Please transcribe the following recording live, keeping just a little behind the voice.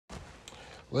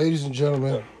Ladies and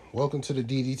gentlemen, welcome to the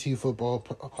DDT Football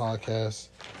podcast.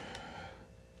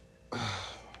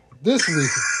 This week,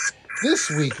 this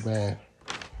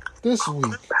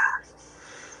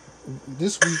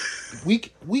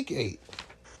week, week 8.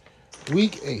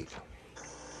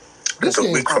 This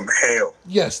game, week from hell.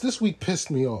 Yes, this week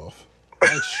pissed me off.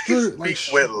 Went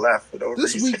left for no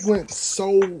this reason.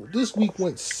 This week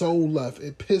went so left.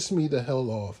 It pissed me the hell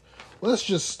off. Let's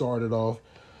just start it off.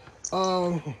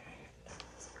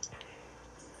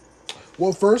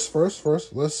 Well, first,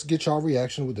 let's get y'all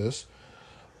reaction with this.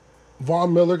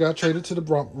 Von Miller got traded to the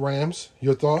Rams.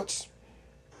 Your thoughts?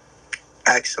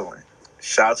 Excellent.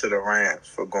 Shout out to the Rams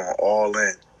for going all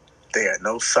in. They are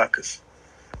no suckers.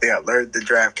 They are allergic to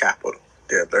draft capital.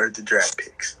 They're allergic to draft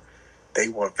picks. They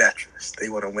want veterans. They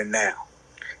want to win now.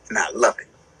 And I love it.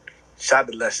 Shout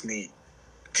out to Les Snead.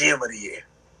 GM of the year.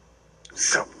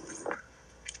 So.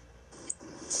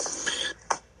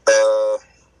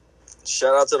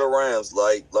 Shout out to the Rams.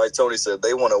 Like Tony said,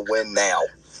 they want to win now.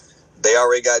 They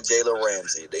already got Jalen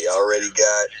Ramsey. They already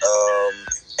got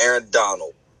Aaron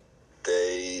Donald.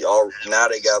 Now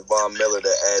they got Von Miller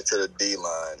to add to the D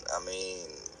line.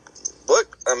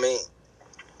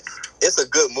 It's a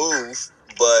good move,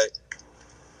 but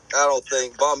I don't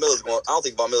think Von Miller's going to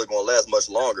last much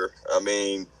longer.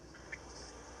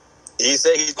 He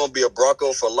said he's going to be a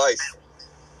Bronco for life.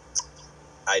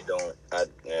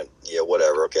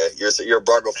 Whatever. Okay, you're a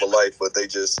Bronco for life, but they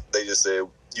just said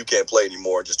you can't play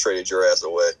anymore and just traded your ass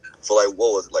away for what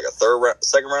was it, like a third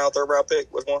round pick?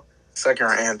 Which one? Second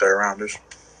round and third rounders.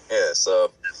 Yeah,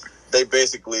 so they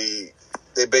basically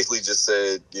just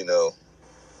said, you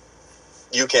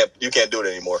can't do it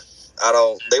anymore.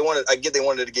 They wanted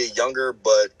to get younger,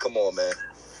 but come on, man,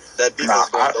 that defense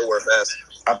going nowhere fast.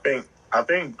 I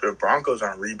think the Broncos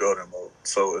are in rebuilding mode,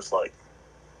 so it's like,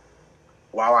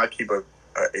 why would I keep an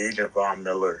agent Von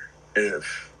Miller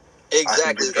if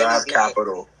exactly I can draft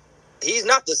capital? He's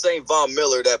not the same Von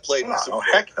Miller that played in the Super Bowl.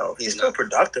 Oh, heck no. He's still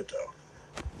productive, though.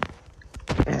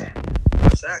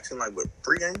 Sacks in,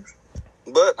 3 games?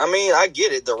 But, I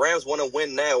get it. The Rams want to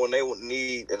win now when they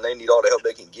need all the help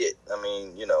they can get.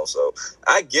 So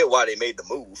I get why they made the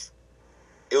move.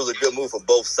 It was a good move for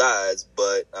both sides,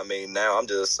 but, now I'm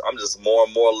just more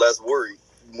and more less worried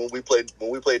when we played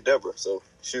Denver. So,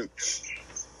 shoot.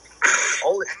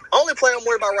 Only player I'm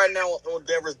worried about right now on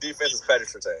Denver's defense is Patrick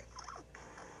Surtain.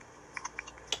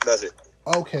 That's it.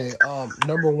 Okay,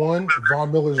 number one,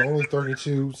 Von Miller's only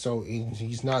 32, so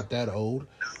he's not that old.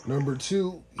 Number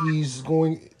two,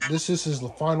 this is his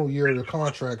final year of the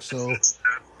contract, so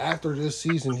after this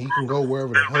season, he can go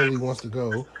wherever the hell he wants to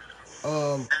go.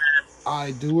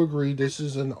 I do agree, this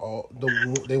is they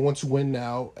want to win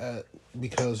now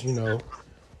because,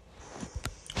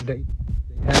 they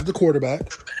have the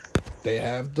quarterback, they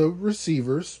have the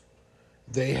receivers,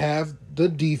 they have the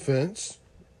defense.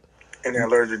 And they're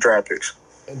allergic to draft picks.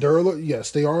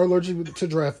 They are allergic to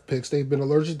draft picks. They've been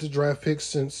allergic to draft picks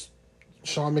since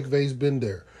Sean McVay's been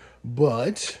there.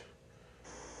 But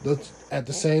at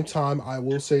the same time, I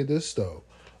will say this, though.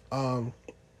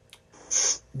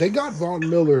 They got Von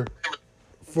Miller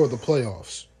for the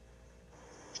playoffs.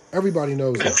 Everybody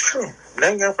knows that. That's true. They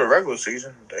ain't got for the regular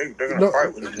season. They're going to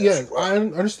fight with it. Yeah, I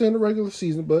understand the regular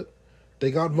season, but they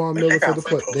got Von Miller for the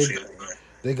playoffs.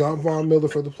 They got Von Miller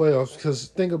for the playoffs because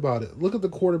think about it. Look at the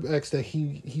quarterbacks that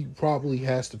he probably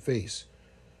has to face.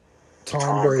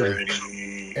 Tom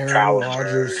Brady, Aaron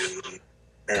Rodgers,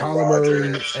 Kyler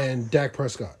Murray, and Dak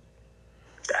Prescott.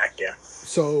 Yeah.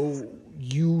 So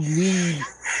you need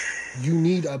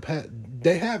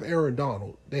they have Aaron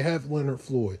Donald. They have Leonard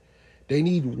Floyd. They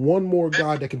need one more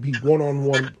guy that can be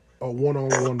one-on-one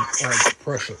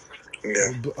pressure.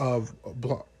 Yeah.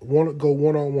 Go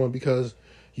one-on-one because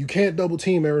you can't double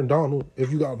team Aaron Donald if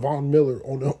you got Von Miller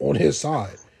on his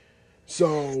side.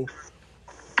 So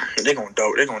they're gonna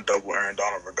double Aaron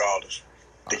Donald regardless.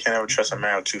 They can't ever trust a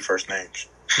man with 2 first names.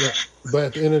 Yeah, but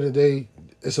at the end of the day,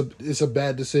 it's a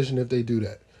bad decision if they do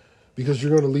that because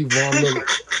you're going to leave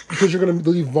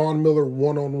Von Miller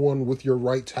one-on-one with your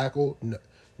right tackle.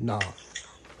 Nah. I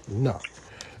don't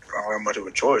have much of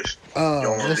a choice. You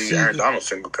don't want to leave Aaron Donald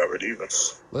single covered either.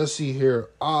 Let's see here.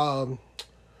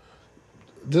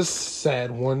 This sad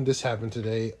one. This happened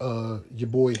today. Your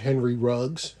boy Henry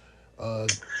Ruggs.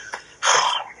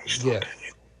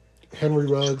 Henry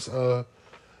Ruggs got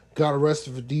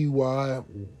arrested for DUI,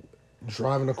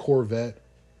 driving a Corvette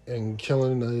and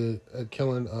killing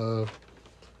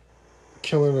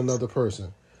another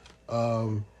person.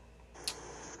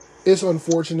 It's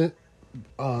unfortunate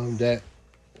that,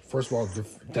 first of all,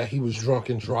 that he was drunk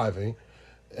and driving,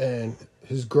 and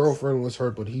his girlfriend was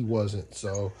hurt, but he wasn't.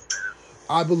 So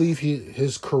I believe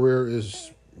his career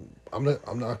is. I'm not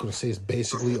going to say it's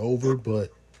basically over,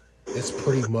 but it's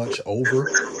pretty much over.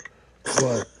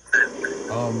 But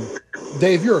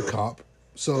Dave, you're a cop,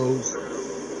 so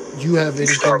you have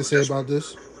anything to say about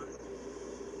this?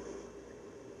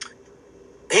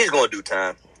 He's going to do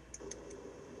time.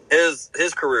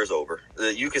 His career is over.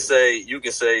 You can say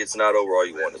it's not over all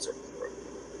you want it to.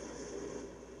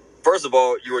 First of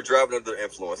all, you were driving under the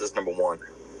influence. That's number one.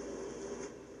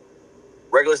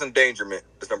 Reckless endangerment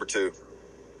is number two.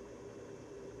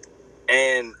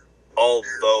 And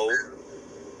although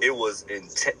it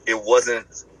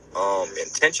wasn't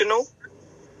intentional,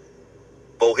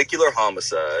 vehicular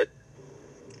homicide.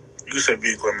 You said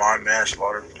vehicular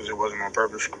manslaughter because it wasn't on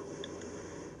purpose.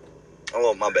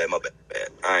 Oh, my bad.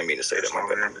 I didn't mean to say that. My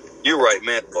bad. You're right,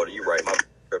 manslaughter. You're right. My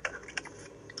bad.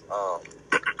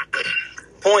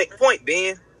 Point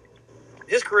being,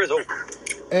 his career is over.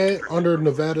 And under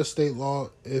Nevada state law,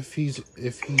 if he's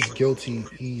guilty,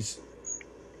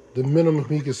 the minimum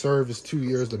he can serve is 2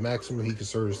 years. The maximum he can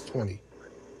serve is 20.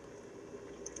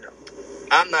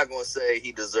 I'm not going to say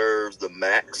he deserves the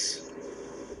max,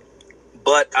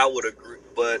 but I would agree.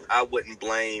 But I wouldn't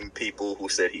blame people who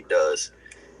said he does.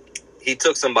 He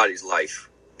took somebody's life,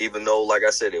 even though, like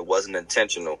I said, it wasn't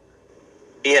intentional.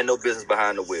 He had no business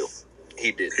behind the wheel.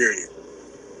 He did. Period.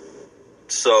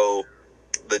 So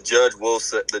the judge will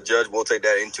take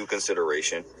that into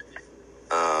consideration.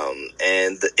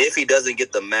 And if he doesn't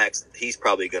get the max, he's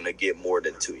probably going to get more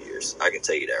than 2 years. I can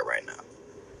tell you that right now.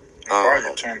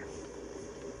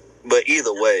 But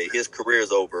either way, his career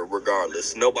is over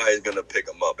regardless. Nobody's going to pick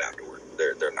him up afterward.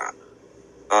 They're not.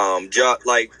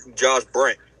 Josh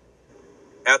Brent,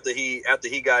 after he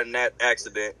got in that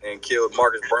accident and killed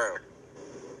Marcus Brown,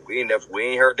 we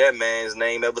ain't heard that man's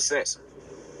name ever since.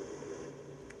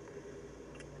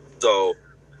 So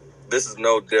this is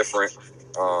no different.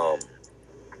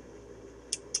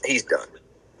 He's done.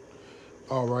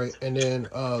 All right, and then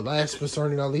last but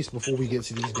certainly not least, before we get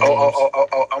to these games.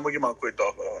 I'm gonna give my quick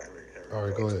thought. All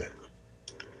right, go ahead.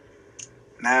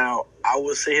 Now, I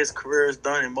would say his career is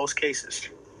done in most cases,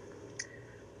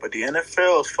 but the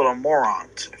NFL is full of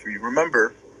morons. If you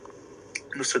remember,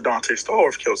 Mr. Dante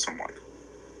Stallworth killed someone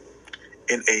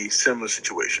in a similar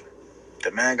situation.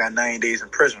 The man got 90 days in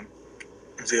prison.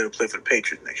 He's able to play for the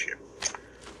Patriots next year.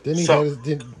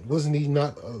 Wasn't he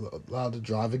not allowed to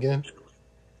drive again?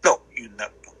 No, he's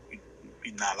not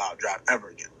allowed to drive ever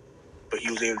again. But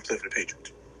he was able to play for the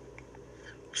Patriots.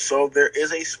 So there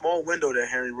is a small window that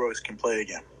Henry Ruggs can play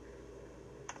again.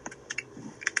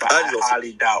 But I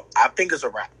highly doubt. I think it's a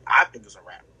wrap.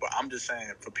 But I'm just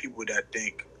saying, for people that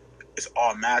think it's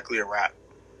automatically a wrap,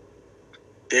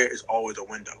 there is always a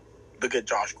window. Look at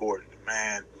Josh Gordon.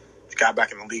 Man, he got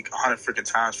back in the league 100 freaking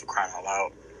times for crying out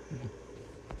loud.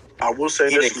 I will say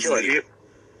this: he's an idiot.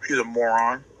 He's a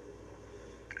moron.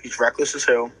 He's reckless as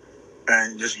hell,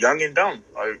 and just young and dumb.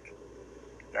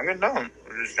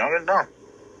 Just young and dumb.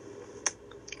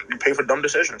 You pay for dumb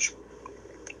decisions.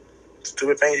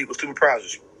 Stupid things equal stupid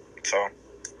prizes. So,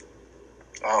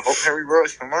 hope Henry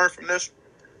Ruggs can learn from this.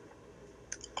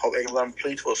 Hope they can let him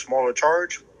plead to a smaller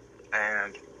charge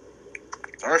and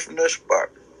learn from this.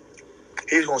 But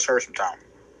he's going to serve some time.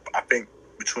 I think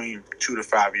between 2 to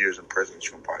 5 years in prison, he's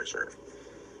going to probably serve.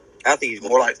 I think he's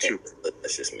more like 2. But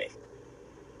that's just me.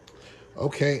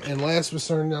 Okay, and last but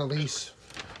certainly not least,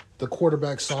 the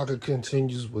quarterback saga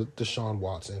continues with Deshaun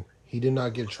Watson. He did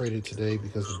not get traded today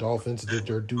because the Dolphins did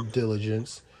their due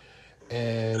diligence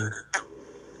and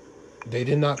they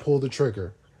did not pull the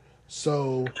trigger.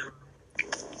 So,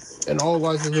 in all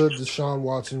likelihood, Deshaun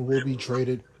Watson will be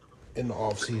traded in the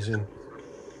offseason.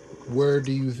 Where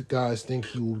do you guys think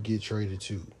he will get traded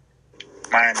to?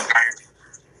 Miami.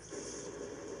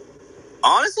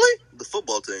 Honestly, the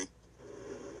football team.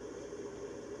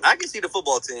 I can see the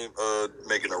football team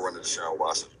making a run at Deshaun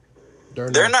Watson.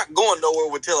 They're not going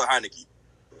nowhere with Taylor Heineke.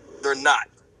 They're not.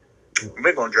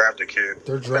 They're going to draft a kid.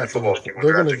 They're drafting a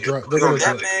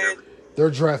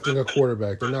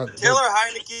quarterback. They're not. Taylor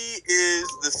Heineke is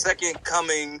the second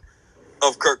coming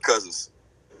of Kirk Cousins.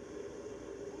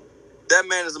 That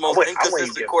man is the most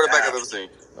inconsistent quarterback I've ever seen.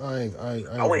 I ain't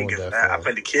going that far. I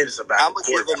think the kid is about. I'm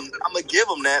gonna give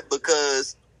him that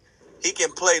because he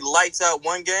can play lights out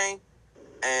one game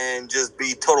and just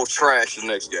be total trash the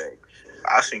next game.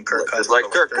 I seen Kirk Cousins like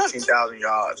 13,000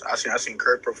 yards. I seen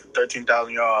Kirk for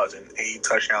 13,000 yards and 8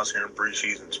 touchdowns here in 3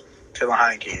 seasons. Taylor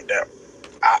Heineke ain't that.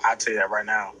 I tell you that right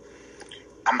now.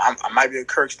 I might be a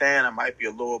Kirk stan. I might be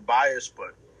a little biased,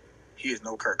 but he is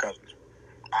no Kirk Cousins.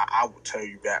 I will tell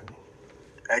you that.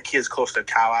 That kid's closer to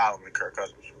Kyle Allen than Kirk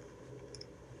Cousins.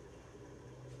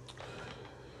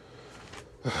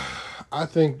 I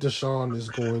think Deshaun is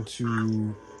going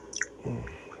to.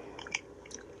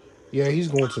 Yeah, he's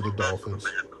going to the Dolphins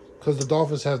because the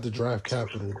Dolphins have the draft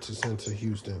capital to send to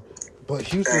Houston. But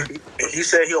Houston. He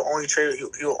said he'll only trade.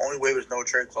 He'll only waive his no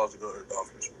trade clause to go to the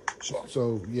Dolphins.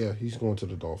 So yeah, he's going to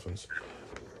the Dolphins.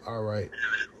 All right.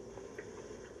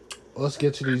 Let's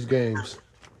get to these games.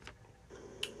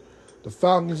 The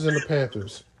Falcons and the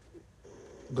Panthers.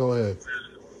 Go ahead.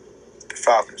 The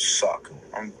Falcons suck.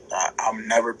 I'm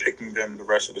never picking them the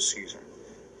rest of the season.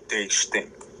 They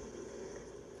stink.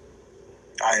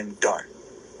 I am done.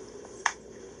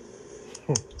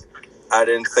 I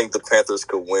didn't think the Panthers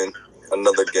could win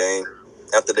another game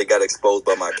after they got exposed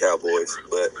by my Cowboys,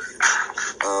 but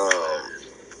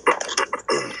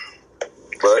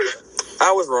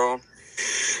I was wrong.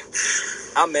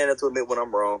 I'm man enough to admit when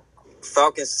I'm wrong.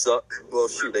 Falcons suck. Well,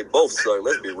 shoot, they both suck.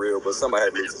 Let's be real, but somebody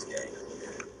had to lose this game.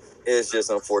 It's just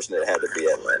unfortunate it had to be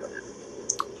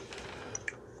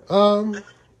Atlanta.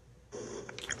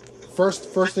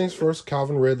 First things first,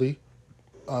 Calvin Ridley.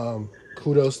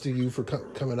 Kudos to you for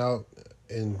coming out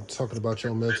and talking about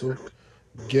your mental.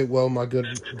 Get well, my good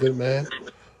man.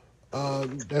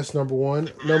 That's number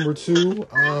one. Number two,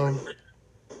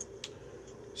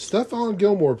 Stephon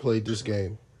Gilmore played this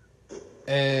game.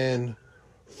 And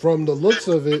from the looks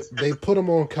of it, they put him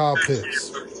on Kyle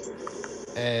Pitts.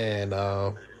 And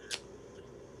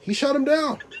he shut him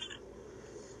down.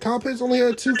 Kyle Pitts only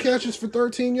had 2 catches for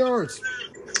 13 yards.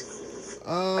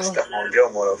 Stephon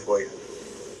Gilmore for you.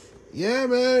 Yeah,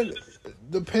 man.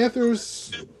 The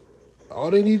Panthers, all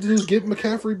they need to do is get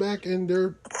McCaffrey back, and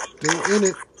they're in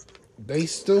it. They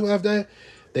still have that.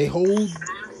 They hold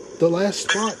the last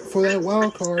spot for that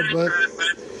wild card, but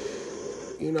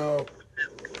you know,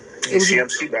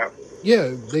 CMC back.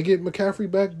 Yeah, they get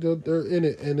McCaffrey back. They're in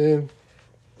it, and then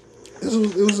it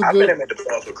was a I've good. been in the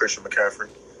playoffs with Christian McCaffrey.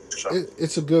 So.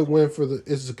 It's a good win for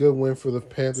the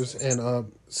Panthers and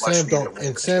Sam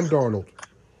Darnold.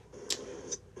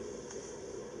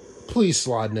 Please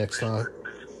slide next time.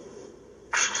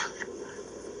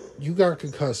 You got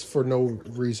concussed for no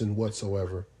reason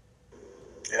whatsoever.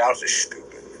 Yeah, that was just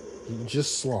stupid.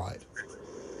 Just slide.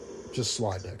 Just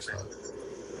slide next time.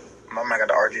 My man got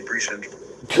the RG3 syndrome.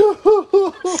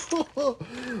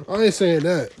 I ain't saying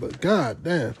that, but god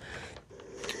damn.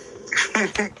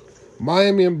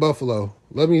 Miami and Buffalo.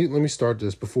 Let me start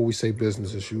this before we say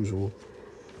business as usual.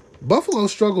 Buffalo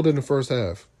struggled in the first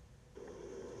half.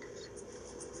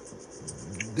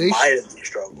 They mightily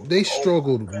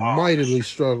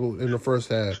struggled in the first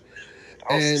half.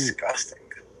 That was disgusting.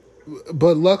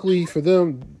 But luckily for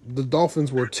them, the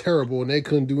Dolphins were terrible and they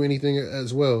couldn't do anything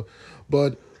as well.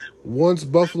 But once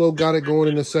Buffalo got it going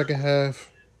in the second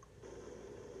half,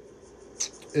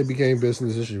 it became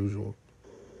business as usual.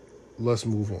 Let's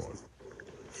move on.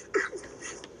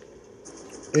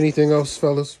 Anything else,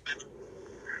 fellas?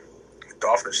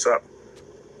 Dolphins suck.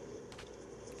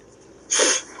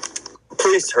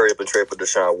 Please hurry up and trade for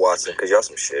Deshaun Watson, because y'all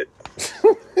some shit.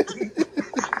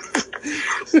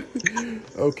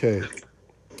 Okay.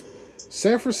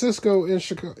 San Francisco in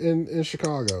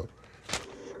Chicago.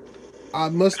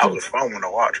 That was a fun one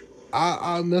to watch.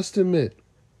 I must admit,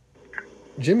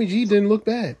 Jimmy G didn't look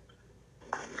bad.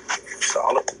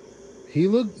 Solid. He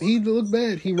looked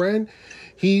bad. He ran.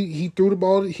 He threw the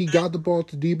ball. He got the ball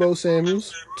to Deebo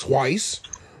Samuels twice.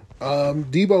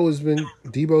 Deebo's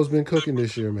been cooking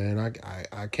this year, man. I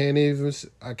can't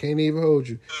even hold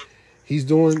you. He's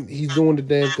doing the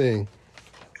damn thing.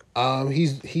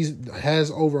 He's has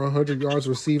over 100 yards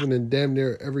receiving in damn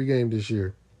near every game this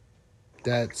year.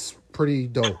 That's pretty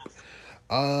dope.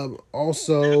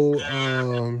 Also,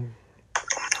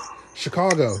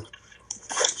 Chicago.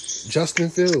 Justin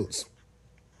Fields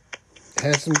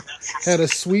had a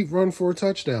sweet run for a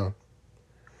touchdown.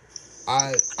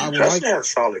 I would like. Had a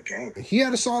solid game. He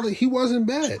wasn't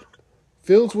bad.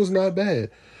 Fields was not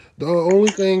bad. The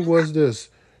only thing was this: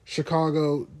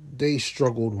 Chicago, they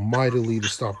struggled mightily to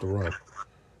stop the run.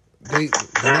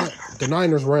 The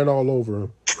Niners ran all over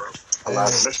him.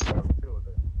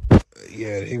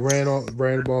 Yeah, he ran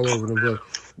the ball over them. But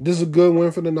this is a good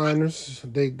win for the Niners.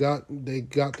 They got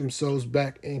themselves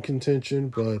back in contention.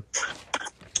 But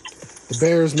the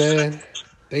Bears, man,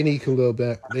 they need Khalil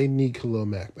back. They need Khalil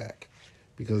Mack back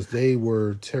because they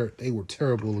were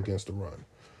terrible against the run.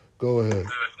 Go ahead.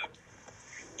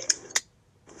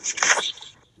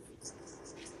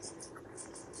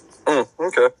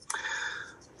 Okay.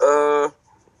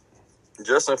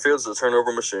 Justin Fields is a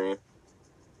turnover machine.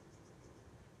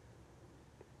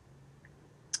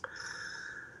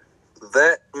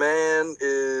 That man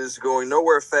is going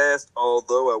nowhere fast,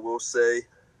 although I will say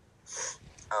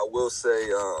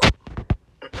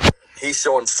he's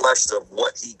showing flashes of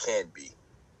what he can be,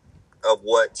 of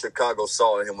what Chicago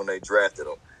saw in him when they drafted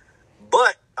him.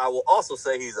 But I will also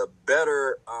say he's a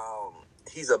better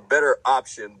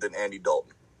option than Andy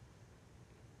Dalton.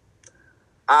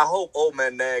 I hope old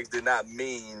man Nags did not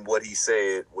mean what he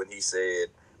said when he said,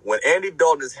 when Andy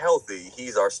Dalton is healthy,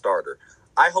 he's our starter.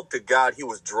 I hope to God he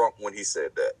was drunk when he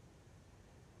said that.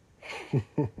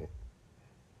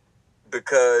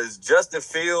 Because Justin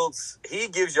Fields, he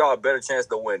gives y'all a better chance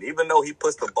to win, even though he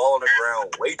puts the ball on the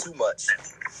ground way too much.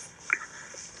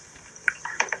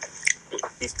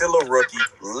 He's still a rookie.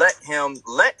 Let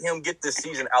him get this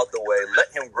season out the way. Let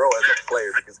him grow as a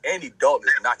player, because Andy Dalton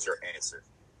is not your answer.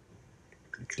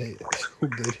 They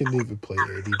didn't even play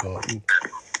Andy Dalton.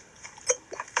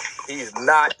 He's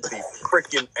not the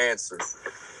freaking answer.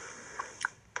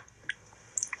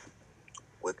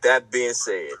 With that being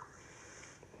said,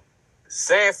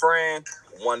 San Fran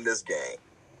won this game.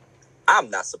 I'm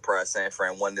not surprised San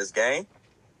Fran won this game.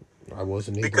 I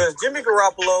wasn't either. Because Jimmy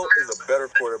Garoppolo is a better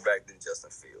quarterback than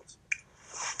Justin Fields.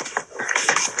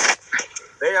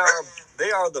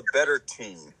 They are the better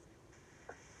team.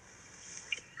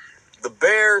 The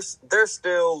Bears, they're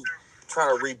still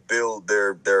trying to rebuild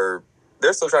they're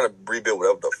still trying to rebuild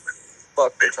whatever the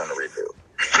fuck they're trying to rebuild.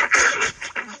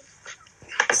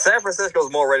 San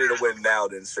Francisco's more ready to win now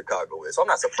than Chicago is, so I'm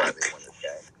not surprised they won this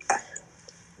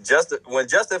game. When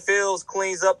Justin Fields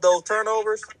cleans up those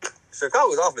turnovers,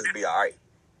 Chicago's offense will be all right.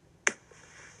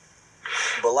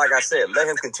 But like I said, let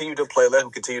him continue to play, let him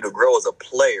continue to grow as a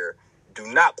player. Do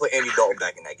not put Andy Dalton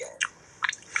back in that game.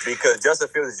 Because Justin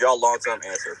Fields is your long-term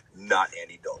answer, not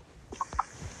Andy Dalton.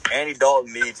 Andy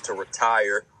Dalton needs to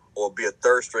retire or be a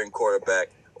third-string quarterback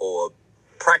or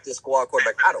practice squad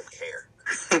quarterback. I don't care.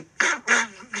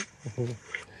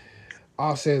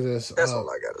 I'll say this. That's all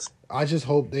I got to say. I just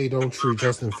hope they don't treat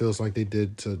Justin Fields like they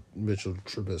did to Mitchell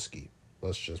Trubisky.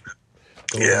 Let's just go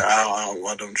Yeah, I don't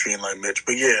want them treating like Mitch.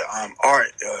 But yeah, all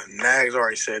right. Nags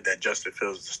already said that Justin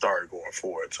Fields is the starter going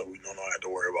forward, so we don't have to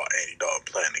worry about Andy Dalton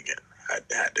playing again. I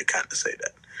had to kind of say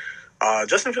that.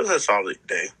 Justin Fields had a solid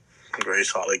day. Very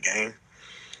solid game.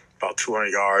 About 200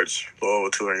 yards, a little over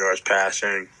 200 yards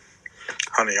passing,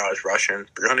 100 yards rushing,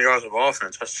 300 yards of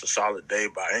offense. That's a solid day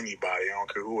by anybody. I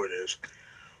don't care who it is.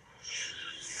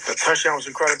 The touchdown was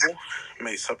incredible.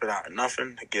 Made something out of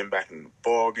nothing. Getting back in the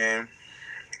ball game.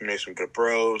 Made some good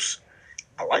throws.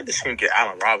 I like to see him get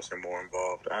Allen Robinson more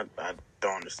involved. I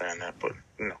don't understand that, but,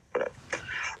 whatever.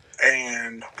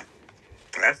 And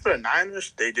as for the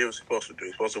Niners, they did what they're supposed to do.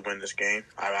 They're supposed to win this game.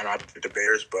 I picked the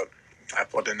Bears, but I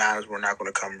thought the Niners were not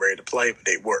going to come ready to play, but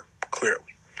they were, clearly.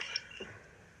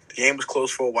 The game was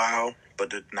close for a while, but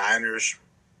the Niners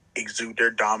exude their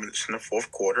dominance in the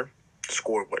fourth quarter.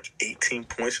 Scored, 18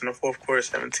 points in the fourth quarter,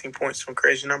 17 points, some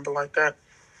crazy number like that?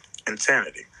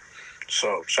 Insanity.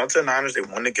 So, shout out to the Niners. They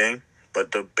won the game.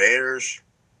 But the Bears,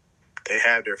 they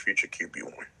have their future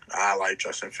QB1. I like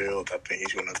Justin Fields. I think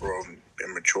he's going to grow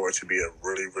and mature to be a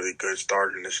really, really good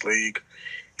starter in this league.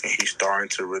 And he's starting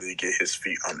to really get his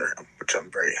feet under him, which I'm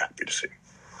very happy to see.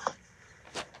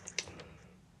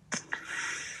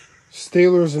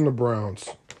 Steelers and the Browns.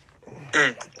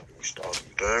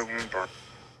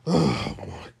 Oh,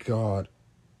 my God.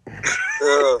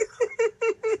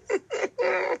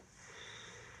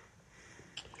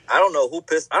 I don't know who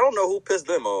pissed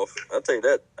them off. I'll tell you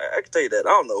that. I can tell you that. I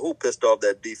don't know who pissed off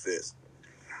that defense.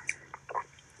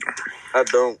 I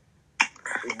don't.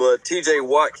 But TJ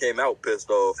Watt came out pissed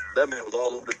off. That man was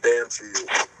all over the damn field.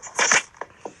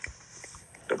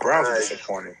 The Browns are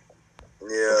disappointing. Yeah,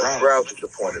 the Browns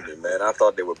disappointed me, man. I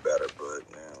thought they were better,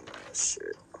 but man,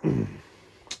 shit.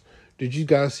 Did you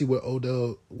guys see what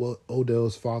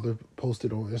Odell's father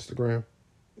posted on Instagram?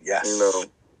 Yes. No.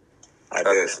 I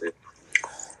did.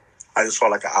 I just saw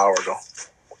like an hour ago.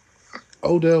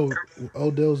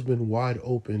 Odell's been wide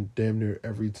open damn near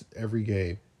every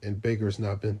game, and Baker's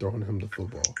not been throwing him the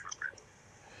football.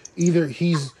 Either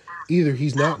he's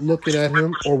not looking at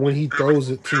him, or when he throws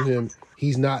it to him,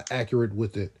 he's not accurate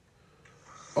with it.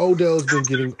 Odell's been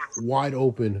getting wide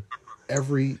open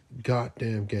every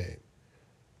goddamn game.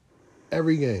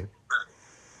 Every game.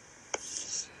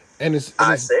 And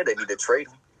I said they need to trade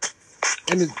him.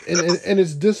 And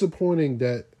it's disappointing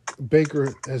that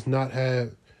Baker has not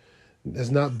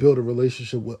built a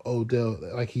relationship with Odell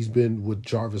like he's been with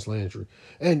Jarvis Landry.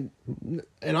 And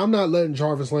I'm not letting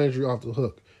Jarvis Landry off the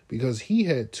hook because he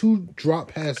had 2 drop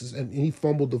passes and he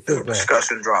fumbled the football.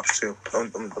 Discussion drops too. I'm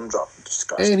dropping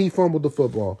discussion. And he fumbled the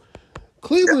football.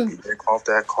 Cleveland. He did cough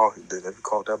that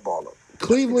ball up.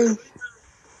 Cleveland.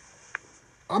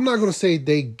 I'm not going to say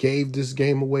they gave this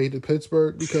game away to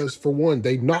Pittsburgh because, for one,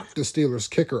 they knocked the Steelers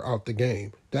kicker out the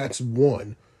game. That's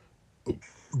one.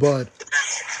 But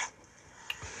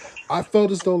I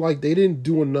felt as though like they didn't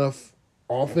do enough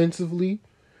offensively.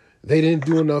 They didn't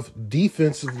do enough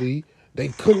defensively. They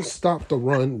couldn't stop the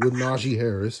run with Najee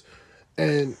Harris.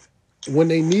 And when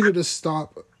they needed to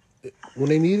stop,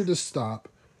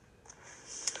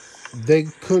 they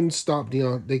couldn't stop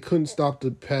They couldn't stop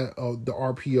the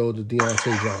RPO to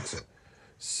Deontay Johnson.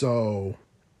 So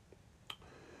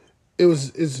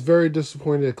it's very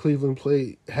disappointing that Cleveland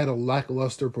had a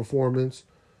lackluster performance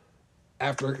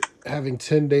after having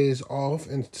 10 days off,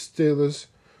 and Steelers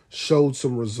showed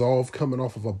some resolve coming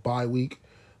off of a bye week,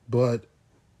 but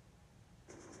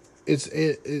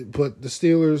but the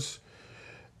Steelers,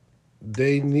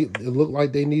 it looked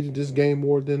like they needed this game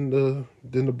more than the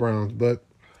Browns. But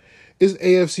it's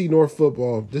AFC North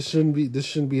football. This shouldn't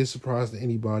be a surprise to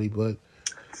anybody, but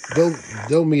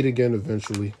they'll meet again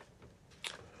eventually.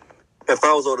 If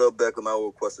I was Odell Beckham, I would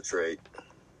request a trade.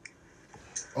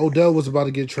 Odell was about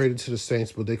to get traded to the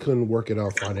Saints, but they couldn't work it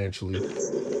out financially.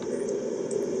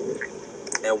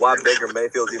 And why Baker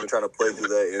Mayfield's even trying to play through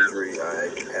that injury, I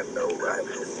have no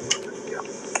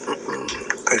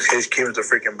Because his team is a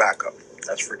freaking backup.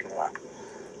 That's freaking why.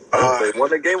 They won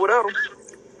the game without him.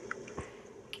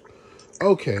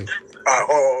 Okay. Let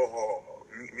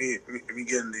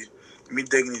me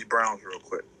digging these Browns real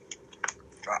quick.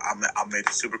 I'll make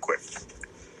it super quick.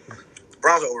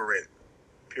 Browns are overrated.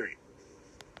 Period.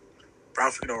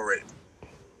 Browns freaking overrated.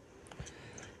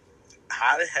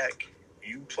 How the heck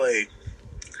you play?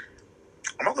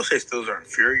 I'm not gonna say Steelers are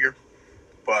inferior,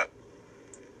 but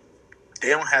they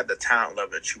don't have the talent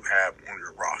level that you have on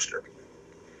your roster.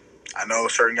 I know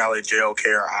certain guys like JOK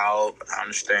are out. I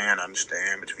understand.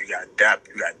 But you got depth.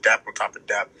 You got depth on top of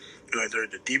depth. They're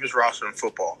the deepest roster in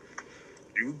football.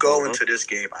 You go into this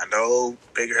game. I know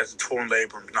Baker has a torn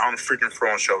labrum, not on a freaking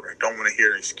throwing shoulder. I don't want to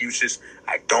hear excuses.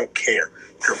 I don't care.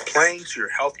 You're playing, so you're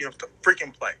healthy enough to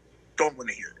freaking play. Don't want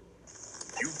to hear it.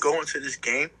 You go into this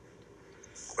game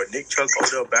with Nick Chubb,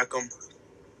 Odell Beckham,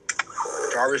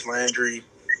 Jarvis Landry,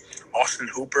 Austin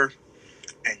Hooper,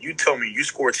 and you tell me you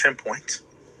scored 10 points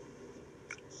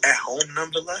at home,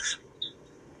 nonetheless.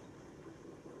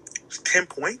 It's 10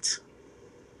 points.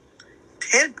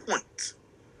 10 points.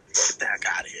 Get the heck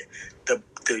out of here.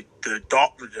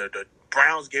 The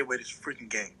Browns gave away this freaking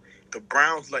game. The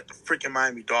Browns let the freaking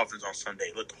Miami Dolphins on Sunday.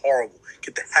 It looked horrible.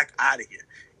 Get the heck out of here.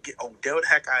 Get Odell the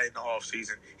heck out in the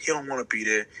offseason. He don't want to be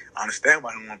there. I understand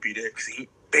why he don't want to be there because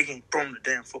they ain't throwing the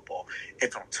damn football.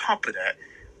 And on top of that,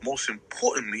 most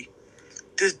importantly,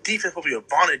 this defense will be a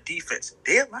vaunted defense.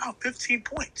 They allow 15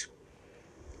 points.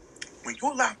 When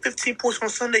you allow 15 points on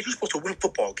Sunday, you're supposed to win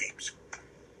football games.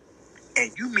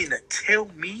 And you mean to tell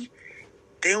me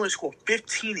they only score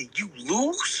 15 and you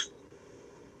lose?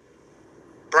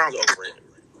 Browns overrated.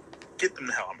 Get them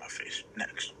the hell out of my face.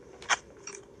 Next.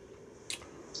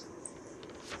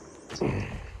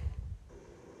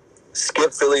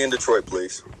 Skip Philly and Detroit,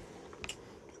 please.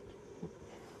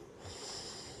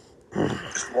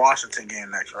 It's Washington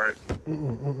game next, right?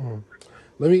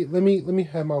 Let me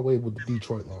have my way with the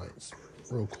Detroit Lions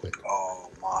real quick. Oh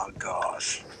my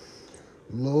gosh.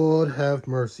 Lord have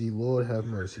mercy. Let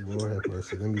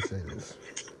me say this.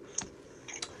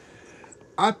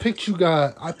 I picked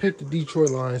the Detroit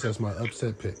Lions as my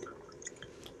upset pick.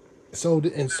 So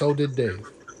did Dave.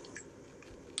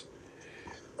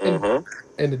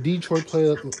 And the Detroit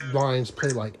Lions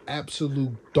play like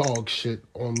absolute dog shit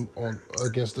on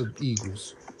against the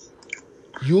Eagles.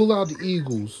 You allow the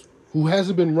Eagles, who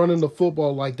hasn't been running the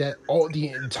football like that all the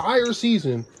entire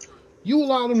season, you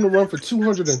allow them to run for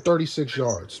 236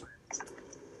 yards.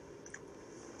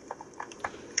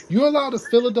 You allow the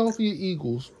Philadelphia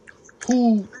Eagles,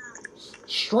 whose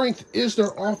strength is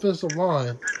their offensive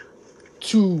line,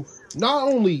 to not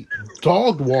only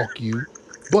dog walk you,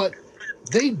 but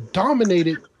they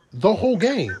dominated the whole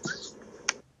game.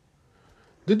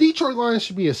 The Detroit Lions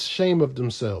should be ashamed of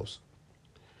themselves.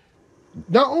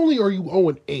 Not only are you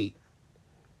 0-8,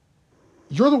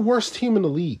 you're the worst team in the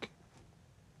league.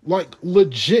 Like,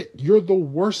 legit, you're the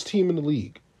worst team in the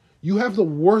league. You have a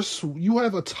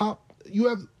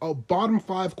bottom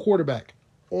 5 quarterback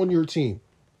on your team.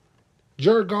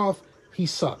 Jared Goff, he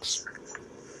sucks.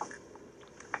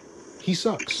 He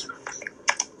sucks.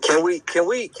 Can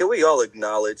we all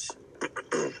acknowledge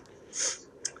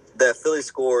that Philly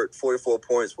scored 44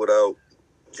 points without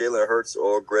Jalen Hurts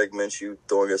or Greg Minshew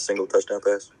throwing a single touchdown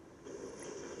pass?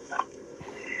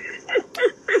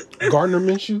 Gardner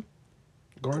Minshew,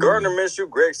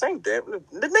 Greg, same damn.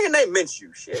 The nigga named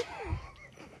Minshew, shit.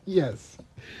 Yes.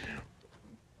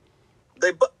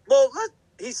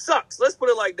 he sucks. Let's put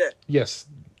it like that. Yes.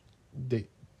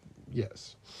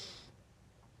 Yes.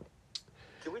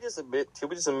 Can we just admit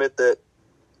that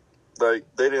like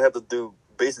they didn't have to do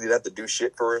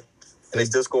shit for real? And they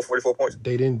still scored 44 points.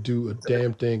 They didn't do a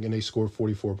damn thing, and they scored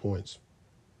 44 points.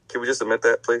 Can we just admit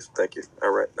that, please? Thank you.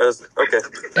 All right. Okay.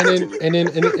 And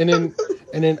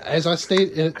then, as I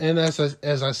stated, and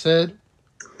as I said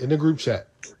in the group chat,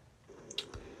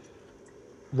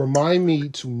 remind me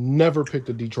to never pick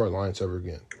the Detroit Lions ever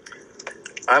again.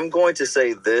 I'm going to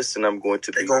say this, and I'm going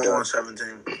to be done. They're going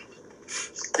 1-17.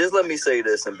 Just let me say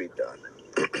this and be done.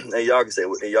 And y'all can say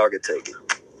it, and y'all can take it.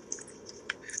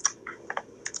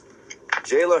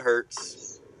 Jalen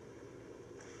Hurts,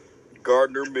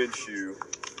 Gardner Minshew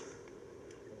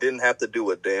didn't have to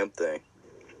do a damn thing.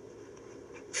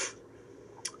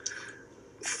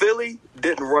 Philly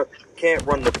can't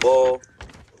run the ball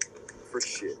for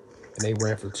shit. And they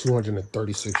ran for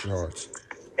 236 yards.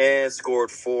 And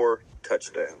scored 4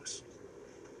 touchdowns.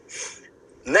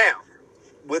 Now,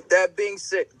 with that being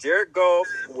said, Jared Goff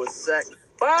was sacked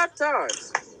 5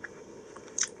 times.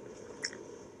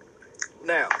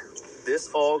 Now,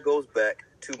 this all goes back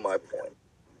to my point.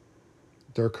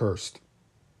 They're cursed.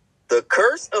 The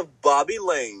curse of Bobby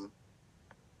Lane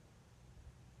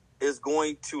is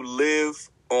going to live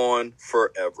on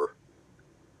forever.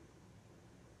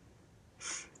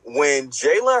 When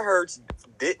Jalen Hurts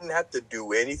didn't have to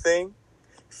do anything,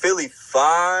 Philly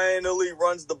finally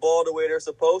runs the ball the way they're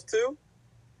supposed to.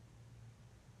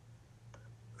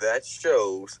 That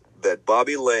shows that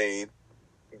Bobby Lane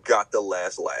got the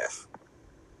last laugh.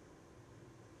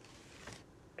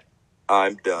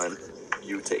 I'm done.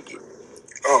 You take it.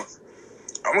 Oh,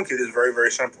 I'm going to keep this very, very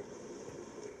simple.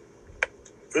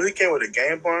 Philly came with a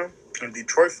game plan, and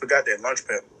Detroit forgot their lunch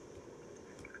pail.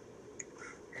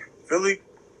 Philly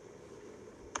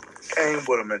came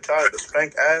with a mentality to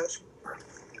spank ass,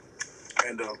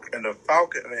 and the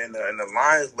Falcon and the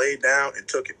Lions laid down and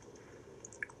took it.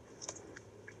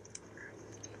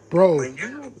 Bro, when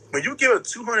you give a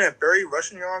 230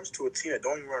 rushing yards to a team that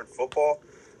don't even run football,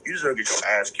 you deserve to get your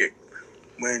ass kicked.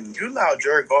 When you allow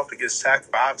Jared Goff to get sacked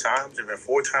 5 times and then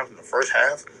 4 times in the first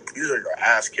half, you deserve your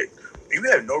ass kicked. When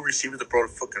you have no receivers to throw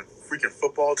the freaking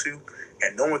football to,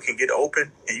 and no one can get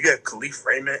open, and you have Khalif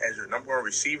Raymond as your number 1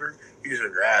 receiver, you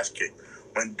deserve your ass kicked.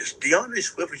 When DeAndre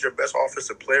Swift is your best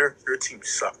offensive player, your team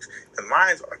sucks. The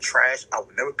Lions are trash. I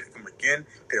would never pick them again.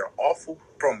 They are awful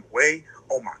from way.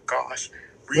 Oh my gosh.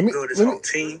 Rebuild this whole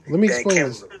team. Let me explain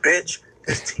this. A bitch.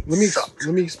 This team sucks.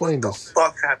 Let me explain this.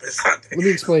 What the fuck happened Sunday? Let me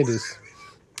explain this.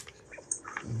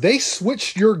 They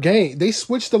switched your game. They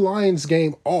switched the Lions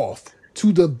game off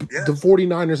to the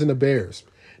 49ers and the Bears.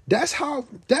 That's how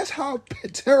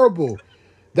terrible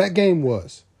that game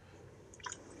was.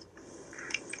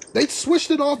 They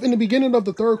switched it off in the beginning of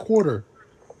the third quarter.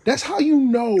 That's how you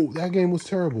know that game was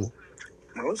terrible.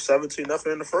 It was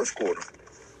 17-0 in the first quarter.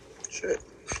 Shit.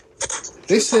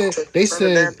 They said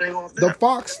the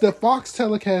Fox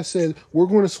telecast said we're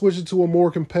going to switch it to a more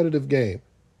competitive game.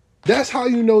 That's how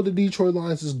you know the Detroit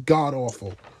Lions is god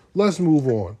awful. Let's move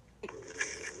on.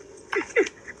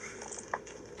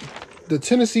 The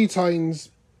Tennessee Titans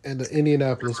and the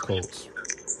Indianapolis Colts.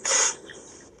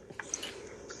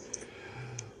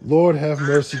 Lord have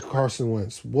mercy, Carson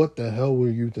Wentz. What the hell were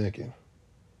you thinking?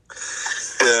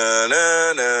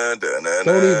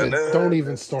 Don't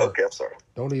even start. Okay, I'm sorry.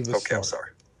 Don't even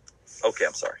start. Okay,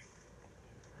 I'm sorry.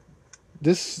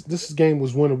 This game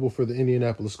was winnable for the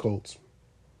Indianapolis Colts.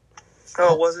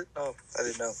 Oh, was it? Oh, I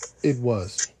didn't know. It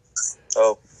was.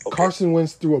 Oh, okay. Carson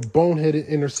Wentz threw a boneheaded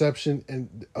interception,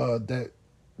 and that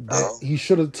he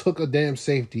should have took a damn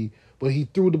safety, but he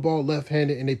threw the ball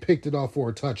left-handed, and they picked it off for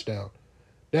a touchdown.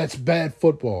 That's bad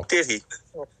football. Did he?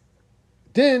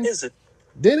 Then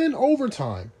in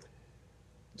overtime,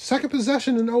 second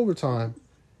possession in overtime,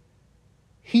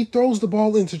 he throws the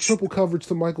ball into triple coverage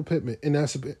to Michael Pittman, and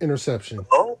that's an interception.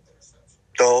 Oh.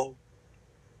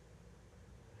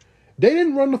 They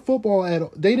didn't run the football at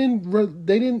all. They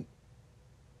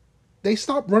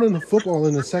stopped running the football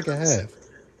in the second half.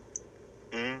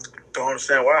 Don't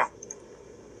understand why.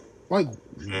 Like,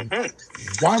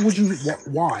 why would you?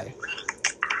 Why?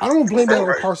 I don't blame that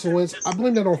on Carson Wentz. I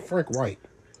blame that on Frank Reich.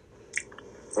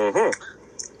 Frank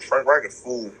Reich is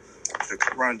fool. Should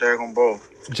run daggone ball.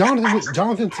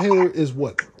 Jonathan Taylor is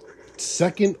what,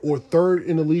 2nd or 3rd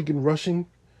in the league in rushing?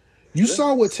 You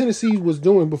saw what Tennessee was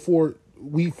doing before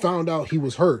we found out he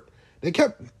was hurt. They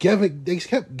kept giving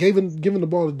the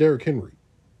ball to Derrick Henry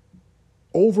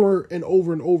over and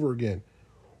over and over again.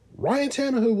 Ryan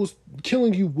Tannehill was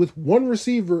killing you with 1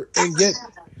 receiver, and yet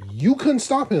you couldn't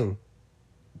stop him.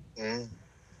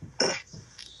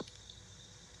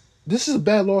 This is a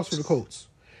bad loss for the Colts.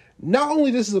 Not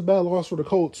only this is a bad loss for the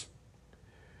Colts,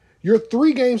 you're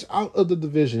 3 games out of the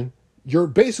division. You're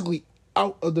basically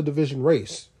out of the division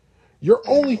race. Your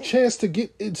only chance to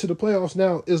get into the playoffs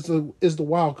now is the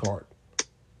wild card.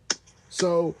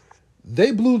 So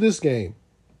they blew this game.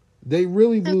 They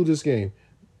really blew this game.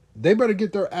 They better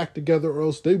get their act together or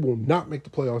else they will not make the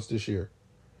playoffs this year.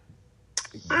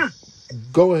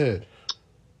 Go ahead.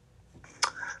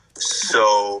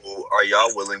 So, are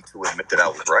y'all willing to admit that I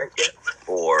was right yet?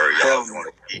 Or y'all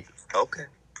want to keep? Okay.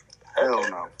 Hell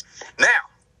no. Now,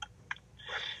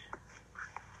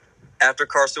 after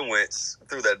Carson Wentz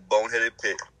threw that boneheaded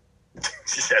pick,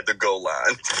 she's at the goal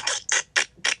line.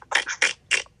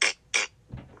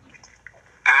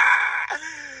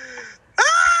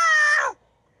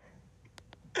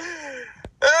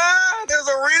 There's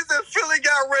a reason Philly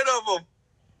got rid of him.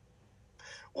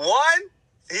 One,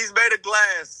 he's made of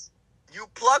glass. You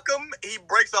pluck him, he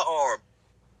breaks an arm.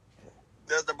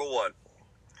 That's number one.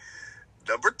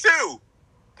 Number two,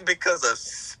 because of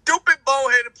stupid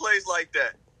boneheaded plays like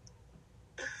that.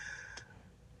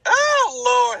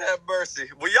 Oh, Lord have mercy.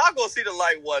 Well, y'all gonna see the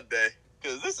light one day,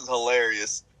 because this is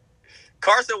hilarious.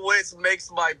 Carson Wentz makes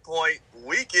my point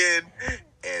week in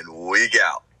and week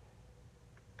out.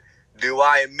 Do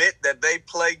I admit that they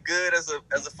play good as a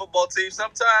football team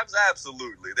sometimes?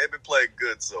 Absolutely. They've been playing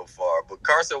good so far. But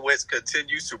Carson Wentz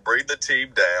continues to bring the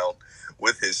team down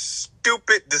with his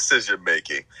stupid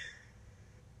decision-making.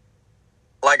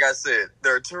 Like I said,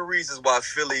 there are 2 reasons why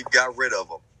Philly got rid of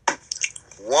him.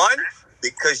 One,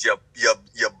 because you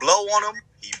blow on him,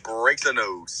 he breaks a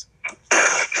nose.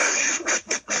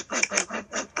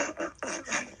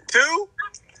 2,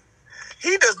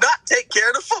 he does not take care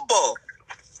of the football.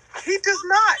 He does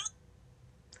not.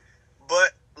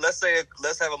 But let's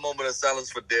have a moment of silence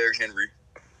for Derrick Henry.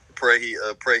 Pray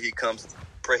he comes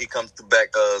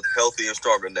back healthy and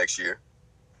stronger next year.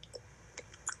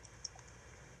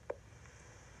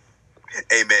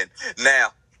 Amen.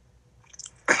 Now,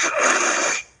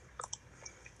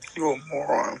 you a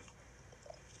moron.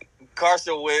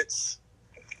 Carson Wentz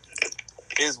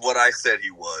is what I said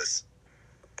he was.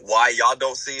 Why y'all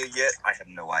don't see it yet? I have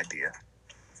no idea.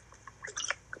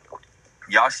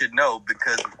 Y'all should know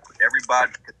because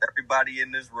everybody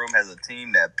in this room has a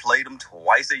team that played him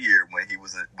twice a year when he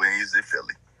was in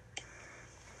Philly.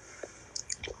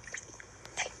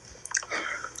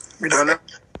 You don't know?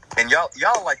 And y'all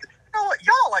like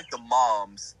y'all like the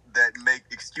moms that make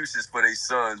excuses for their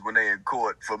sons when they in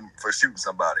court for shooting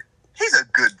somebody. He's a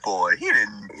good boy. He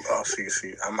didn't. Oh,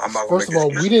 see. I'm not First of all,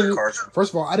 we didn't.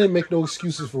 First of all, I didn't make no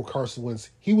excuses for Carson Wentz.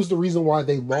 He was the reason why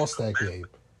they lost that game.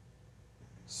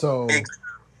 So,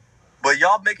 but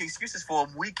y'all make excuses for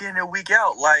him week in and week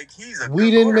out. Like he's a.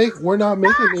 We're not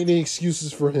making any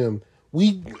excuses for him.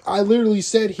 I literally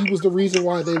said he was the reason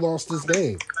why they lost this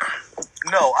game.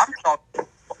 No, I'm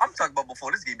talking about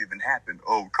before this game even happened.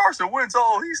 Oh, Carson Wentz.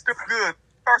 Oh, he's still good.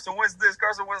 Carson Wentz this.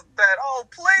 Carson Wentz that. Oh,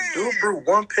 please. Dude threw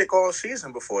 1 pick all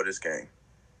season before this game.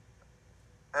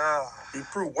 He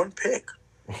threw 1 pick.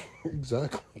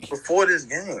 Exactly. Before this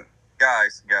game.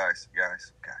 Guys.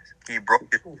 He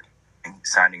broke it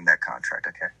signing that contract,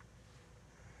 okay?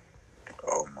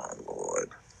 Oh, my Lord.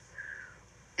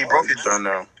 He broke his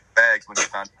now. bags when he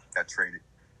found out he got traded.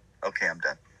 Okay, I'm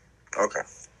done. Okay.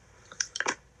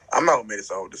 I'm not going to make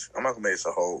this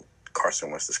a whole Carson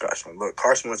Wentz discussion. Look,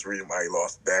 Carson Wentz, the reason why he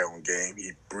lost the daggone game.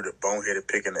 He threw the boneheaded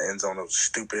pick in the end zone. It was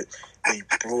stupid. He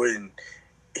blew it and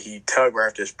he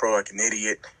telegraphed his pro like an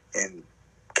idiot, and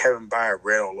Kevin Byard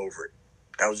read all over it.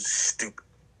 That was just stupid.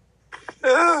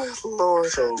 Lord.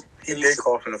 So he did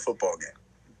cost in the football game.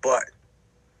 But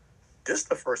this is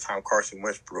the first time Carson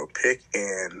Wentz threw a pick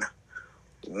in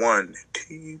 1,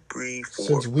 2, 3, 4,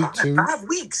 since week 2. 5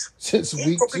 weeks. Since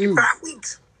week 2. 5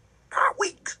 weeks. 5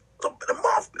 weeks. A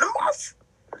month.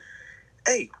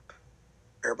 Hey,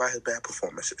 everybody has bad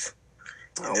performances.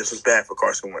 And this was bad for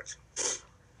Carson Wentz.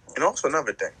 And also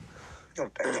another thing.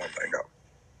 Don't think out.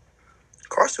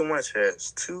 Carson Wentz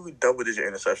has 2 double-digit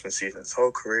interception seasons his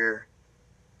whole career,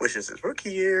 which is his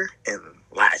rookie year and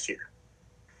last year.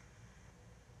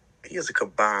 He has a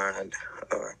combined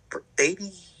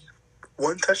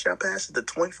 81 touchdown passes to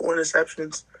 24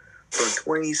 interceptions from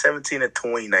 2017 to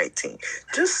 2019.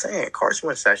 Just saying, Carson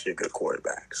Wentz is actually a good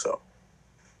quarterback. So,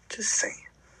 just saying.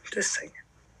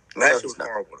 Last year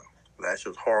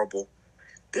was horrible,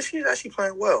 This year's actually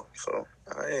playing well. So,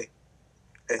 hey.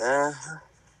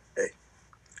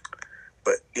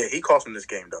 But, yeah, he cost him this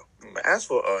game, though. As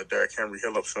for Derrick Henry,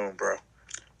 heal up soon, bro.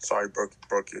 Sorry,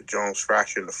 broke your Jones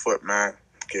fracture in the foot, man.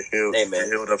 Get healed. Amen. Get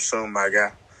healed up soon, my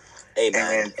guy.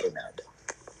 Amen. And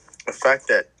the fact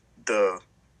that the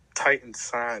Titans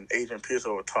signed Adrian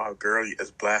Peterson over Todd Gurley as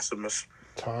blasphemous.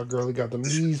 Todd Gurley got them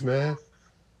knees, man.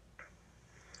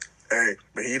 Hey,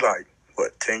 but he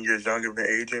 10 years younger than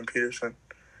Adrian Peterson?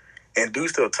 And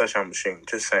dude's still a touchdown machine.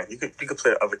 Just saying. You could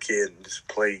play the other kid and just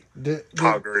play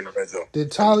Todd Gurley in the red zone.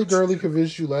 Did Todd Gurley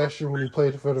convince you last year when he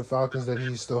played for the Falcons that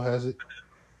he still has it?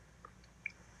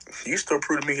 You still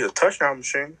prove to me he's a touchdown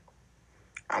machine.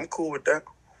 I'm cool with that.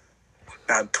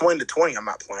 Now, 20-20, I'm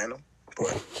not playing him.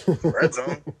 But red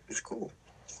zone is cool.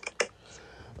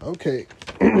 Okay.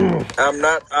 I'm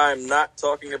not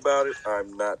talking about it.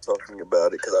 I'm not talking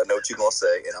about it because I know what you're going to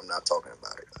say, and I'm not talking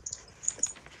about it.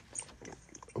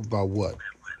 About what?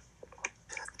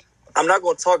 I'm not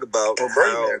going to talk about how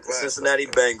the Cincinnati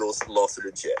Bengals lost to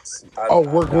the Jets.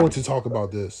 We're going to talk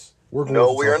about this.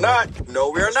 No, we are not.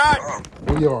 No, we are not.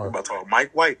 We are. We're about to talk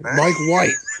Mike White, man.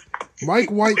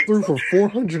 Mike White threw for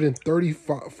 400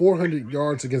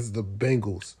 yards against the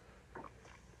Bengals.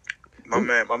 My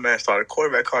man started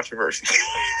quarterback controversy.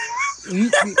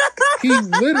 He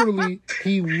literally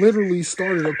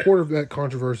started a quarterback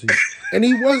controversy, and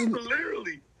he wasn't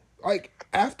literally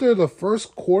after the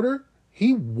first quarter.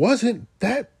 He wasn't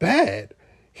that bad.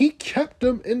 He kept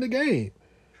them in the game.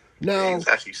 Now he was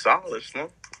actually solid, man.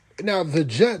 Now the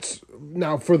Jets.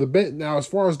 Now as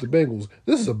far as the Bengals,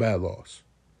 this is a bad loss.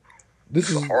 This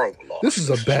is a horrible loss. This is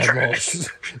a bad loss.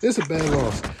 It's a bad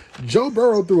loss. Joe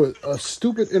Burrow threw a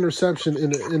stupid interception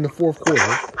in the fourth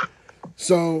quarter.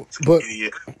 So, but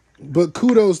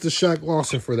kudos to Shaq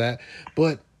Lawson for that.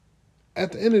 But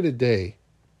at the end of the day,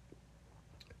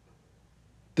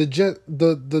 the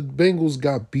Bengals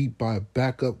got beat by a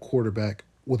backup quarterback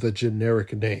with a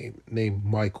generic name named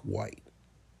Mike White.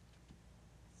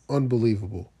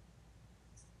 Unbelievable.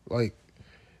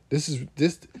 This is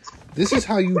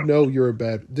how you know you're a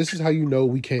bad. This is how you know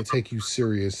we can't take you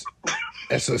serious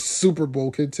as a Super Bowl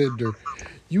contender.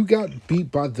 You got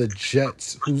beat by the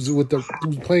Jets, who's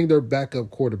playing their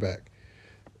backup quarterback.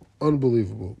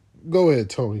 Unbelievable. Go ahead,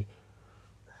 Tony.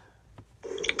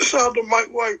 Shout out to Mike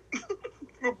White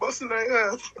for busting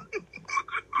their ass.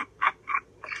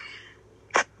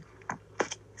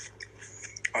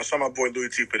 I saw my boy Louis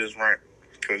T for this rant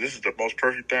because this is the most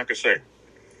perfect thing I could say.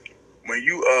 When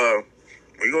you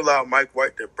allow Mike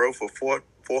White to throw for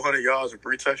 400 yards and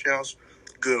 3 touchdowns,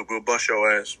 good, we'll bust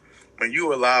your ass. When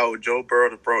you allow Joe Burrow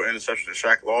to throw interception to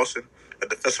Shaq Lawson, a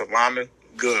defensive lineman,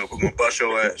 good, we're gonna bust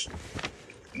your ass.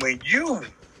 When you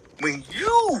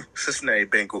Cincinnati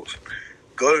Bengals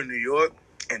go to New York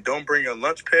and don't bring your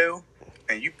lunch pail,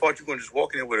 and you thought you were gonna just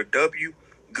walk in there with a W,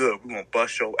 good, we're gonna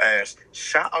bust your ass.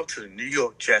 Shout out to the New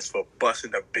York Jets for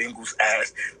busting the Bengals'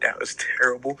 ass. That was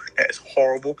terrible. That is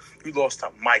horrible. You lost to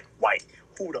Mike White.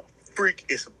 Who the freak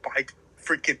is Mike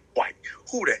freaking White?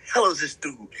 Who the hell is this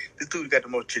dude? This dude got the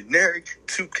most generic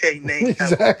 2K name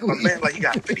exactly. ever. My man, he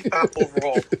got 55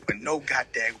 overall with no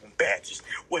goddamn badges.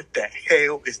 What the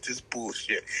hell is this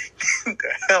bullshit? Get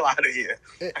the hell out of here.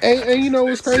 And you know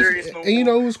what's crazy? And you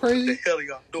know what's crazy?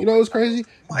 You know what's crazy?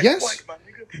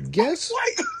 Guess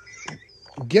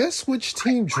which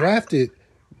team drafted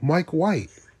Mike White?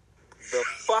 The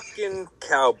fucking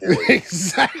Cowboys.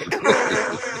 Exactly.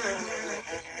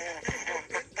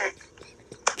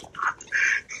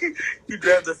 You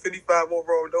drafted 55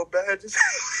 overall with no badges?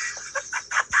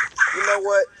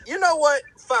 You know what?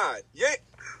 Fine. Yeah.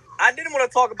 I didn't want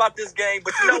to talk about this game,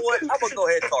 but you know what? I'm going to go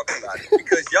ahead and talk about it.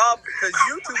 Because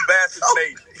you two bastards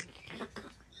made me.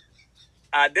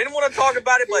 I didn't want to talk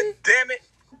about it, but damn it,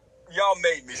 y'all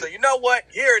made me. So you know what?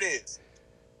 Here it is.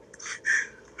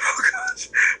 Oh, gosh.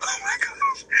 Oh, my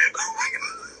gosh. Oh, my gosh.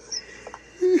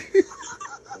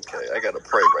 Okay, I got to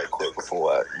pray right quick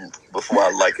before I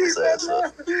light this ass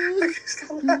up.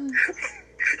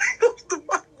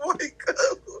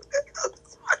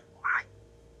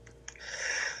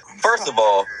 First of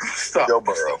all, Joe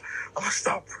Burrow. I'm gonna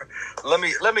stop. Let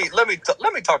me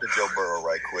talk to Joe Burrow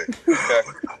right quick. Okay?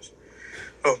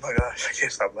 Oh my gosh, I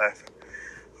can't stop laughing.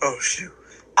 Oh shoot.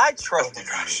 I trusted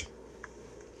you.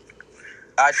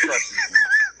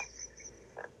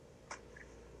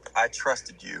 I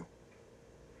trusted you.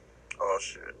 Oh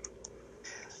shit.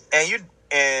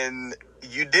 And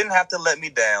you didn't have to let me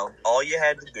down. All you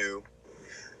had to do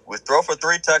was throw for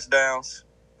 3 touchdowns,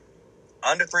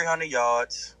 under 300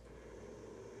 yards,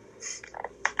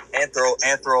 and throw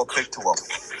a pick to a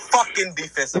fucking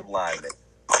defensive lineman.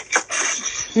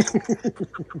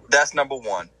 That's number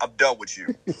 1. I'm done with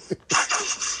you.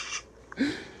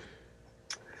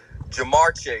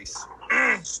 Jamar Chase.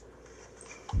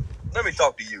 Let me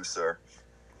talk to you, sir.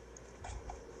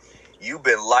 You've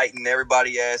been lighting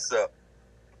everybody ass up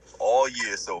all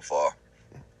year so far.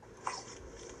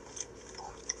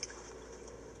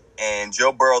 and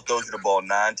Joe Burrow throws you the ball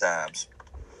 9 times,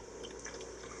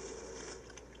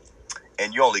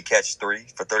 and you only catch 3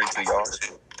 for 32 yards,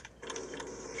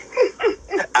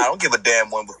 I don't give a damn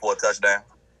one before a touchdown.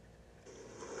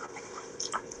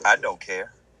 I don't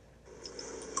care.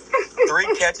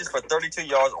 3 catches for 32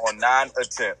 yards on 9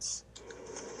 attempts.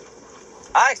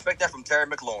 I expect that from Terry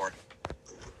McLaurin.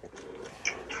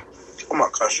 I'm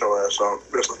not cut your ass off.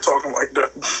 Just talking like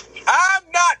that. I'm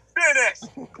not finished.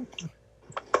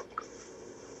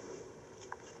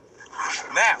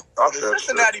 Now, for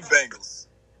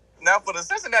the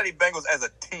Cincinnati Bengals. As a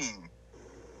team.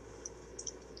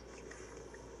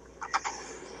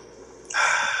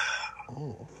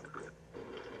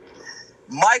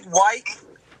 Mike White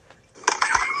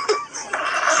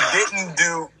didn't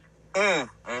do.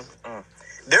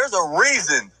 There's a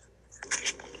reason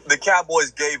the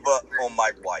Cowboys gave up on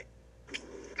Mike White.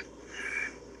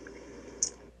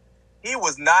 He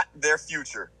was not their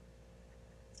future.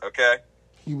 Okay?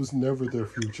 He was never their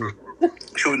future.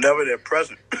 He was never their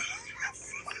present.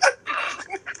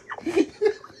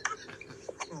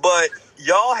 But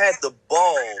y'all had the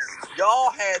balls.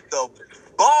 Y'all had the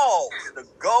balls to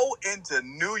go into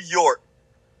New York.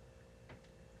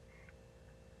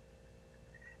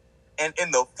 And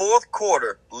in the fourth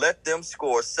quarter, let them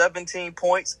score 17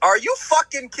 points. Are you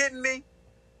fucking kidding me?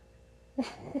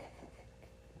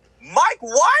 Mike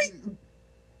White?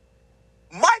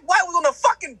 Mike White was on the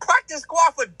fucking practice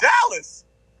squad for Dallas.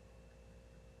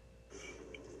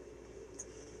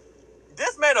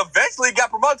 This man eventually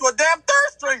got promoted to a damn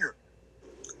third stringer.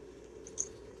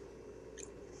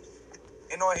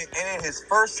 And in his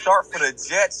first start for the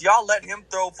Jets, y'all let him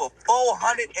throw for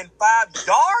 405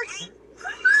 yards?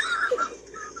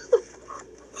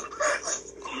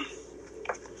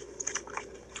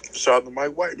 Shout out to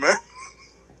Mike White, man.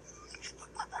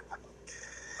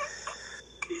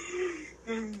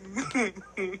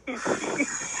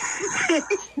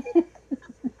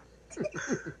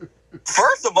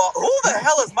 First of all, who the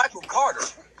hell is Michael Carter?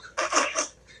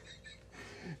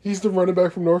 He's the running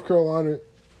back from North Carolina.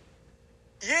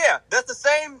 Yeah, that's the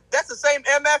same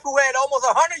MF who had almost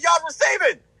 100 yards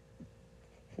receiving.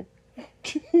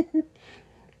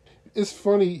 It's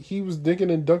funny, he was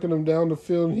dinking and dunking them down the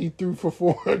field and he threw for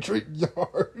 400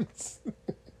 yards.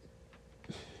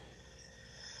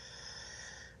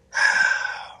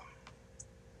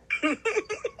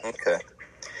 Okay.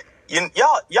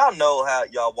 Y'all know how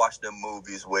y'all watch them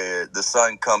movies where the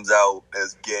son comes out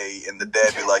as gay and the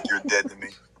dad be like, "You're dead to me."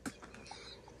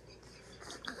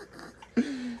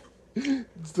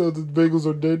 So the Bengals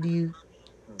are dead to you?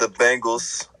 The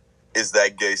Bengals is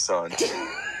that gay son.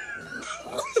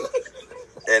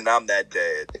 And I'm that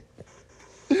dad.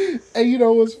 And you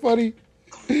know what's funny?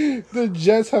 The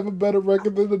Jets have a better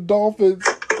record than the Dolphins.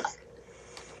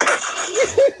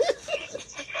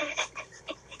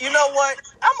 You know what?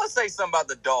 I'm going to say something about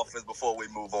the Dolphins before we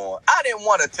move on. I didn't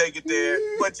want to take it there,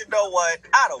 but you know what?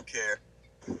 I don't care.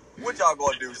 What y'all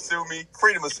going to do? Sue me?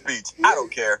 Freedom of speech. I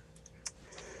don't care.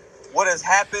 What has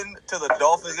happened to the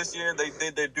Dolphins this year, they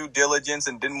did their due diligence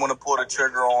and didn't want to pull the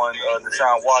trigger on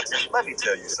Deshaun Watson. Let me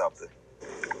tell you something.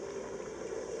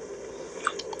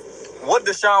 What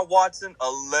Deshaun Watson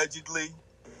allegedly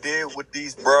did with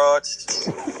these broads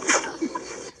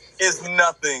is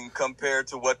nothing compared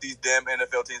to what these damn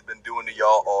NFL teams been doing to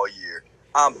y'all all year.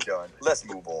 I'm done. Let's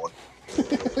move on.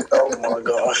 Oh my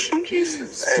gosh.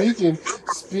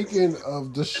 Speaking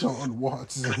of Deshaun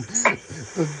Watson,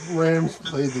 the Rams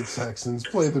play the Texans.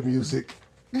 Play the music.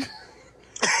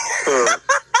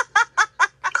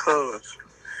 Cause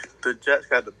the Jets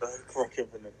got the better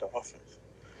record than the Dolphins.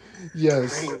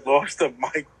 Yes. They lost to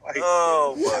Mike White.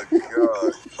 Oh my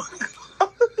god.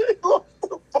 They lost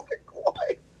to Mike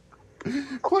White.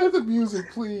 Play the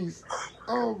music, please.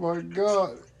 Oh my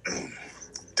god.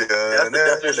 That's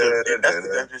the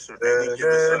definition of any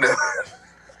given Sunday.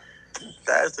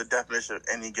 That is the definition of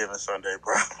any given Sunday,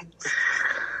 bro.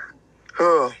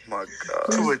 Oh my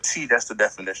god. To a T, that's the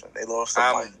definition. They lost to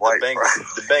Mike White,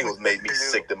 the Bengals made me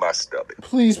sick to my stomach.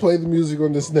 Please play the music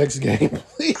on this next game,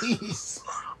 please.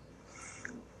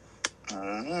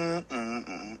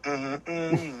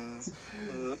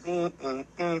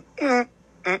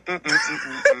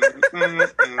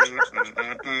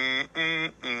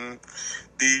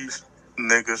 These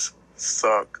niggas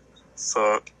suck.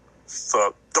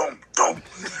 Dum.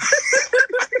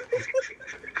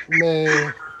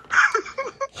 Man,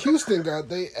 Houston got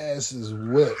their asses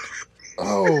whipped.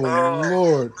 Oh,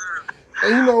 Lord.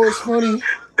 And you know what's funny?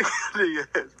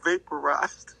 It's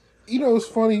vaporized. You know what's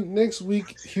funny? Next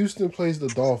week, Houston plays the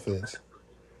Dolphins.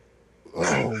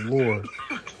 Oh, Lord.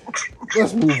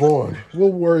 let's move on.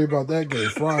 We'll worry about that game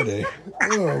Friday.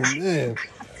 Oh, man.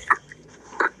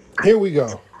 Here we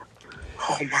go.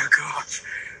 Oh, my gosh.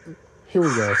 Here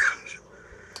we go.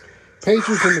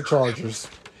 Patriots and the Chargers.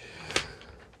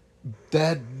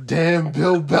 That damn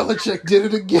Bill Belichick did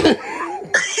it again.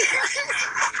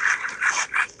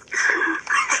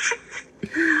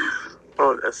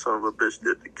 Oh, that son of a bitch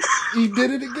did it again. He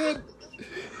did it again.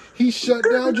 He shut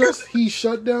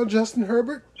down Justin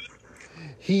Herbert.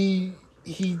 He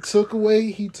took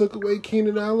away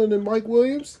Keenan Allen and Mike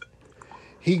Williams.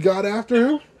 He got after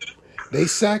him. They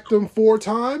sacked him 4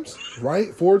 times,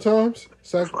 right? 4 times.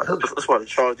 That's why the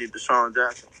Chargers need Deshaun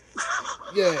Jackson.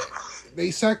 Yeah,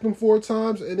 they sacked him 4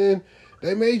 times, and then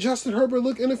they made Justin Herbert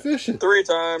look inefficient. 3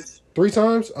 times. 3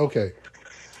 times? Okay.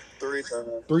 3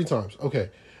 times. 3 times. Okay,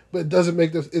 but it doesn't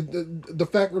make the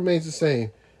fact remains the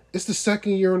same. It's the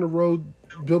second year in a row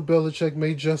Bill Belichick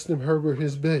made Justin Herbert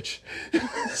his bitch.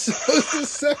 So it's the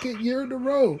second year in a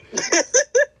row.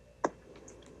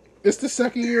 It's the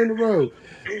second year in a row.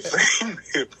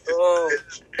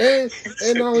 And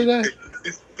not only that.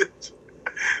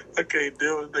 I can't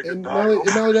deal with niggas. And not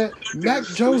only that,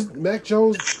 Mac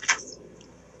Jones,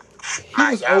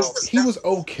 he was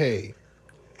okay.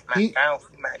 He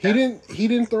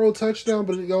didn't throw a touchdown,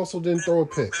 but he also didn't throw a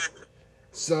pick.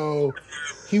 So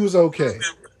he was okay.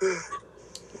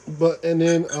 But and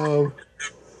then Bill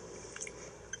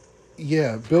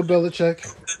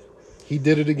Belichick, he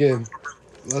did it again.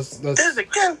 Let's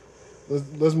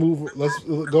move. Let's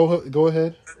go ahead. Go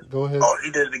ahead. Oh, he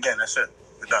did it again. That's it.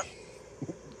 We're done.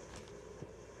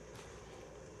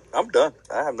 I'm done.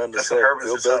 I have nothing to say.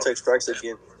 Bill Belichick strikes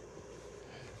again.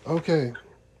 Okay.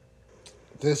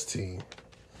 This team,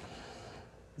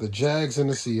 the Jags and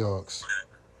the Seahawks.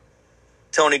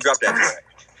 Tony, drop that track.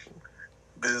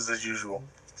 Business as usual.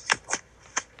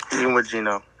 Even with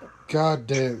Geno. God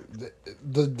damn.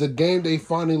 The game they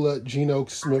finally let Geno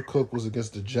Smith cook was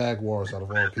against the Jaguars, out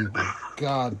of all people.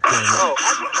 God damn it. Oh,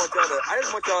 I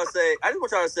just want y'all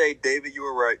to say, David, you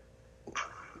were right.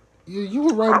 You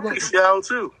were right about Y'all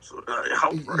too. So,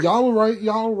 y'all were right.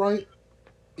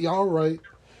 Y'all right.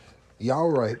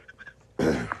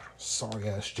 Sorry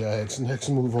ass Jags. Let's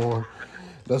move on.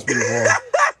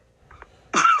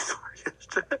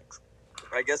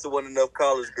 I guess there wasn't enough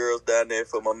college girls down there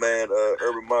for my man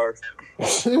Urban Myers.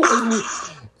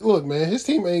 Look, man, his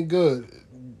team ain't good.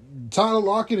 Tyler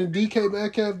Lockett and DK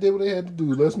Metcalf did what they had to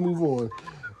do. Let's move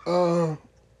on.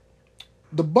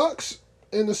 The Bucks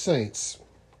and the Saints.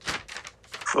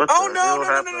 No!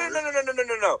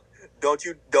 Don't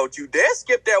you dare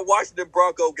skip that Washington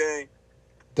Bronco game.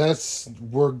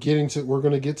 We're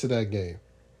gonna get to that game.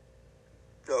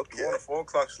 Okay. 4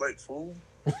 o'clock slate, fool.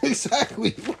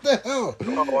 Exactly. What the hell?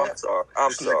 Oh,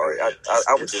 I'm sorry. I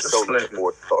was just so looking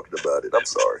forward to talking about it. I'm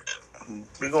sorry.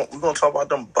 We're gonna talk about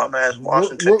them bum ass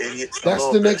Washington idiots. That's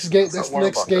the next game.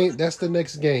 That's the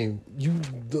next game.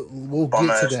 We'll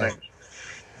get to that.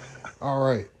 All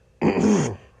right.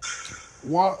 The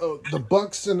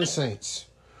Bucks and the Saints.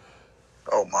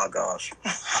 Oh my gosh.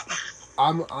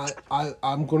 I'm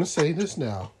gonna say this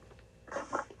now.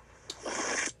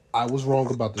 I was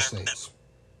wrong about the Saints.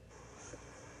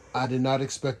 I did not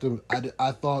expect them.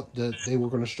 I thought that they were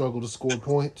going to struggle to score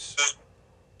points.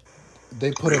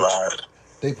 They put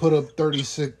up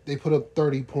 36. They put up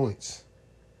 30 points,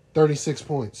 36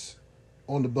 points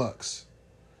on the Bucks.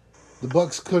 The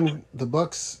Bucks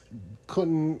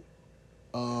couldn't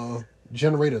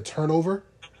generate a turnover.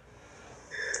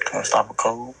 Can't stop a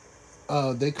cold.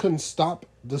 They couldn't stop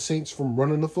the Saints from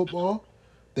running the football.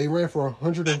 They ran for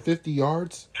 150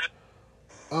 yards.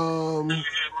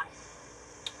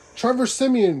 Trevor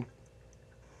Siemian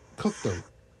cooked them.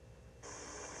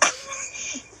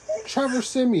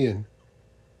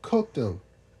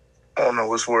 I don't know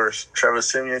what's worse. Trevor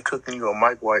Siemian cooking you or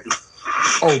Mike White?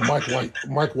 Oh, Mike White.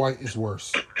 Mike White is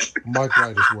worse.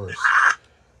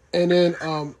 And then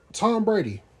Tom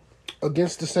Brady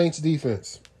against the Saints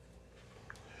defense.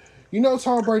 You know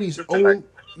Tom Brady's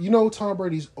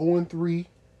 0-3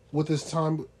 with his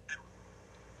time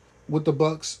with the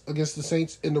Bucks against the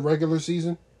Saints in the regular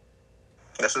season.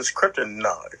 That's his kryptonite.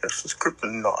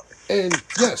 And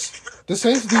yes, the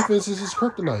Saints defense is his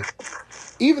kryptonite.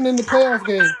 Even in the playoff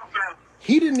game,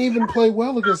 he didn't even play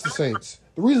well against the Saints.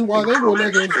 The reason why they won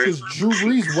that game is because Drew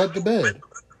Brees wet the bed.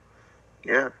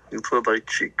 Yeah, he put like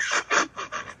cheeks.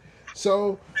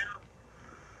 So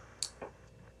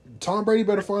Tom Brady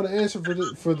better find an answer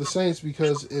for the Saints,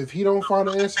 because if he don't find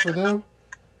an answer for them,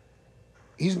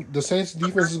 the Saints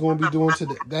defense is going to be doing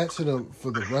that to them for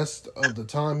the rest of the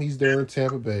time he's there in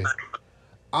Tampa Bay.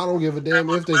 I don't give a damn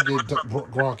if they get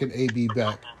Gronk and AB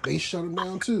back. They shut him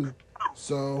down too.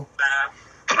 So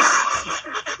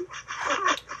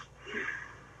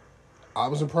I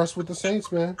was impressed with the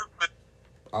Saints, man.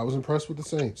 I was impressed with the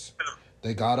Saints.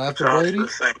 They got after Brady.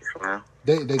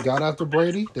 They got after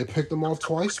Brady. They picked him off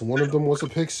twice. One of them was a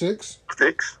pick six.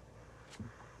 Six?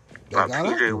 They got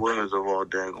PJ after. Williams of all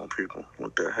daggone people.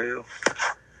 What the hell?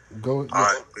 Go. Yeah. All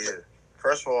right, yeah.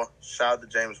 First of all, shout out to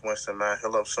James Winston, man.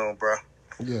 He'll up soon, bro.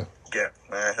 Yeah. Yeah,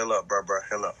 man. He'll up, bro.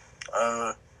 He'll up.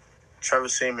 Trevor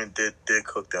Seaman did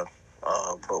cook them,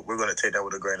 but we're gonna take that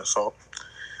with a grain of salt.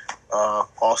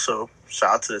 Also,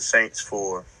 shout out to the Saints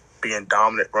for being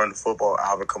dominant running the football.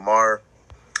 Alvin Kamara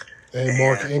And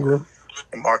Mark Ingram.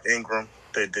 And Mark Ingram,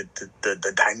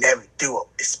 the dynamic duo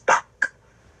is back.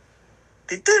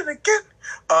 They did it again.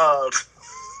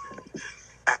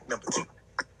 Act number 2.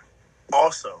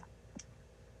 Also,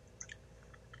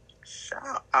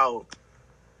 shout out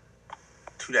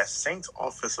to that Saints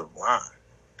offensive line.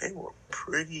 They were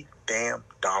pretty damn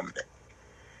dominant.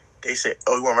 They said,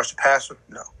 "Oh, you want to rush the passer?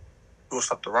 No. You want to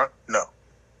stop the run? No.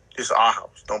 This is our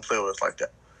house. Don't play with us like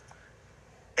that."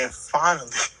 And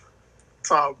finally,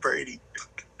 Tom Brady,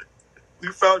 we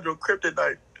found your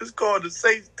kryptonite. It's called the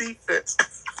Saints defense.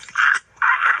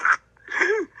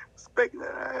 Spanking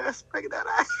that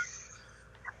ass.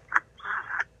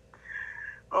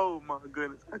 Oh my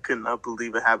goodness. I could not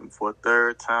believe it happened for a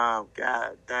third time.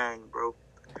 God dang, bro.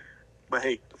 But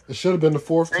hey. It should have been the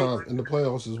 4th time in the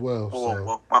playoffs as well.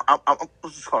 Well, I'm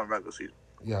just calling regular season.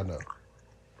 Yeah, I know.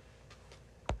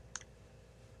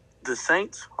 The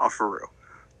Saints are for real.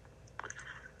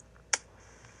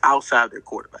 Outside their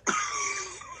quarterback.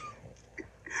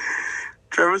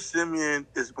 Trevor Siemian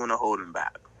is going to hold him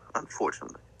back,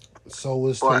 unfortunately. So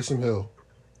is Taysom Hill.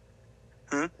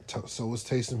 Hmm? So is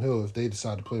Taysom Hill if they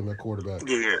decide to play him at quarterback.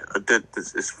 Yeah,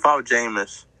 it's without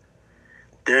Jameis.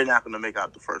 They're not going to make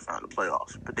out the first round of the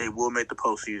playoffs, but they will make the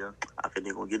postseason. I think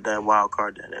they're going to get that wild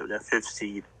card, that 5th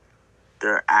seed.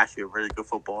 They're actually a really good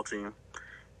football team.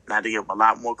 Not to give them a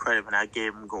lot more credit than I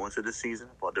gave them going into the season,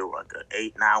 but they were like an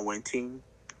 8-9 win team.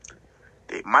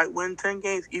 They might win 10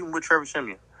 games even with Trevor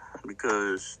Siemian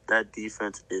because that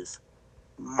defense is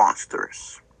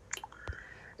monstrous.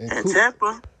 And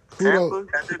Tampa,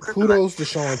 kudos to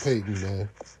Sean Payton, man.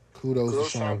 Kudos to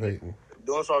Sean Payton.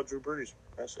 Doing so, Drew Brees.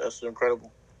 That's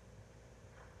incredible.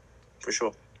 For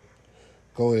sure.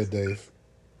 Go ahead, Dave.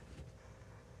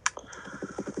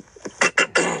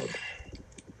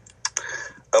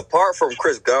 Apart from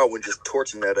Chris Godwin just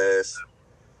torching that ass,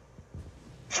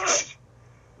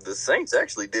 the Saints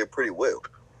actually did pretty well.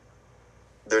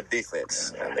 Their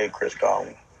defense. I hate Chris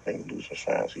Godwin. They lose some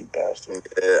fancy bastard.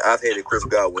 I've hated Chris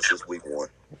Godwin since week 1.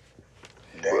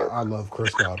 I love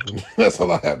Chris Godwin. That's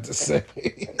all I have to say.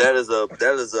 That is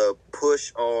a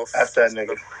push off. That's that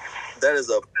nigga. That is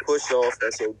a push off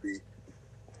SOB.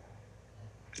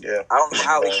 Yeah. I don't know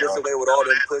how he gets away with all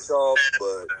them push offs,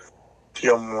 but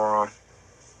you're a moron.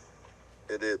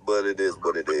 It is what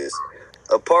it is.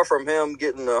 Apart from him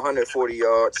getting 140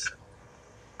 yards,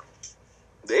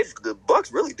 the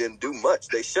Bucs really didn't do much.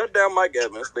 They shut down Mike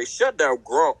Evans. They shut down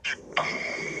Gronk.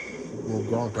 Well,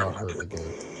 Gronk got hurt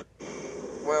again.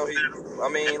 Well,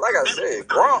 like I said,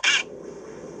 Gronk,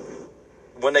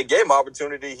 when they gave him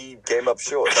opportunity, he came up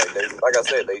short. Like I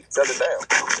said, they shut it down.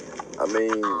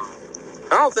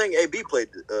 I don't think AB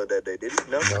played that day, did he?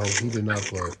 No, he did not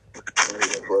play. He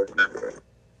didn't play.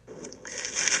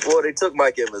 Well, they took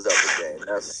Mike Evans out the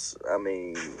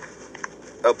game.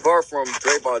 Apart from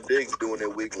Draymond Diggs doing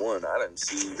it week 1, I didn't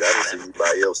see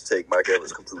anybody else take Mike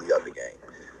Evans completely out the game.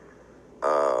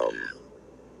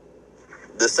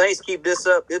 The Saints keep this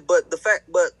up, but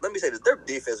let me say this: their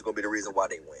defense is going to be the reason why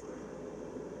they win.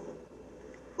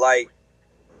 Like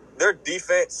their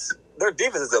defense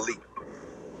is elite.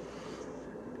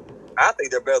 I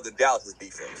think they're better than Dallas'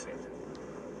 defense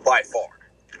by far,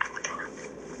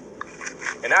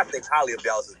 and I think highly of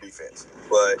Dallas' defense.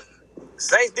 But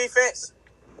Saints' defense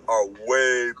are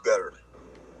way better,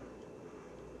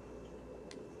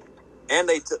 and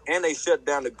they shut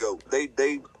down the GOAT.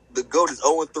 The GOAT is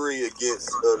 0-3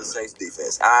 against the Saints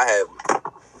defense. I have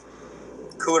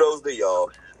kudos to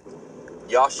y'all.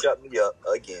 Y'all shut me up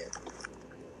again.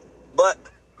 But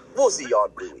we'll see y'all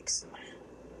in 3 weeks.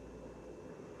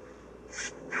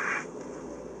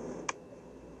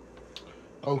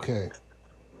 Okay.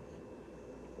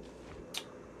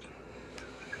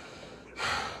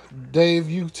 Dave,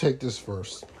 you take this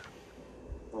first.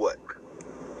 What?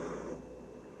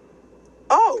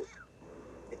 Oh.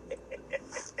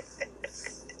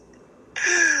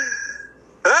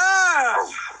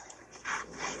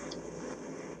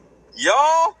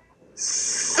 Y'all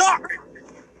suck.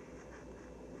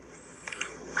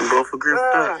 Go for grip.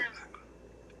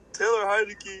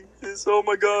 Heineke. Oh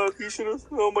my God, he should have.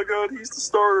 Oh my God, he's the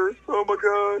starter. Oh my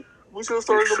God, we should have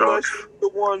started him last year. The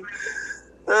one.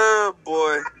 Oh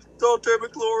boy, don't Terry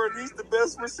McLaurin. He's the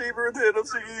best receiver in the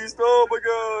NFC East. Oh my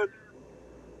God.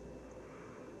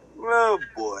 Oh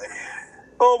boy.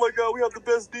 Oh my God, we have the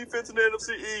best defense in the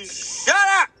NFC East. Shut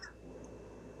up.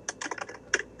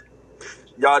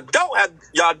 Y'all don't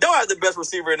have the best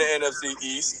receiver in the NFC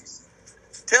East.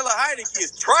 Taylor Heineke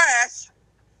is trash.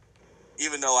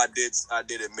 Even though I did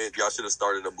admit y'all should have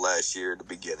started him last year in the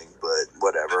beginning, but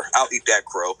whatever. I'll eat that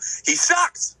crow. He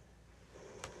sucks.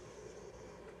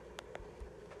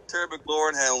 Terry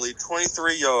McLaurin had only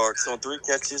 23 yards on 3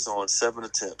 catches on 7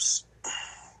 attempts.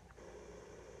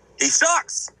 He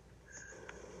sucks.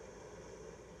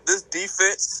 This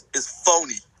defense is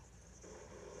phony.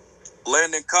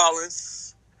 Landon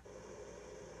Collins,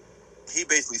 he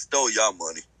basically stole y'all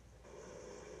money.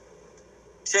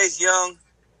 Chase Young,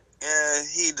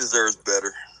 he deserves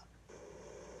better.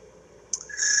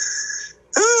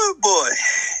 Oh, boy.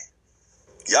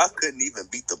 Y'all couldn't even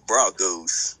beat the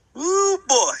Broncos. Oh,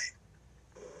 boy.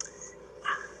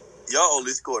 Y'all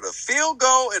only scored a field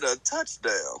goal and a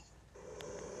touchdown.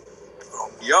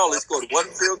 Y'all only scored 1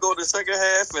 field goal in the second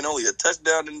half and only a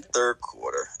touchdown in the third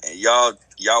quarter. And y'all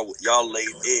laid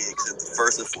eggs in the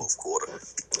first and fourth quarter.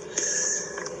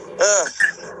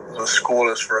 The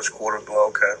scoreless first quarter, but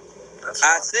okay.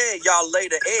 I said y'all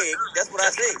laid an egg. That's what I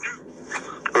said.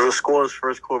 It was scoreless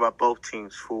first quarter by both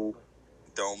teams, fool.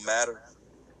 Don't matter.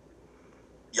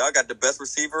 Y'all got the best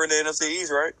receiver in the NFC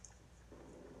East, right?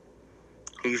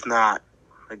 He's not.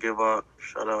 I give up.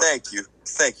 Shut up. Thank you,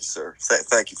 sir.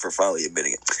 Thank you for finally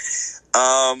admitting it.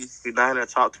 He's not in the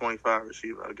top 25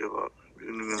 receiver. I give up.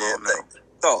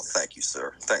 Thank you,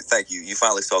 sir. Thank you. You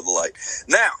finally saw the light.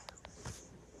 Now,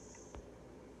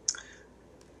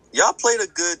 y'all played a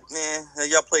good man.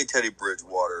 Y'all played Teddy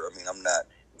Bridgewater. I mean, I'm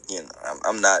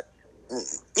not.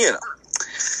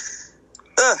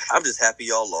 I'm just happy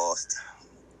y'all lost.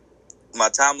 My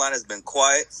timeline has been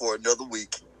quiet for another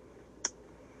week.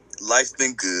 Life's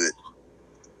been good.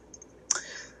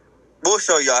 We'll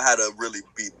show y'all how to really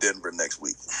beat Denver next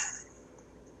week.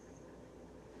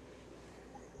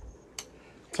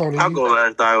 Tony, I'll go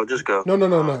last, Dio. Just go. No.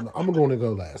 I'm going to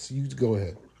go last. You go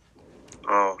ahead.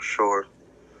 Oh, sure.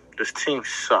 This team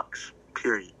sucks.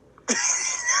 Period.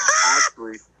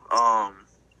 Actually,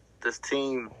 this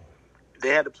team, they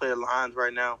had to play the Lions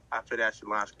right now. I feel that the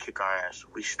Lions kick our ass.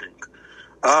 We stink.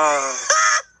 I'm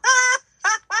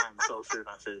so serious.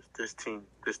 I said this team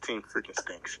freaking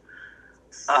stinks.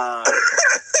 I'm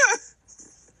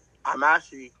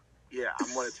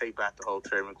going to take back the whole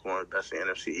Terry McLaurin best in the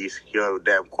NFC East. You have a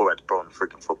damn quarterback to throw in the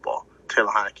freaking football.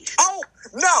 Taylor Heineke. Oh,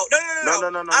 no. I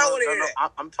don't want to hear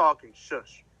that. I'm talking.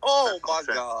 Shush. Oh, my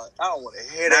God. I don't want to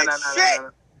hear that shit.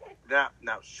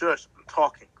 Now, shush. I'm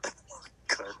talking.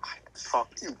 God.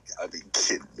 You gotta be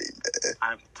kidding me, man.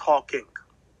 I'm talking,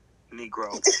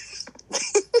 Negro.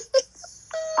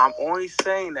 I'm only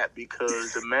saying that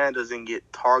because the man doesn't get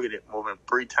targeted more than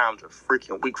 3 times a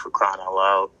freaking week, for crying out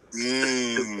loud.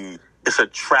 It's a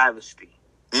travesty.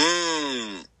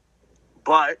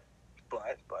 But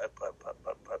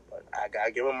I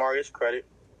gotta give Amari his credit.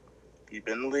 He's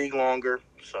been in the league longer,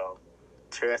 so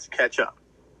Terry has to catch up.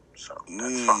 So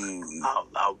that's fine.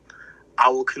 I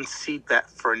will concede that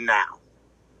for now.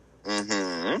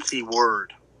 Key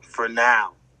word, for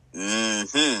now.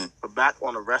 But back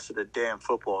on the rest of the damn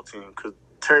football team, because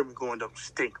Terry McLaurin don't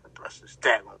stink like the rest of this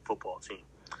daggone football team.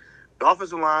 The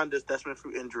offensive line, that's been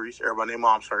through injuries. Everybody named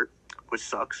Mom's hurt, which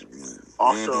sucks.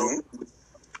 Also,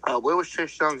 where was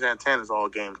Chase Young's antennas all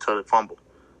game until the fumble?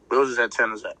 Where was his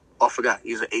antennas at? Oh, I forgot.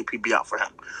 He's an APB out for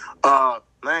him.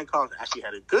 Landon Collins actually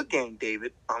had a good game,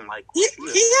 David. Unlike he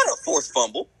had a forced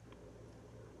fumble.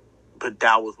 But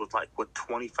that was with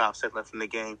 25 seconds left in the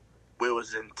game. Where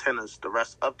was his antennas the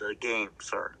rest of the game,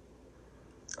 sir?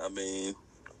 I mean...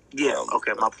 Yeah,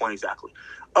 okay, my point exactly.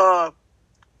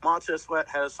 Montez Sweat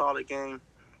had a solid game.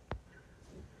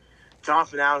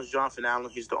 Jonathan Allen.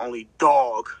 He's the only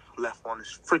dog left on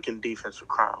this freaking defense, for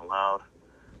crying out loud.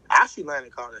 Actually,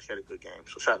 Landon Collins actually had a good game,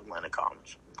 so shout out to Landon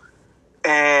Collins.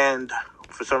 And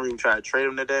for some reason, we tried to trade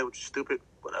him today, which is stupid.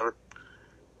 Whatever.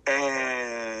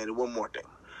 And one more thing.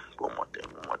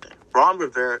 Ron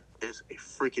Rivera is a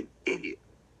freaking idiot.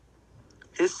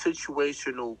 His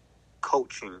situational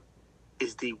coaching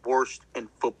is the worst in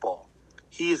football.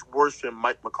 He is worse than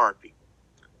Mike McCarthy.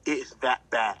 It is that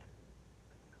bad.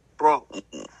 Bro,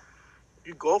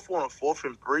 you go for a 4th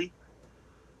and 3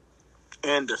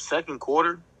 in the second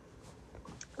quarter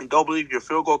and don't believe your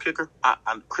field goal kicker.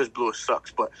 Chris Blewett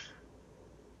sucks, but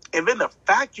and then the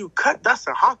fact you cut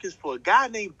Dustin Hopkins for a guy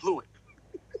named Blewett.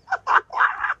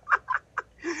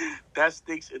 That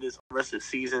stinks in this rest of the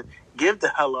season. Give the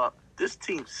hell up. This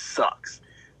team sucks.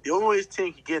 The only way this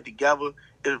team can get together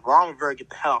is Ron Rivera get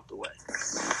the hell out the way.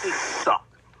 They suck.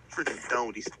 Freaking done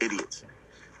with these idiots.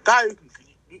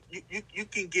 You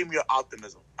can give me your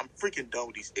optimism. I'm freaking done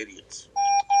with these idiots.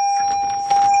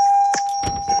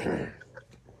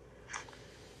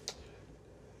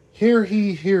 Hear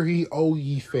he, O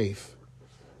ye faith.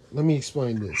 Let me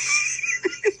explain this.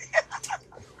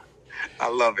 I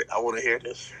love it. I want to hear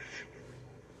this.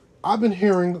 I've been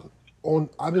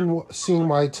seeing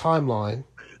my timeline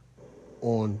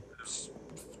on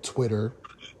Twitter,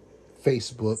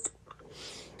 Facebook,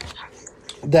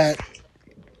 that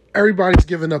everybody's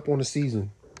giving up on the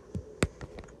season.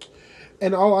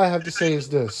 And all I have to say is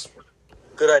this.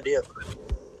 Good idea.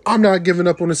 I'm not giving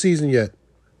up on the season yet.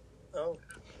 Oh.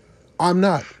 I'm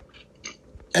not.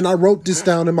 And I wrote this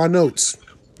down in my notes.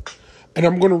 And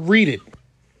I'm going to read it.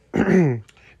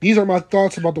 These are my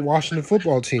thoughts about the Washington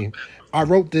football team. I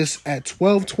wrote this at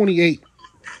 12:28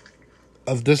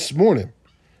 of this morning.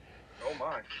 Oh,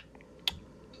 my.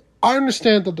 I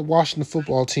understand that the Washington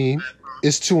football team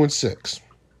is 2-6.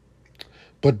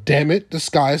 But damn it, the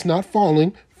sky is not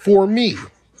falling for me.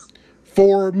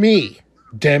 For me.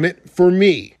 Damn it, for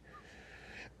me.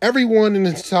 Everyone in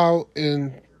this towel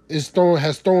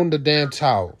has thrown the damn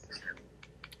towel.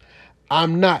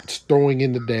 I'm not throwing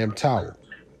in the damn towel.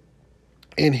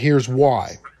 And here's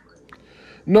why.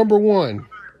 Number one,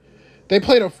 they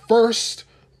played a first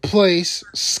place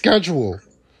schedule.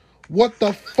 What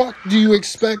the fuck do you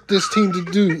expect this team to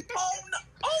do? Oh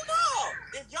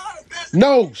no! If y'all the best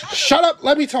No, shut up.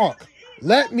 Let me talk.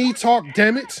 Let me talk,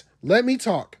 damn it. Let me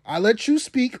talk. I let you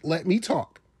speak. Let me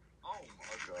talk. Oh, my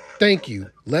God. Thank you.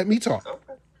 Let me talk.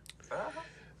 Okay.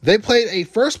 They played a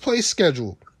first place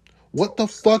schedule. What the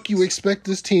fuck you expect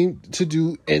this team to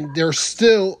do? And they're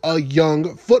still a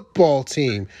young football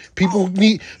team. People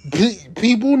need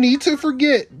to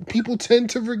forget. People tend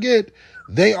to forget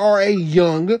they are a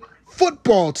young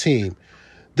football team.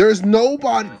 There's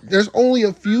only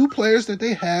a few players that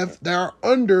they have that are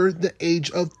under the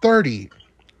age of 30.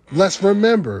 Let's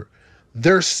remember,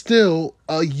 they're still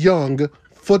a young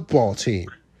football team.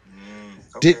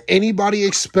 Okay. Did anybody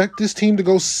expect this team to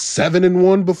go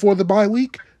 7-1 before the bye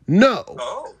week? No.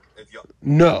 Oh.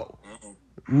 No.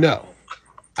 No.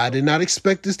 I did not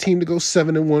expect this team to go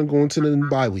 7-1 going to the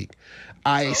bye week.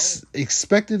 I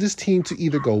expected this team to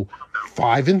either go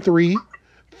 5-3,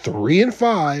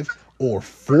 3-5, or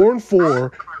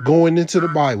 4-4 going into the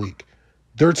bye week.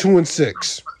 They're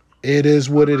 2-6. It is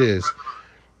what it is.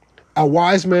 A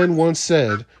wise man once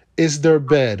said, "It's their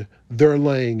bed. They're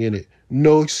laying in it.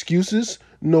 No excuses,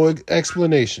 no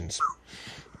explanations."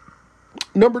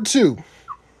 Number two,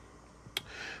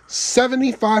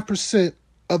 75%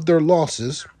 of their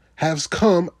losses has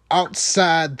come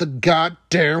outside the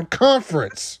goddamn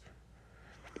conference.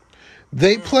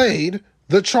 They played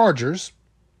the Chargers,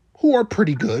 who are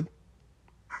pretty good.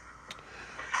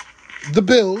 The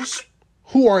Bills,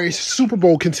 who are a Super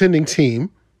Bowl contending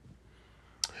team.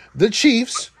 The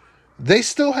Chiefs, they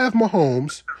still have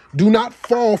Mahomes. Do not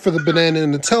fall for the banana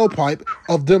in the tailpipe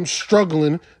of them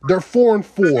struggling. They're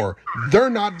 4-4. They're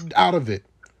not out of it.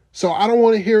 So I don't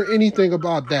want to hear anything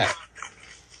about that.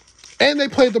 And they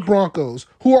played the Broncos,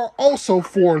 who are also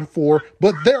 4-4,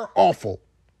 but they're awful.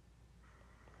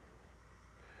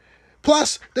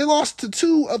 Plus, they lost to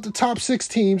two of the top 6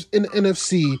 teams in the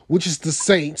NFC, which is the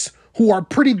Saints, who are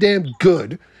pretty damn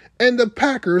good, and the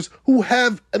Packers, who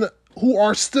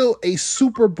are still a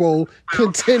Super Bowl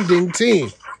contending team.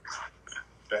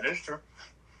 That is true.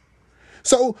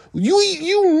 So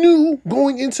you knew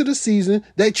going into the season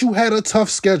that you had a tough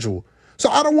schedule. So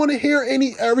I don't want to hear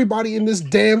everybody in this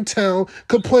damn town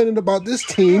complaining about this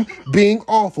team being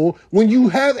awful when you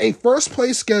have a first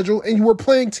place schedule and you were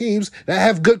playing teams that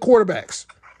have good quarterbacks.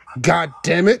 God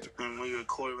damn it. And when your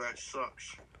quarterback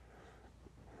sucks.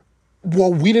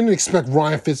 Well, we didn't expect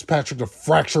Ryan Fitzpatrick to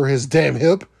fracture his damn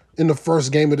hip in the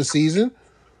first game of the season.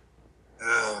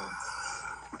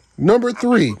 Number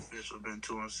 3. Fitz would have been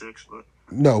 2-6, but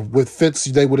No, with Fitz,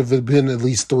 they would have been at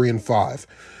least 3-5.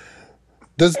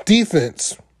 This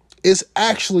defense is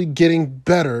actually getting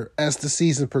better as the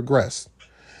season progressed.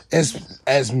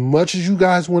 As much as you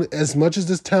guys want, as much as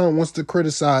this town wants to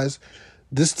criticize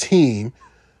this team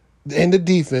and the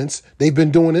defense, they've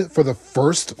been doing it for the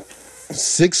first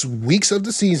 6 weeks of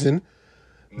the season.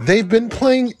 They've been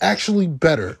playing actually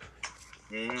better.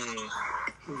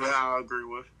 that I agree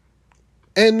with.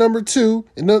 And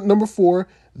number 4,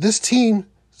 this team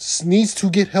needs to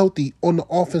get healthy on the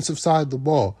offensive side of the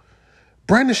ball.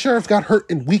 Brandon Sheriff got hurt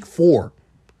in week 4.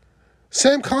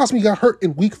 Sam Cosmi got hurt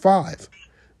in week 5.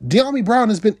 De'Ami Brown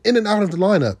has been in and out of the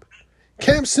lineup.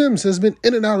 Cam Sims has been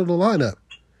in and out of the lineup.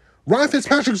 Ryan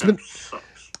Fitzpatrick's been...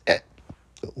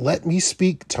 Let me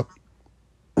speak.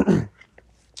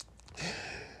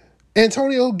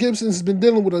 Antonio Gibson has been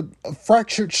dealing with a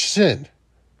fractured shin.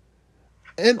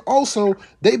 And also,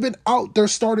 they've been out their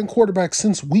starting quarterback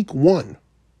since week 1.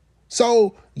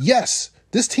 So, yes,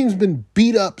 this team's been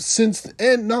beat up since...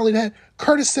 And not only that,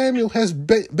 Curtis Samuel has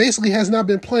basically has not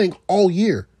been playing all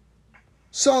year.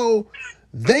 So,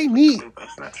 they need...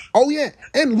 Oh, yeah,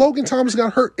 and Logan Thomas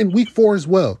got hurt in week 4 as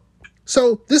well.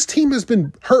 So, this team has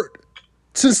been hurt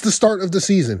since the start of the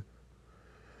season.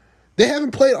 They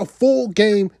haven't played a full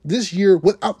game this year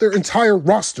without their entire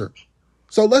roster.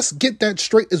 So let's get that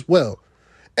straight as well.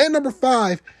 And number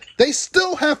 5, they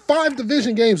still have 5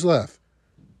 division games left.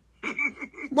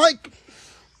 Like,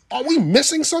 are we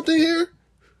missing something here?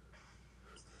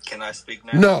 Can I speak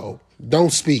now? No,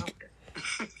 don't speak.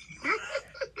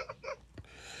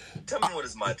 Tell me what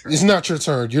is my turn. It's not your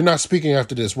turn. You're not speaking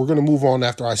after this. We're going to move on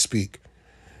after I speak.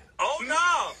 Oh, no.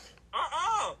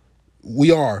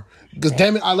 We are. Because,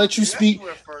 damn it, I let you speak.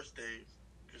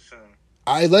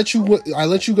 I let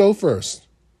you go first.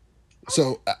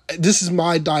 So, this is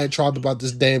my diatribe about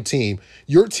this damn team.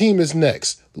 Your team is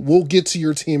next. We'll get to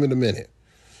your team in a minute.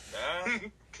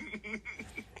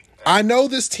 I know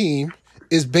this team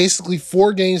is basically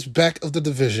 4 games back of the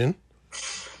division.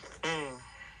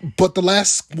 But the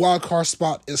last wild card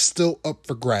spot is still up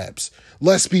for grabs.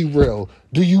 Let's be real.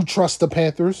 Do you trust the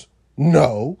Panthers?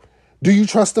 No. Do you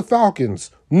trust the Falcons?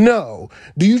 No.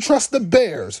 Do you trust the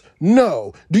Bears?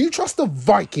 No. Do you trust the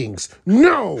Vikings?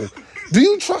 No. Do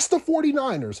you trust the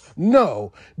 49ers?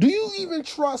 No. Do you even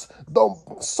trust the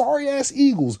sorry-ass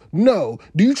Eagles? No.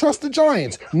 Do you trust the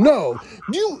Giants? No.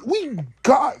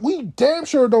 We damn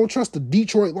sure don't trust the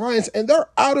Detroit Lions, and they're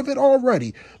out of it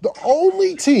already. The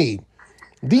only team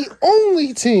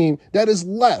that is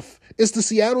left is the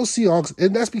Seattle Seahawks,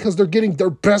 and that's because they're getting their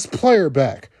best player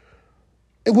back,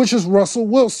 which is Russell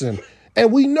Wilson.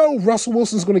 And we know Russell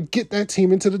Wilson's going to get that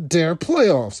team into the damn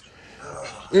playoffs.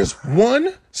 There's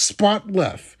 1 spot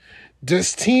left.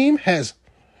 This team has...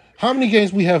 How many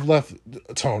games we have left,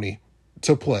 Tony,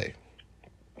 to play?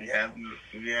 We have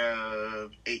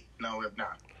 8. No, we have 9.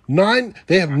 9.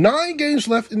 They have 9 games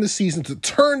left in the season to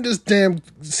turn this damn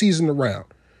season around.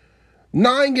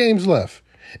 9 games left.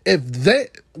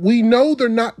 We know they're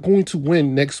not going to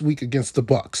win next week against the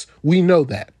Bucs. We know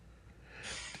that.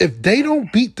 If they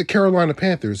don't beat the Carolina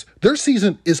Panthers, their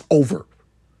season is over.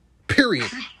 Period.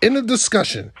 In the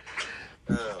discussion.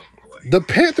 Oh, The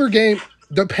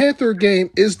Panther game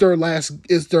is their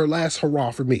last hurrah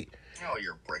for me. Oh,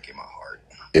 you're breaking my heart.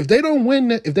 If they don't win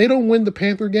the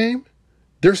Panther game,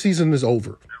 their season is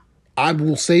over. I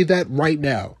will say that right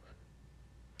now.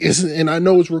 And I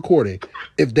know it's recording.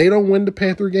 If they don't win the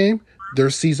Panther game,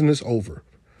 their season is over.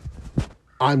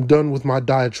 I'm done with my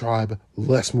diatribe.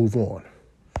 Let's move on.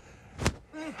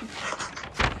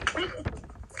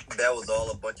 That was all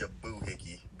a bunch of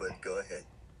boo-hickey, but go ahead.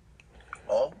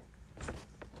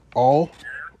 All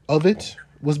of it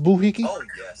was boohickey? Oh,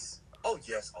 yes. Oh,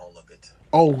 yes, all of it.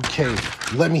 Okay,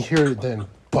 let me hear it then,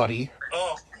 buddy.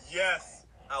 Oh, yes.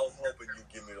 I was hoping you'd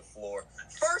give me the floor.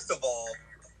 First of all,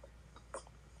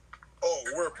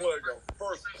 we're playing a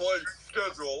first place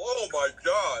schedule. Oh, my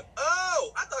God.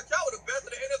 Oh, I thought y'all were the best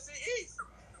of the NFC East.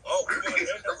 Oh, we won the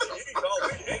NFC East. Oh, we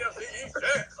NFC East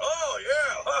champs. Oh,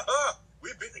 yeah. We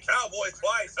beat the Cowboys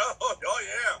twice. Oh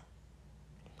yeah.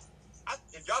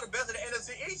 If y'all the best of the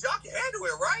NFC East, y'all can handle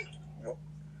it, right?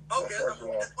 Okay, that's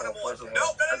what I want.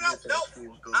 No.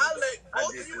 I let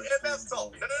both of you MS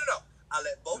talk. No. I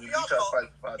let both of y'all talk.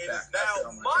 It is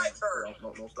now my turn.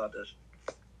 No, stop this.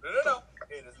 No.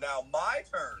 It is now my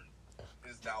turn.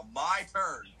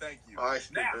 Thank you. All right, ass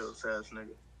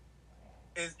nigga.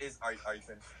 Are you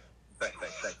finished? Thank you.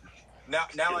 Now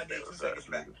I need 2 seconds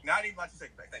back. Now I need my 2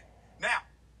 seconds back. Thank you. Now,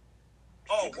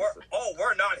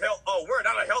 we're not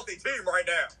a healthy team right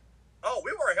now. Oh,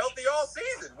 we weren't healthy all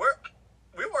season.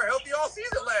 We weren't healthy all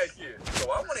season last year. So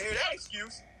I want to hear that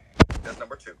excuse. That's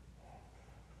number 2.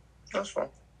 That's fine.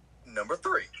 Number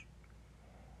 3.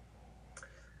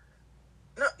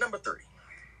 Number 3.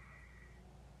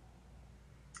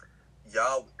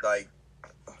 Y'all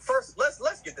first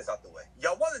let's get this out the way.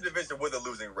 Y'all won the division with a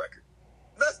losing record.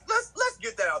 Let's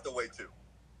get that out the way too.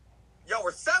 Y'all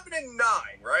were 7-9,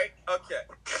 right? Okay.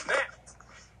 Now,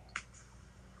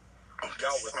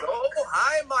 y'all were so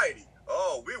high and mighty.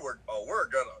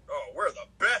 We're the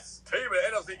best team in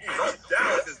the NFC East. Oh,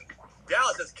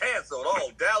 Dallas is canceled.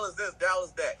 Oh, Dallas this,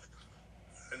 Dallas that.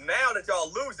 And now that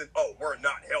y'all losing, we're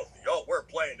not healthy. Oh, we're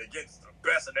playing against the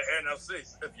best in the NFC.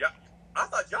 I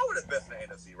thought y'all were the best in the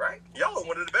NFC, right? Y'all were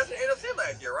one of the best in the NFC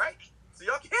last year, right? So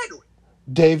y'all can handle it.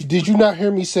 Dave, did you not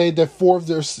hear me say that four of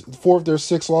their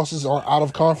 6 losses are out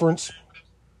of conference?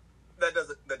 That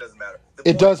doesn't matter.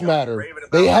 It does matter.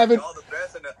 They haven't. Y'all the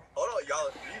best in the. Hold on,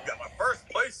 y'all. You got my first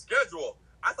place schedule.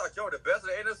 I thought y'all were the best in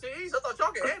the NFC East. I thought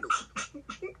y'all could handle it.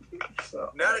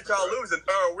 Now that y'all losing,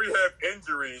 we have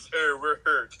injuries. Oh, we're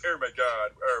hurt. Oh my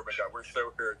god. We're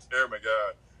so hurt. Oh my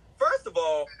god. First of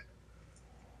all,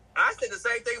 I said the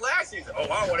same thing last season. Oh, I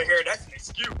don't want to hear it. That's an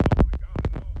excuse. Oh my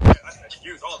god. No. That's an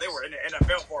excuse. Oh, they were in the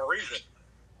NFL for a reason.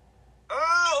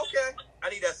 Oh, okay. I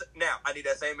need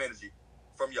that same energy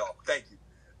from y'all. Thank you.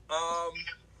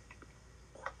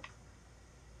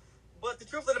 But the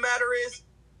truth of the matter is,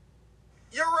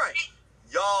 you're right.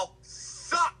 Y'all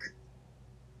suck.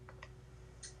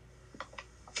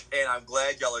 And I'm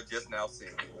glad y'all are just now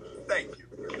seeing it. Thank you.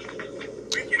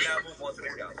 We can now move on to the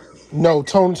Cowboys. No,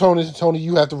 Tony,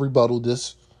 you have to rebuttal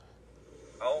this.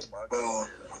 Oh, my God. Well,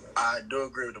 I do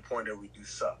agree with the point that we do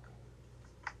suck.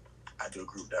 I do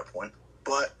agree with that point.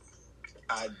 But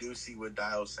I do see what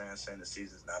Dio's saying the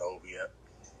season's not over yet.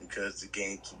 Because the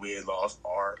games we had lost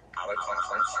are out of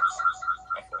conference.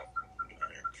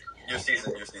 Your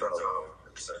season's over,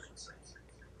 sir.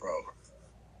 Bro.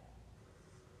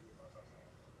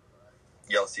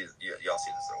 Y'all season's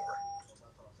over.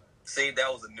 See,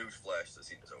 that was a news flash. The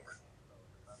season's over.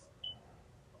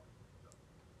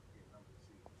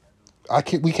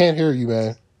 We can't hear you,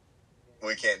 man.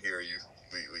 We can't hear you.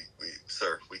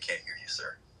 Sir, we can't hear you,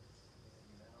 sir.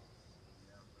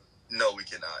 No, we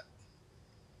cannot.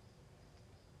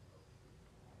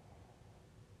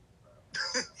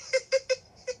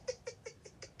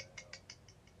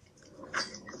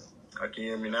 Can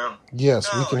you hear me now?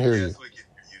 Yes, we can hear you. We can hear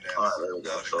you now. All right, there we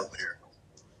go.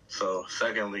 So,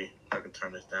 secondly, I can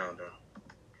turn this down, though.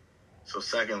 So,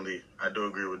 secondly, I do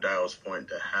agree with Dio's point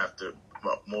that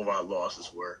more of our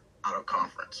losses were out of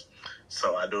conference.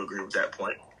 So, I do agree with that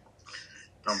point.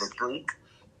 Number 3,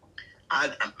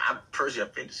 I personally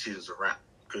think the season's a wrap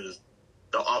because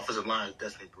the offensive line is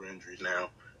destined for injuries now,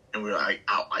 and we're out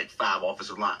 5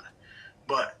 offensive linemen.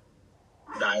 But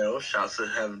shouts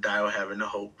to Dio having the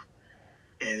hope.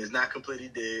 And it's not completely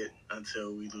dead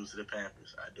until we lose to the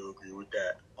Panthers. I do agree with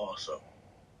that also.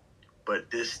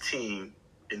 But this team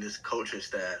and this coaching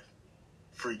staff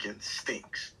freaking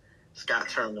stinks. Scott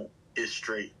Turner is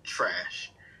straight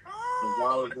trash. The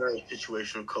Wallace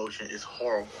situational coaching is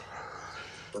horrible.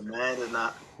 The man is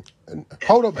not.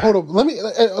 Hold up. Let me.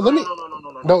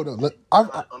 No.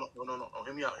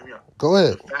 Hear me out. Go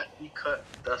ahead. The fact he cut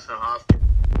Dustin Hopkins.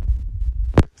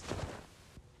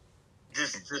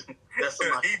 Just that's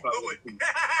He blew it.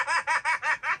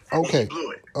 Okay. He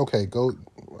blew it. Okay. Go.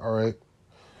 All right.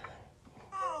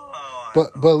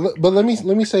 But let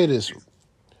me say this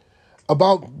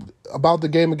about the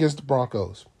game against the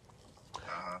Broncos.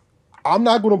 I'm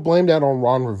not going to blame that on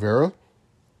Ron Rivera.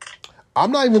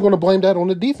 I'm not even going to blame that on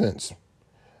the defense.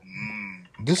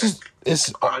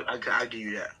 I give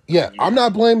you that. Yeah, I'm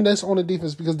not blaming this on the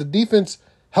defense because the defense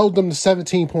held them to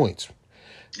 17 points.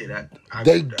 Yeah,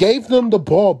 they gave them the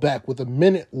ball back with a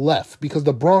minute left because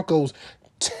the Broncos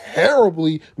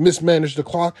terribly mismanaged the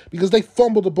clock because they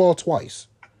fumbled the ball twice.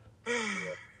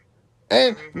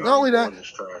 And not only that,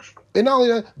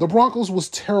 the Broncos was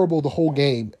terrible the whole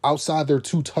game outside their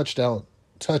 2 touchdowns.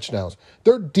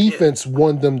 Their defense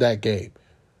won them that game.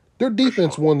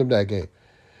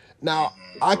 Now,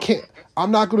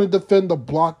 I'm not going to defend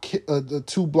the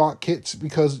 2 block kicks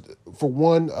because, for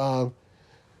one,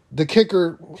 the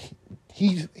kicker,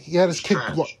 he had his kick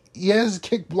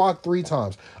blocked 3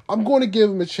 times. I'm going to give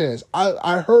him a chance.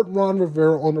 I heard Ron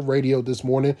Rivera on the radio this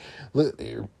morning. And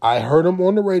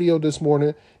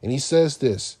he says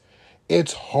this: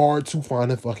 it's hard to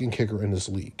find a fucking kicker in this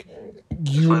league.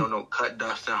 That's why you don't cut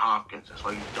Dustin Hopkins. That's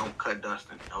why you don't cut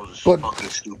Dustin. That was fucking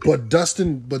stupid. But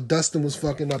Dustin was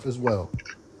fucking up as well.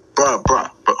 But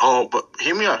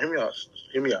hear me out.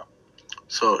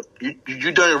 So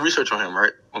you done your research on him,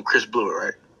 right? On Chris Blewett,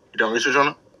 right? You done research on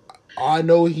him? I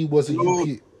know he was a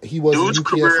Dude's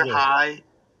career high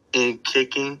in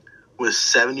kicking was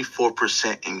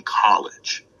 74% in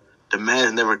college. The man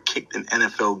has never kicked an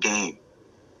NFL game.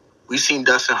 We've seen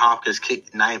Dustin Hopkins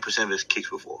kick 90% of his kicks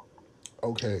before.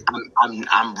 Okay.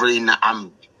 I'm really not. I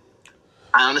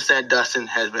understand Dustin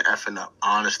has been effing up.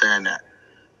 I understand that.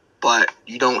 But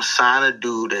you don't sign a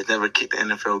dude that's never kicked an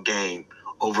NFL game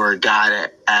over a guy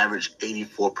that averaged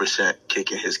 84%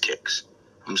 kicking his kicks.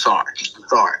 I'm sorry.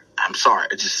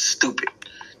 It's just stupid.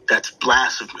 That's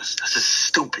blasphemous. That's just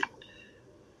stupid.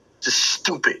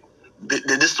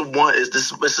 This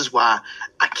is why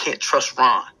I can't trust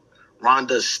Ron. Ron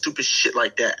does stupid shit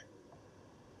like that.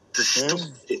 The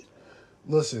stupid shit.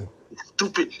 Listen.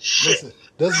 Stupid shit. Listen,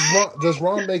 does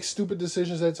Ron make stupid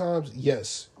decisions at times?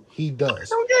 Yes, he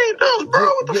does. Yeah, he does, bro.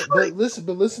 What the fuck?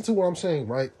 But listen to what I'm saying,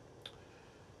 right?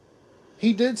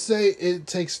 He did say it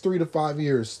takes 3 to 5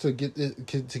 years to get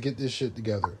this shit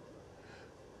together.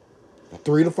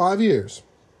 3 to 5 years.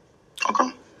 Okay.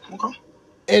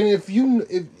 And if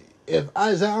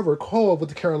as I recall with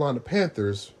the Carolina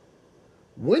Panthers,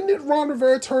 when did Ron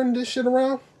Rivera turn this shit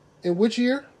around? In which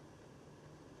year?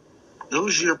 It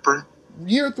was year 3.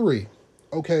 Year 3.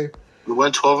 Okay. We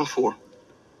went 12-4.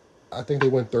 I think they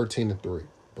went 13-3.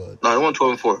 But no, they won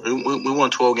 12-4. We won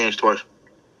 12 games twice,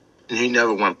 and he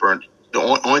never went burnt. The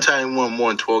only time he won more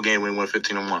than 12 games when he went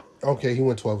 15-1. Okay, he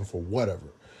went 12-4.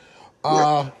 Whatever.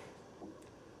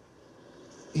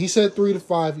 He said 3 to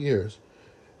 5 years.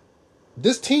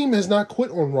 This team has not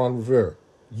quit on Ron Rivera.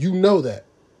 You know that.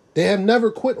 They have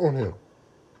never quit on him.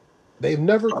 They've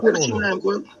never quit on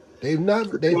him. They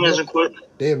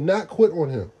have not quit on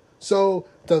him. So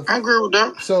I agree with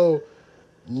that. So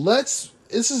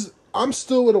I'm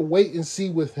still at a wait and see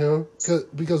with him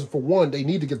because for one, they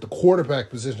need to get the quarterback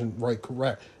position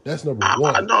correct. That's number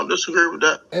one. I don't disagree with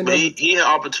that. And but he had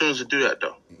opportunities to do that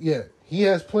though. Yeah, he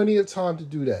has plenty of time to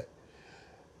do that.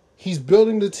 He's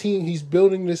building the team. He's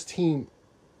building this team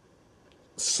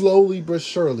slowly but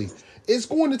surely. It's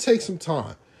going to take some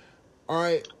time. All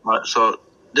right. So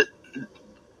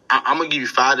I'm gonna give you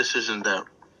 5 decisions that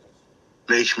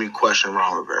makes me question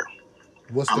Ron Rivera.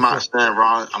 I'm not saying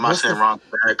Ron's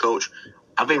a bad coach.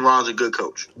 I think Ron's a good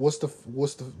coach. What's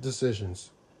the decisions?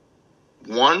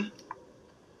 1,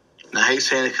 and I hate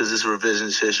saying it because it's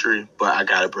revisionist history, but I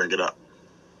gotta bring it up.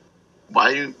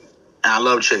 And I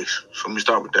love Chase, so let me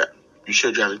start with that. You should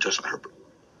have drafted Justin Herbert.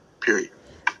 Period.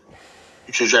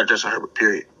 You should have drafted Justin Herbert.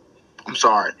 Period. I'm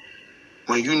sorry.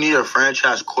 When you need a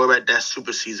franchise quarterback, that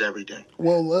supersedes everything. He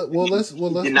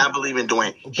did not believe in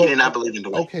Dwayne. He did not believe in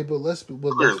Dwayne. Okay, but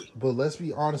let's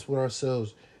be honest with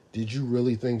ourselves. Did you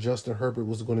really think Justin Herbert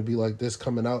was going to be like this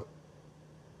coming out?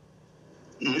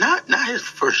 Not his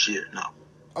first year, no.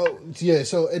 Oh yeah,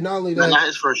 so and not only that, not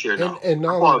his first year, no. And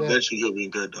not only that, eventually he'll be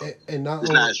good though. And not it's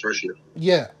only, not his first year.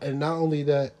 Yeah, and not only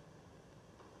that,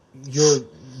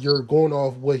 you're going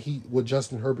off what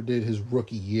Justin Herbert did his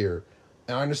rookie year.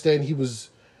 And I understand he's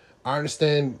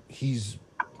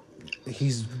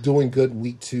doing good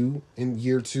week 2 in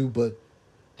year 2, but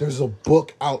there's a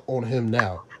book out on him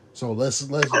now. So let's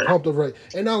pump the right.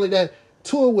 And not only that,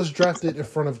 Tua was drafted in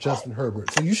front of Justin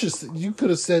Herbert. So you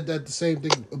could have said that the same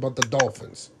thing about the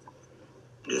Dolphins.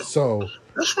 Yeah. So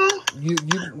that's fine. You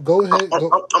go ahead.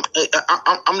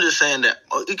 I'm just saying that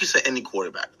you can say any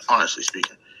quarterback, honestly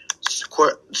speaking.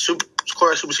 Quarterback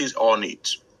supersedes all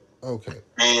needs. Okay.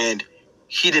 And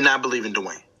he did not believe in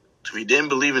Dwayne. So if he didn't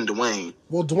believe in Dwayne...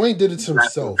 Well, Dwayne did it to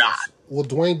himself.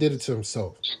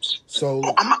 So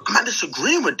I'm not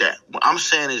disagreeing with that. What I'm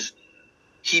saying is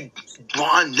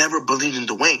Ron never believed in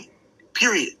Dwayne.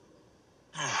 Period.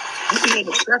 He had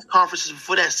the press conferences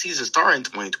before that season started in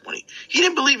 2020. He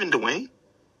didn't believe in Dwayne.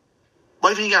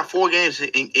 What if he got 4 games and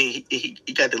he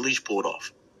got the leash pulled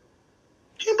off?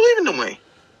 He didn't believe in Dwayne.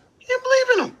 He didn't believe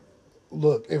in him.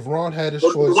 Look, if Ron had his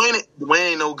choice,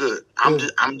 Dwayne ain't no good. I'm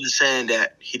just saying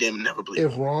that he didn't never believe.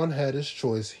 If Ron had his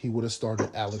choice, he would have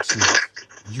started Alex Smith.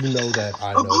 You know that.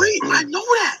 I know. Agreed. That. I know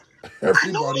that.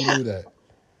 Everybody knew that.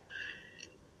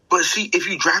 But see, if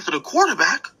you drafted a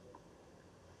quarterback,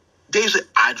 Dave said,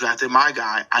 "I drafted my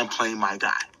guy. I'm playing my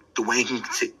guy. Dwayne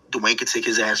can take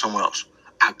his ass somewhere else.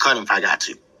 I cut him if I got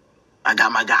to. I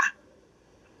got my guy."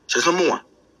 So some more.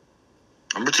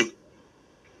 Number 2.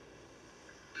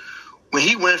 When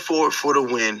he went for the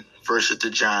win versus the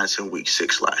Giants in Week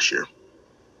 6 last year,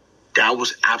 that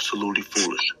was absolutely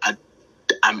foolish. I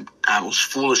was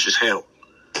foolish as hell.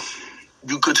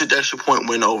 You could take the extra point and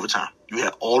win the overtime. You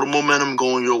had all the momentum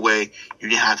going your way. You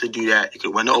didn't have to do that. You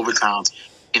could win the overtime,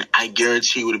 and I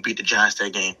guarantee you would have beat the Giants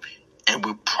that game, and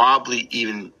we probably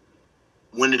even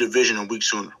win the division a week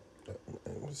sooner.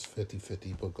 It was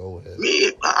 50-50, but go ahead.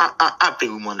 Yeah, I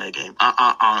think we won that game.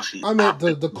 I honestly. I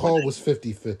mean, the call was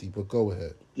 50-50, but go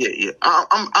ahead. Yeah.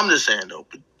 I'm just saying though,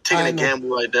 taking a gamble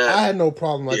like that. I had no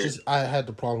problem. I had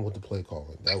the problem with the play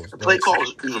calling. The play call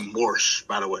was even worse,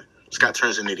 by the way. Scott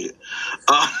Turner's an idiot.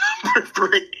 Number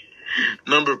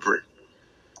 3.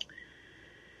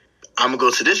 I'm gonna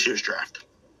go to this year's draft.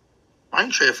 I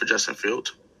ain't trade for Justin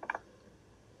Fields.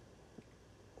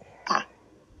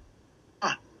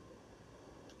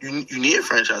 You need a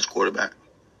franchise quarterback.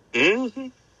 Mm-hmm.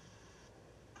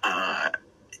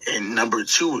 And number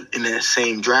 2, in that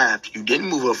same draft, you didn't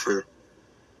move up for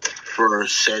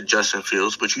said Justin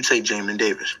Fields, but you take Jamin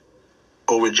Davis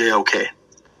over JOK.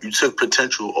 You took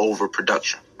potential over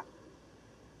production.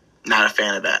 Not a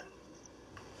fan of that.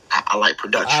 I like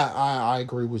production. I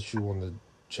agree with you on the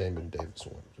Jamin Davis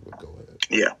one. Go ahead.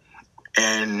 Yeah.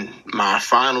 And my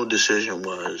final decision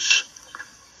was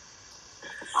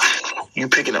you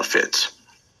picking up Fitz.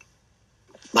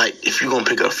 Like, if you're going to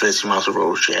pick up Fitz, you might as well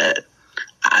roll with your head.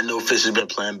 I know Fitz has been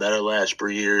playing better the last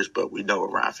 3 years, but we know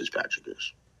what Ryan Fitzpatrick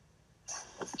is.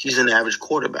 He's an average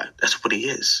quarterback. That's what he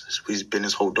is. That's what he's been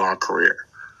his whole darn career.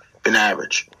 Been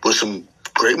average. With some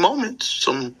great moments.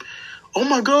 Some, oh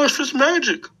my gosh, Fitz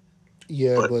magic.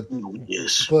 Yeah, but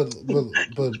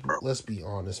let's be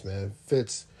honest, man.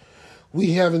 Fitz,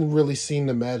 we haven't really seen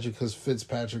the magic because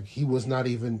Fitzpatrick, he was not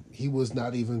even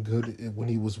good when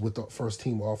he was with the first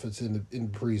team offense in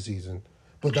preseason.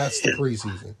 But that's the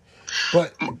preseason.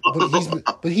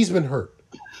 But he's been hurt.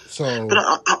 So, but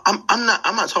I'm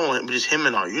not talking about just him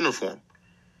in our uniform.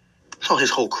 I'm talking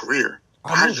his whole career.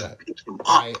 I know that.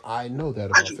 I know that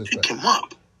about Fitzpatrick. Pick him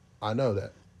up. I know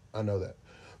that.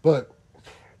 But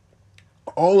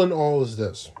all in all is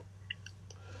this.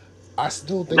 I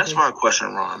still think that's my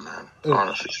question, Ron, man.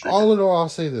 Honestly speaking. All in all, I'll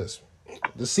say this: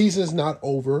 the season's not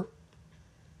over.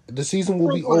 The season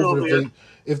will be over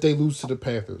if they lose to the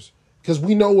Panthers, because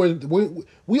we know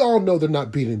we all know they're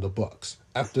not beating the Bucs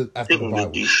after the bye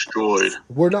week. Destroyed.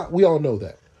 We all know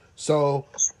that. So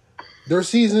their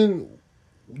season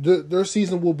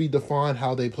will be defined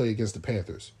how they play against the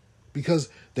Panthers, because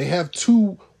they have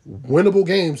 2 winnable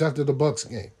games after the Bucs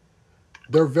game.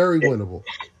 They're very winnable.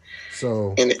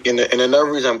 So, and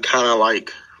another reason I'm kind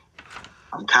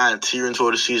of tearing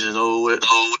toward the season's over with.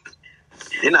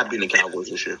 They're not beating the Cowboys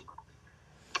this year.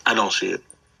 I don't see it.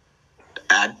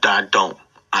 I don't.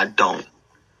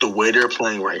 The way they're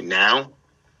playing right now,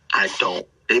 I don't.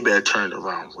 They better turn it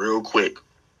around real quick,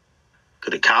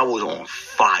 because the Cowboys are on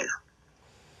fire,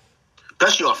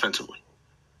 especially offensively.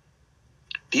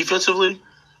 Defensively,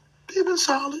 they've been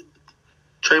solid.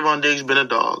 Trayvon Diggs been a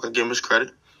dog. I give him his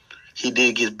credit. He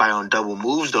did get by on double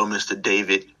moves, though, Mr.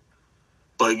 David.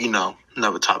 But,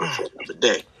 another topic for another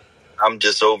day. I'm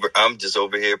just over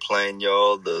here playing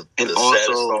y'all the saddest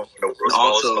song in the world. And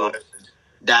also,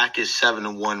 Dak is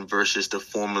 7-1 versus the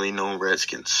formerly known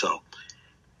Redskins. So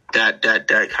that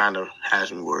kind of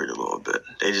has me worried a little bit.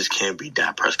 They just can't beat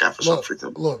Dak Prescott for some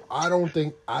freaking. Look, I don't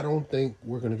think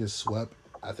we're gonna get swept.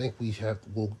 I think we have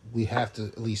to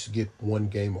at least get one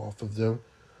game off of them.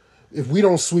 If we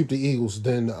don't sweep the Eagles,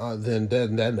 then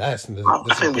that's.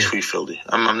 I think we sweep Philly.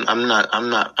 I'm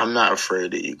not afraid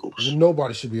of the Eagles.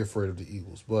 Nobody should be afraid of the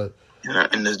Eagles, but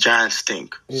and the Giants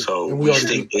stink. So we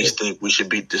stink. They stink. We should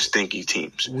beat the stinky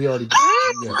teams. We already.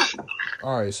 Yeah.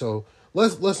 All right, so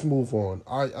let's move on.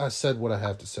 I said what I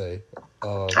have to say.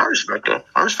 I respect that.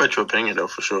 I respect your opinion, though,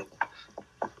 for sure.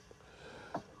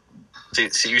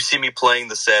 So you see me playing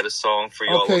the saddest song for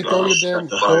y'all. Okay,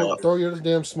 throw your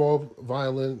damn small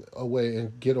violin away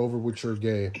and get over with your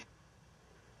game.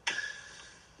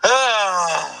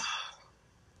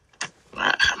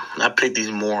 I picked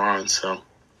these morons, so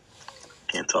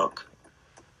can't talk.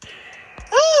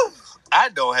 I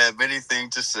don't have anything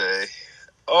to say.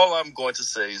 All I'm going to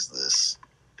say is this.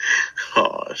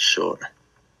 Oh, sure.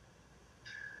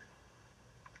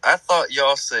 I thought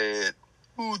y'all said,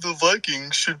 "Ooh, the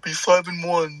Vikings should be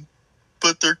 5-1,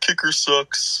 but their kicker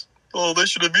sucks. Oh, they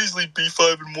should have easily be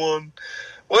 5-1."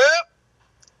 Well,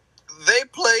 they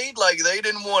played like they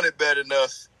didn't want it bad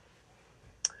enough.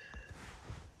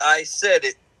 I said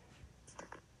it.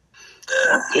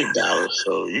 Big Dallas,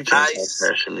 so you can't talk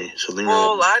trash to me. So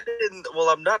I didn't. Well,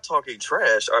 I'm not talking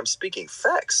trash. I'm speaking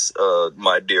facts,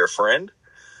 my dear friend.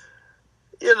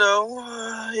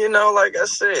 Like I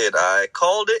said, I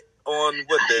called it on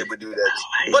what day we do that.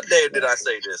 What day did I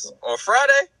say this? On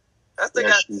Friday? I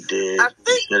think you did. I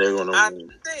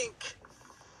think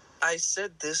I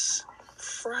said this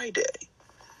Friday.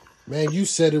 Man, you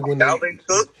said it when Dalvin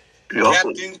Cook,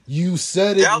 Captain. You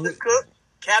said it. Dalvin Cook,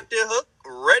 Captain Hook,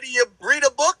 ready to read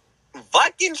a book.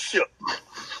 Viking shook.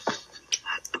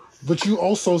 But you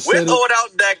also said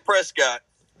without Dak Prescott,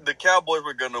 the Cowboys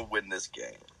were going to win this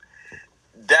game.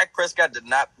 Dak Prescott did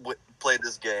not play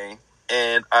this game,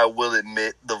 and I will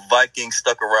admit the Vikings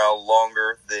stuck around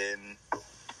longer than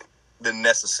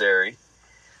necessary.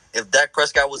 If Dak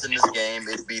Prescott was in this game,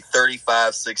 it'd be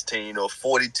 35-16 or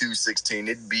 42-16.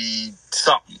 It'd be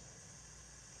something.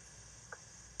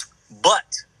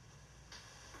 But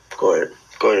go ahead.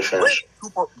 Go ahead, finish.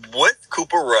 With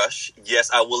Cooper Rush, yes,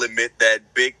 I will admit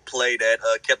that big play that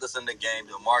kept us in the game,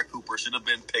 Amari Cooper should have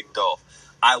been picked off.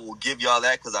 I will give y'all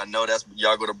that because I know that's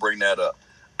y'all going to bring that up.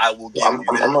 I will give you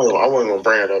that. I wasn't going to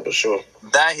bring it up, but sure.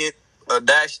 That hit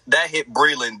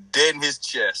Breland dead in his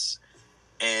chest.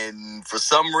 And for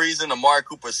some reason, Amari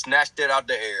Cooper snatched it out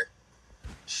the air.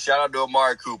 Shout out to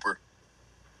Amari Cooper.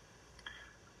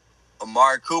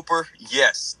 Amari Cooper,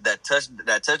 yes, that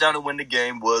touchdown to win the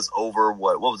game was over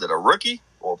what was it, a rookie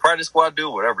or a practice squad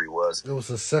dude, whatever he was. It was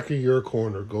a second-year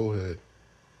corner. Go ahead.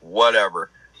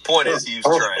 Whatever. Point is, he was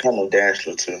trash.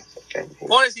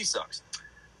 Point is, he sucks.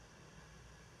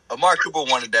 Amari Cooper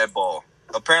wanted that ball.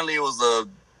 Apparently, it was a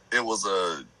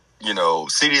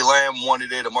CeeDee Lamb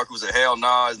wanted it. Amari Cooper said, "Hell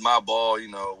nah, it's my ball."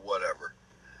 Whatever.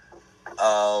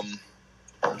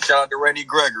 Shout out to Randy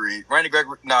Gregory.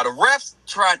 Now, the refs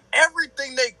tried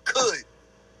everything they could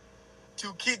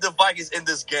to keep the Vikings in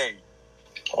this game.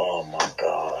 Oh, my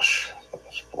gosh.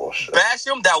 That's bullshit.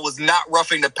 Basham, that was not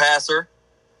roughing the passer.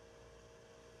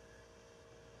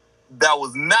 That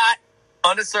was not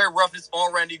unnecessary roughness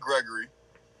on Randy Gregory.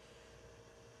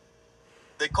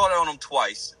 They called it on him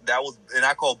twice. And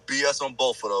I call BS on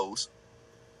both of those.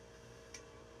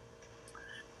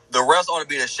 The refs ought to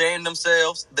be ashamed of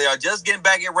themselves. They are just getting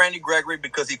back at Randy Gregory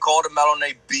because he called them out on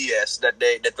their BS that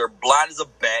they're blind as a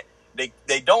bat.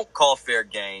 They don't call fair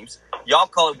games. Y'all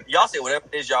say whatever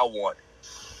it is y'all want.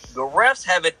 The refs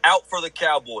have it out for the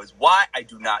Cowboys. Why? I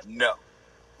do not know.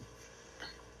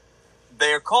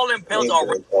 They are calling penalties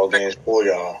on all games for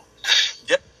y'all.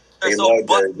 They love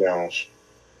Derrick Jones.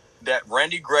 That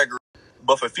Randy Gregory.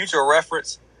 But for future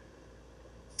reference,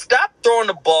 stop throwing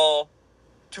the ball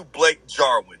to Blake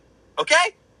Jarwin.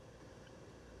 Okay?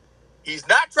 He's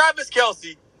not Travis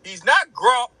Kelce. He's not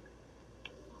Gronk.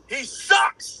 He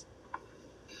sucks.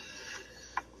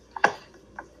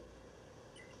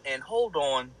 And hold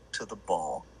on to the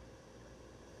ball.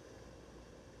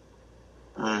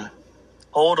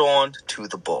 Hold on to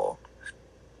the ball.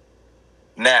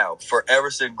 Now, for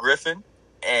Everson Griffin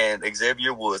and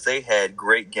Xavier Woods, they had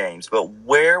great games. But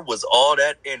where was all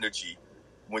that energy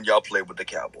when y'all played with the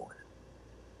Cowboys?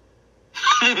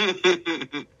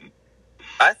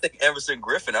 I think Everson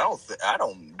Griffin, I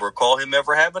don't recall him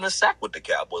ever having a sack with the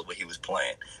Cowboys when he was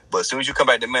playing. But as soon as you come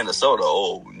back to Minnesota,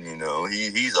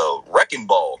 he's a wrecking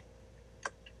ball.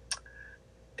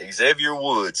 Xavier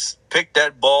Woods picked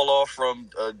that ball off from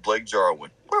Blake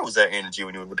Jarwin. Where was that energy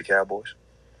when you were with the Cowboys?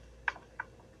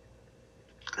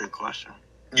 Great question.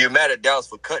 You're mad at Dallas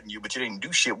for cutting you, but you didn't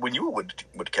do shit when you were with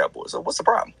the Cowboys. So what's the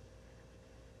problem?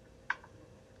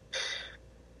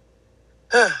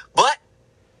 But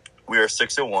we are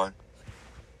 6-1,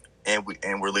 and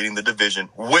we're leading the division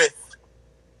with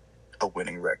a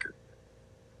winning record.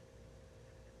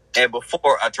 And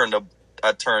before I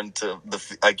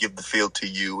give the field to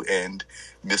you and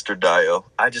Mr. Dio,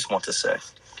 I just want to say,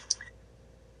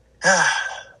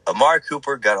 Amari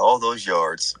Cooper got all those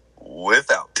yards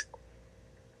without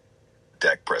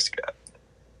Dak Prescott.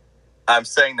 I'm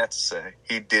saying that to say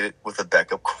he did it with a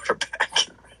backup quarterback.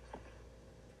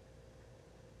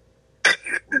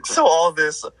 So all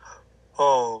this,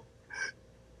 Taylor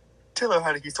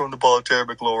Heineke's throwing the ball to Terry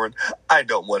McLaurin, I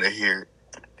don't want to hear it.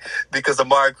 Because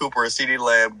Amari Cooper and CeeDee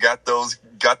Lamb got those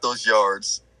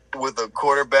yards with a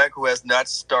quarterback who has not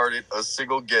started a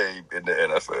single game in the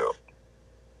NFL.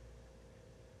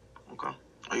 Okay.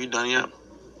 Are you done yet?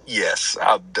 Yes,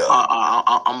 I'm done.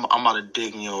 I'm about to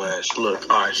dig in your ass. Look,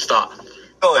 all right, stop.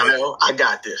 Go ahead. I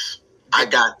got this.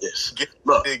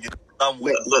 Look.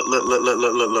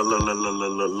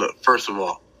 Look. First of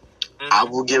all, I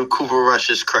will give Cooper Rush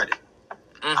his credit.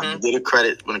 I will give it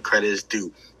credit when the credit is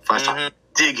due. First time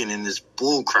digging in this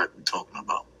bull crap we're talking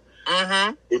about.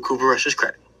 Give Cooper Rush his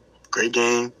credit. Great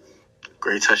game.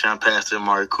 Great touchdown pass to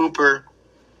Amari Cooper.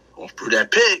 Won't prove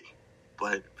that pick,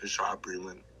 but Deshaun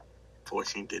Breland,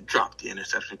 14, did drop the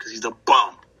interception because he's a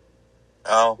bum.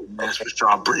 Oh, that's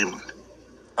Deshaun Breland.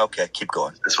 Okay, keep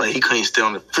going. That's why he couldn't stay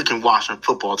on the freaking Washington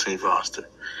football team roster.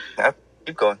 Yeah,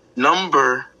 keep going.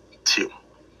 Number 2.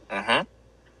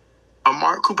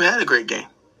 Amari Cooper had a great game.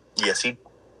 Yes, he.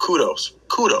 Kudos.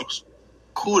 So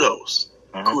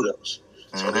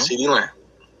did CeeDee Lamb.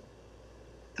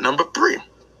 Number 3.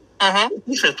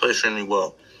 Defense played extremely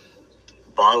well.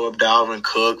 Bottle up Dalvin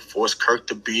Cook, forced Kirk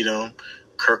to beat him.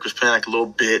 Kirk was playing like a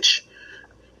little bitch.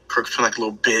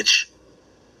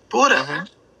 But whatever.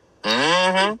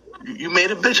 You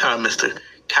made a bitch out of Mr.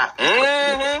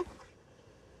 Captain.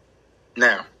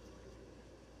 Now,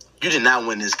 you did not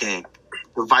win this game.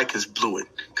 The Vikings blew it.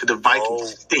 Because the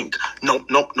Vikings stink. Nope.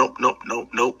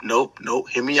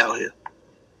 Hear me out here.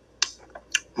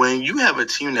 When you have a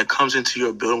team that comes into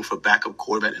your building with a backup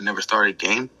quarterback that never started a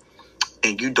game,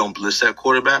 and you don't blitz that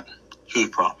quarterback,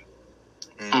 huge problem.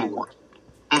 Number one.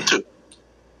 Number two.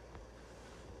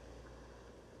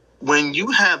 When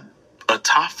you have a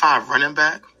top 5 running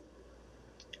back,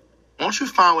 won't you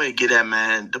find a way to get that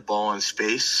man the ball in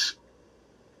space?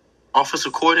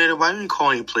 Offensive coordinator, why didn't you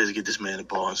call any plays to get this man the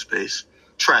ball in space?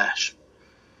 Trash.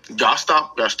 Y'all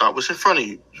stop what's in front of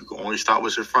you. You can only stop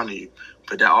what's in front of you.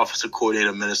 But that offensive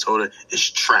coordinator of Minnesota is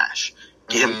trash.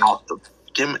 Get him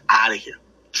out of here.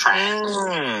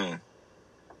 Trash.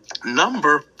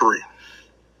 Number 3.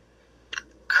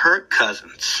 Kirk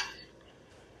Cousins.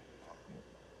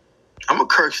 I'm a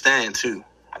Kirk stan too.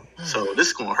 So this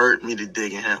is gonna hurt me to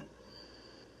dig in him.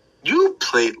 You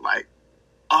played like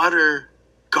utter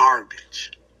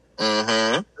garbage.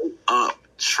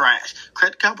 Trash.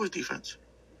 Credit the Cowboys defense.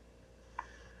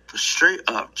 For straight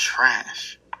up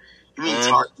trash. You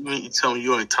mean you tell me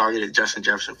you only targeted Justin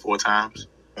Jefferson 4 times?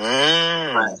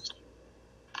 Trash.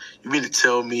 You mean to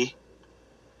tell me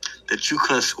that you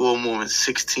couldn't score more than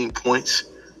 16 points?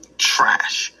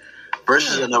 Trash.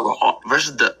 Versus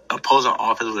the opposing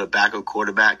offense with a backup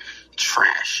quarterback?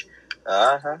 Trash.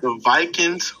 The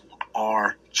Vikings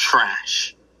are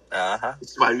trash.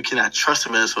 That's why you cannot trust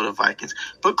the Minnesota Vikings.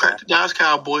 But credit the Dallas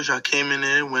Cowboys. Y'all came in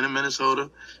there and win in Minnesota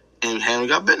and handled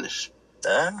your business.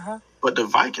 But the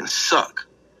Vikings suck.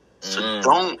 So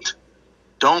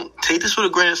don't take this with a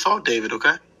grain of salt, David,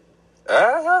 okay?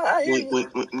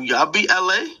 When y'all beat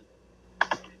LA,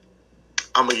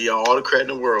 I'm going to give y'all all the credit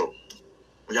in the world.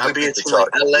 When y'all beat a team like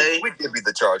LA. We did beat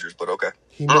the Chargers, but okay.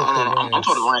 No, I'm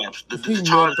talking the Rams. The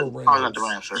Chargers, not the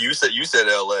Rams, sir. You said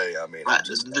LA. I mean, right,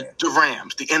 the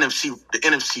Rams, the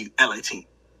NFC LA team.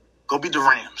 Go beat the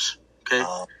Rams, okay?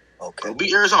 Okay. Go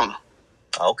beat Arizona.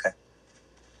 Okay.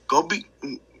 Go beat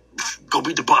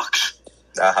the Bucks.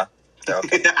 Okay.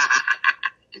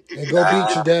 And go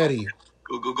beat your daddy.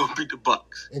 Go beat the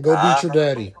Bucks. And go beat your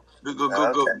daddy.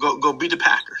 Go beat the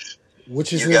Packers.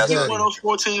 Which is his daddy. One of those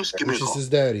 4 teams, give me a call. Which is his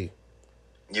daddy.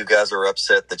 You guys are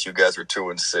upset that you guys are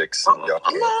 2-6. No.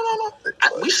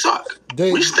 We suck.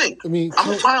 We stink. I mean,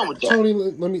 I'm fine with that. Tony,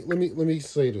 let me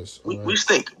say this. We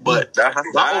stink, but not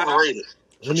overrated.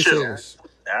 Let me say this.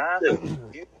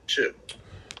 Chill.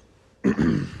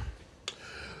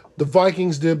 The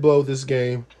Vikings did blow this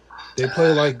game. They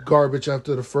played like garbage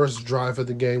after the first drive of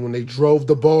the game when they drove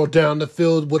the ball down the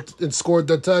field and scored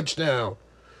the touchdown.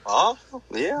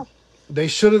 Yeah. They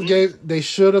should have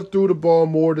threw the ball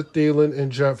more to Thielen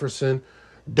and Jefferson.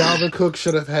 Dalvin Cook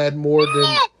should have had more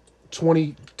than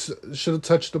 20. Should have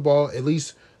touched the ball at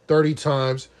least 30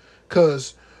 times.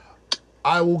 Because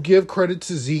I will give credit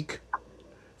to Zeke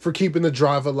for keeping the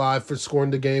drive alive, for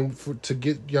scoring the game, to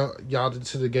get y'all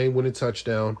to the game-winning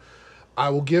touchdown. I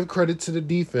will give credit to the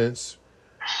defense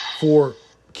for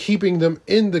keeping them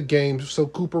in the game so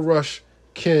Cooper Rush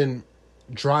can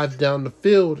drive down the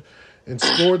field and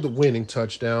score the winning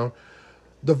touchdown.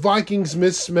 The Vikings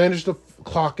mismanaged the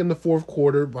clock in the fourth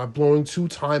quarter by blowing 2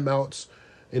 timeouts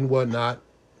and whatnot.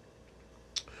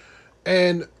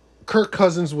 And Kirk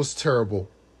Cousins was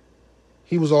terrible.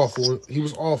 He was awful. He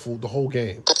was awful the whole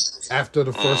game. After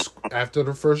the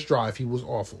first drive, he was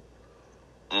awful.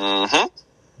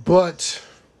 But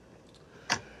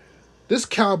this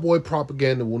cowboy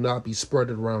propaganda will not be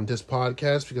spread around this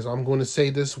podcast, because I'm going to say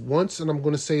this once and I'm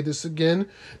going to say this again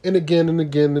and again and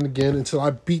again and again until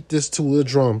I beat this to a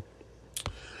drum.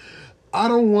 I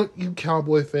don't want you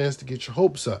Cowboy fans to get your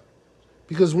hopes up,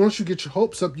 because once you get your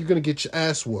hopes up, you're going to get your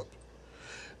ass whooped.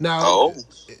 Now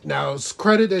it's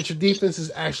credit that your defense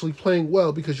is actually playing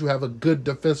well because you have a good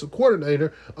defensive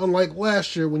coordinator, unlike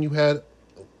last year when you had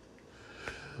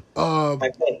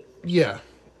yeah.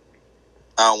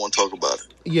 I don't want to talk about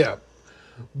it. Yeah.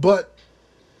 But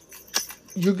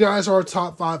you guys are a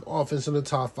top 5 offense and a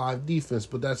top 5 defense,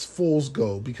 but that's fool's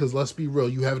gold, because let's be real,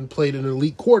 you haven't played an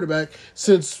elite quarterback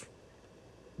since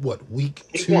week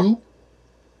 2?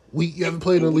 You haven't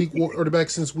played an elite quarterback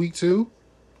since week 2?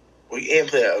 Well, you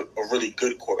haven't played a really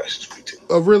good quarterback since week 2.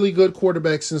 A really good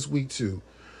quarterback since week 2.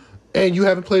 And you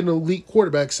haven't played an elite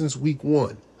quarterback since week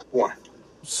 1.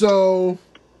 So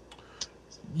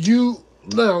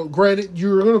now, granted,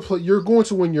 you're going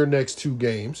to win your next 2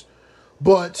 games,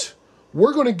 but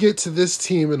we're going to get to this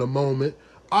team in a moment.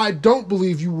 I don't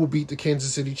believe you will beat the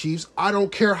Kansas City Chiefs. I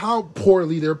don't care how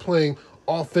poorly they're playing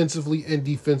offensively and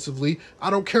defensively. I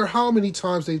don't care how many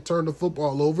times they turn the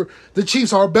football over. The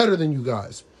Chiefs are better than you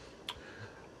guys.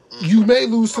 You may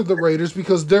lose to the Raiders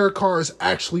because Derek Carr is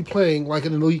actually playing like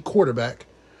an elite quarterback.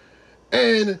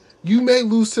 And you may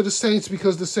lose to the Saints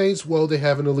because the Saints, they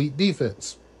have an elite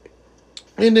defense.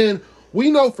 And then We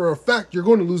know for a fact you're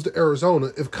going to lose to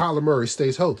Arizona if Kyler Murray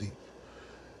stays healthy.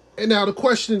 And now the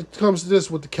question comes to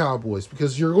this with the Cowboys,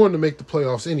 because you're going to make the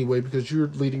playoffs anyway because you're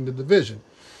leading the division.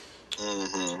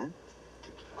 Mm-hmm.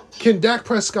 Can Dak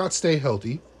Prescott stay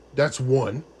healthy? That's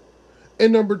one.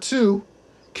 And number two,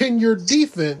 can your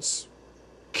defense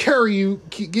carry you?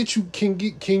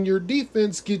 Can your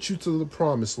defense get you to the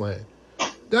promised land?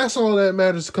 That's all that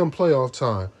matters come playoff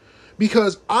time.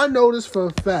 Because I noticed for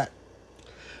a fact,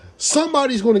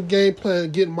 somebody's going to game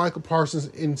plan getting Michael Parsons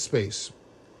in space.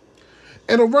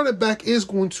 And a running back is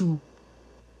going to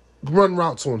run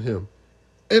routes on him.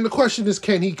 And the question is,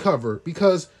 can he cover?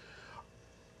 Because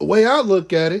the way I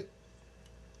look at it,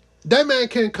 that man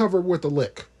can't cover with a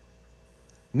lick.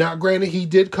 Now, granted, he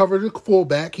did cover the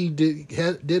fullback. He did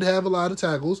have a lot of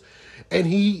tackles. And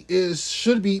he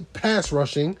should be pass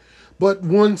rushing. But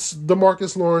once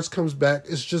DeMarcus Lawrence comes back,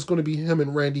 it's just going to be him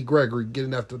and Randy Gregory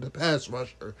getting after the pass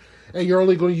rusher. And you're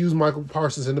only going to use Michael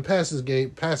Parsons in the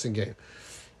passing game.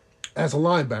 As a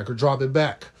linebacker, dropping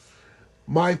back.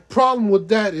 My problem with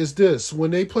that is this.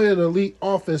 When they play an elite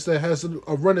offense that has a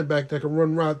running back that can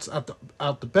run routes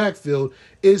out the backfield,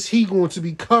 is he going to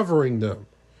be covering them?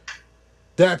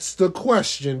 That's the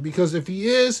question. Because if he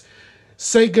is,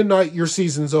 say goodnight, your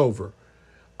season's over.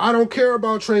 I don't care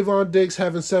about Trayvon Diggs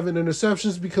having 7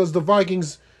 interceptions because the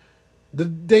Vikings,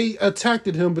 they attacked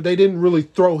him, but they didn't really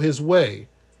throw his way.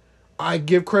 I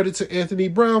give credit to Anthony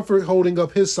Brown for holding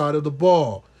up his side of the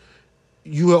ball.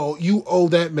 You owe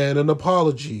that man an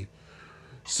apology.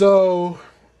 So,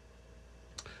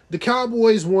 the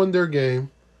Cowboys won their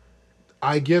game.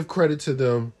 I give credit to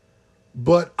them,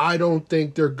 but I don't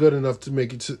think they're good enough to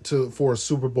make it for a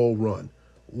Super Bowl run.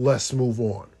 Let's move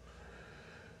on.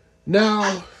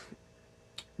 Now,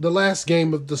 the last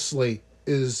game of the slate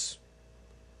is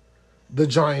the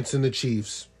Giants and the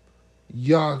Chiefs.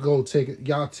 Y'all take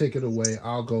it away.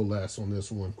 I'll go last on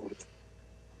this one.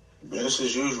 Business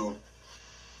as usual.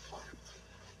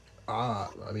 I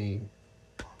mean,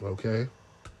 okay.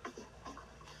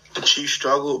 The Chiefs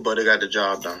struggled, but they got the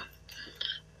job done.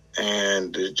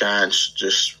 And the Giants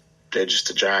they're just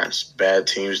the Giants. Bad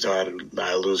teams know how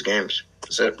to lose games.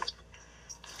 That's it.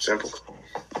 Simple.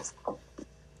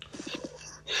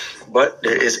 But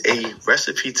there is a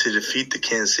recipe to defeat the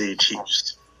Kansas City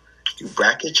Chiefs. You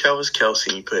bracket Travis Kelce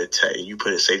and you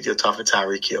put a safety on top of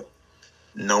Tyreek Hill.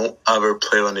 No other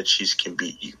player on the Chiefs can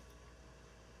beat you.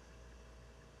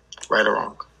 Right or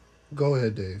wrong? Go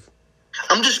ahead, Dave.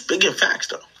 I'm just speaking facts,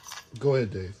 though. Go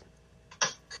ahead, Dave.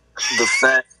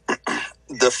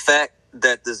 The fact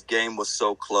that this game was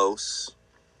so close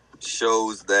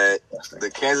shows that the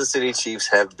Kansas City Chiefs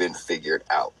have been figured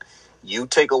out. You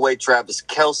take away Travis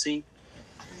Kelce,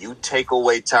 you take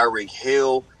away Tyreek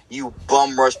Hill, you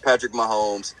bum rush Patrick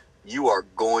Mahomes, you are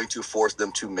going to force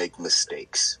them to make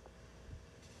mistakes.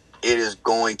 It is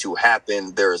going to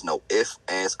happen. There is no ifs,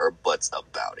 ands, or buts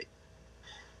about it.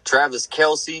 Travis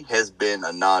Kelce has been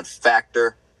a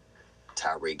non-factor.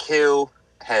 Tyreek Hill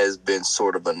has been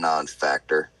sort of a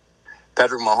non-factor.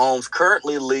 Patrick Mahomes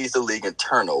currently leads the league in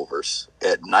turnovers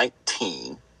at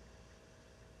 19.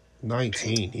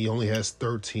 19. He only has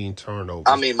 13 turnovers.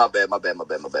 I mean, my bad. I'm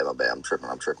tripping,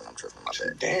 my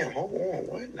bad. Damn, hold on.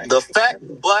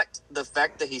 What? The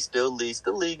fact that he still leads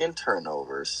the league in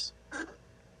turnovers,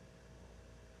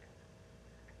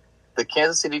 the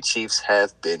Kansas City Chiefs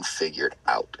have been figured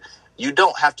out. You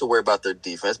don't have to worry about their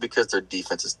defense because their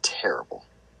defense is terrible.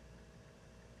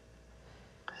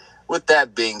 With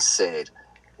that being said,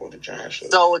 the Giants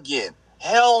so again,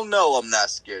 hell no, I'm not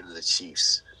scared of the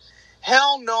Chiefs.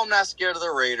 Hell no, I'm not scared of the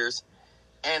Raiders.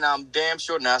 And I'm damn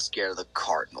sure not scared of the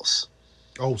Cardinals.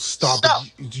 Oh, stop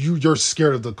it. You're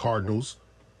scared of the Cardinals.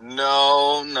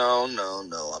 No, I'm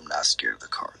not scared of the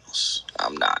Cardinals.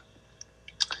 I'm not.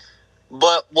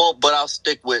 But I'll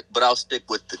stick with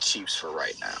the Chiefs for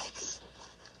right now.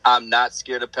 I'm not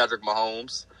scared of Patrick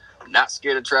Mahomes. I'm not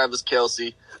scared of Travis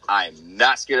Kelce. I'm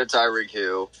not scared of Tyreek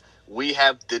Hill. We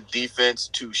have the defense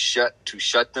to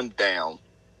shut them down.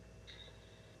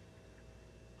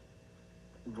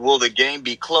 Will the game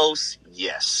be close?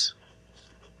 Yes.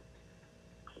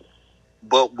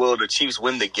 But will the Chiefs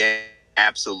win the game?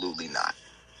 Absolutely not.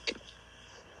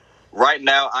 Right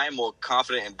now, I am more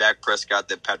confident in Dak Prescott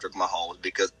than Patrick Mahomes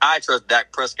because I trust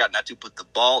Dak Prescott not to put the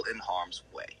ball in harm's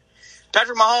way.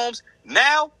 Patrick Mahomes,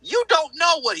 now you don't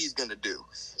know what he's going to do.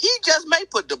 He just may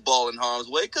put the ball in harm's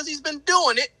way because he's been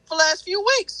doing it for the last few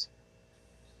weeks.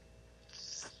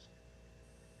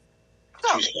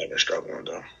 He's never struggling,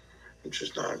 though. It's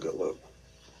just not a good look.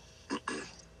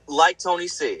 Like Tony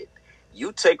said,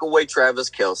 you take away Travis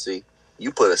Kelce,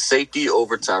 you put a safety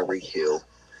over Tyreek Hill,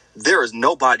 there is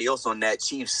nobody else on that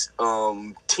Chiefs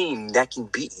team that can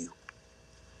beat you.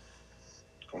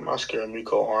 I'm not scared of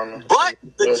Miko Harmon. But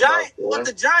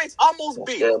the Giants almost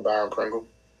beat him. I'm scared of Byron Pringle.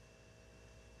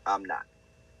 I'm not.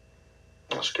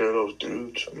 I'm scared of those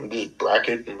dudes. I'm just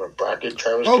bracket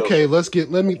Travis. Okay, let's get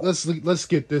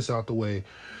this out the way.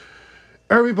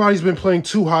 Everybody's been playing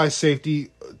too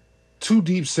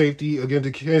deep safety against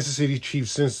the Kansas City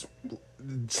Chiefs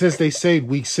since they saved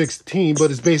Week 16,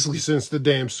 but it's basically since the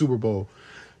damn Super Bowl.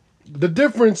 The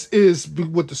difference is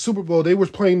with the Super Bowl, they were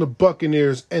playing the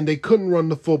Buccaneers and they couldn't run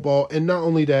the football, and not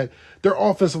only that, their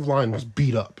offensive line was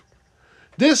beat up.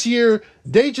 This year,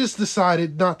 they just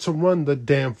decided not to run the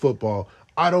damn football.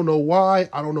 I don't know why,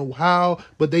 I don't know how,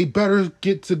 but they better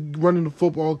get to running the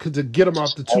football to get them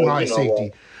off the too high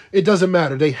safety. It doesn't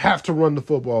matter. They have to run the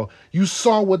football. You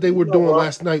saw what they were doing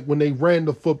last night when they ran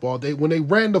the football. When they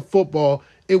ran the football,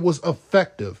 it was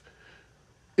effective.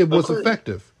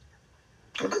 Effective.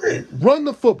 Agreed. Run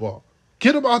the football.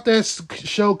 Get them out that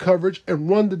shell coverage and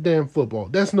run the damn football.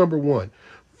 That's number one.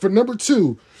 For number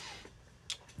two,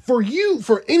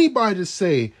 for anybody to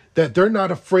say that they're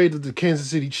not afraid of the Kansas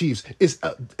City Chiefs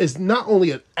is not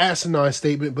only an asinine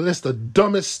statement, but it's the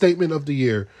dumbest statement of the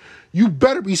year. You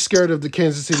better be scared of the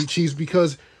Kansas City Chiefs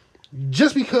because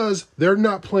just because they're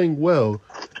not playing well,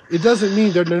 it doesn't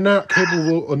mean that they're not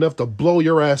capable enough to blow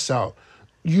your ass out.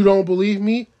 You don't believe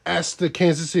me? Ask the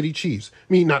Kansas City Chiefs.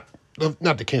 I mean, not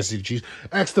the Kansas City Chiefs.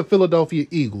 Ask the Philadelphia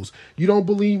Eagles. You don't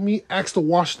believe me? Ask the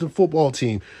Washington football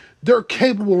team. They're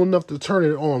capable enough to turn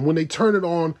it on. When they turn it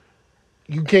on,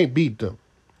 you can't beat them.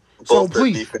 So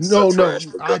please, no.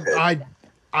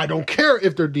 I don't care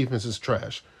if their defense is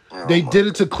trash. They did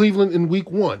it to Cleveland in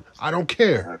Week 1. I don't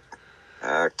care.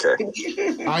 Okay.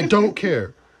 I don't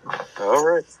care. All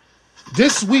right.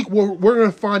 This week, we're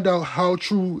going to find out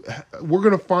we're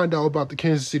going to find out about the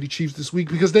Kansas City Chiefs this week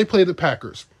because they play the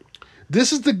Packers.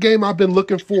 This is the game I've been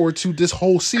looking forward to this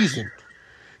whole season.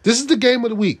 This is the game of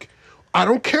the week. I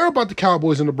don't care about the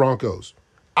Cowboys and the Broncos.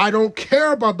 I don't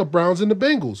care about the Browns and the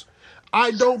Bengals.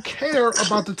 I don't care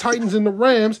about the Titans and the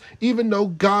Rams, even though,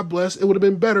 God bless, it would have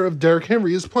been better if Derrick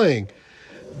Henry is playing.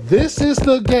 This is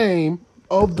the game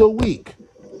of the week.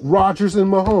 Rodgers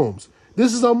and Mahomes.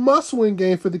 This is a must-win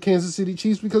game for the Kansas City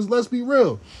Chiefs because, let's be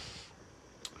real,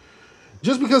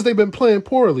 just because they've been playing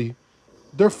poorly,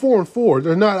 they're 4-4.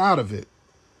 They're not out of it.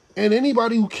 And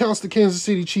anybody who counts the Kansas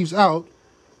City Chiefs out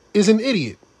is an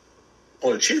idiot.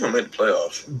 Well, the Chiefs will make the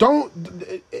playoffs.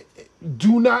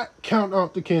 Do not count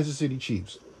out the Kansas City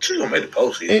Chiefs. Chiefs will make the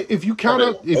postseason. If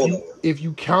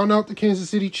you count out the Kansas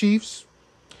City Chiefs,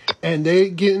 and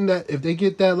if they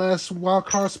get that last wild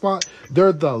card spot,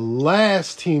 they're the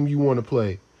last team you want to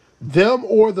play. Them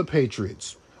or the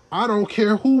Patriots. I don't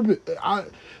care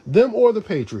them or the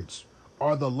Patriots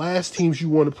are the last teams you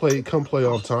want to play come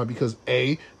playoff time because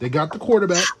A, they got the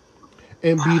quarterback,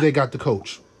 and B, they got the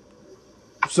coach.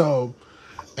 So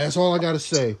that's all I got to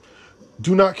say.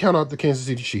 Do not count out the Kansas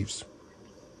City Chiefs.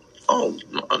 Oh,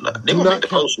 no, they won't make the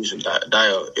postseason,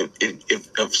 Dio.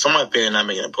 If somebody paying not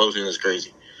making the postseason, it's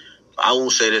crazy. I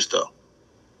will say this, though.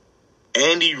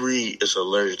 Andy Reid is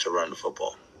allergic to run the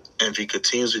football. And if he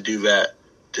continues to do that,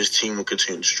 this team will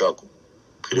continue to struggle.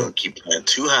 They're going to keep playing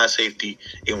too high safety.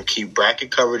 They're going to keep bracket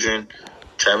coveraging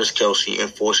Travis Kelce and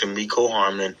forcing Miko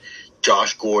Harmon,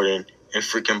 Josh Gordon, and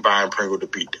freaking Byron Pringle to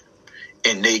beat them.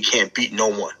 And they can't beat no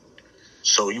one.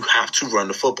 So you have to run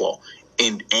the football.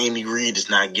 And Andy Reid is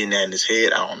not getting that in his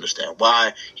head. I don't understand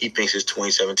why. He thinks it's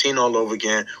 2017 all over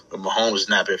again when Mahomes has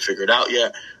not been figured out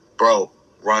yet. Bro,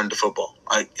 run the football.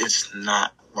 Like, it's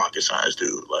not rocket science,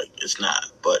 dude. Like, it's not.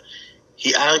 But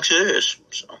he actually is.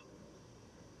 So.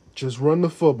 Just run the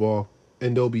football,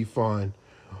 and they'll be fine.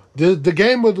 This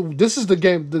is the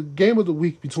game of the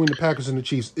week between the Packers and the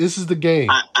Chiefs. This is the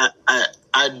game.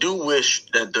 I do wish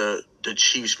that the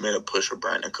Chiefs made a push for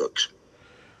Brandon Cooks.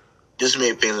 This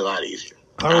made things a lot easier.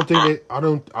 I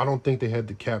don't think they had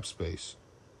the cap space,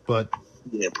 but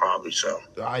yeah, probably so.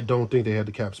 I don't think they had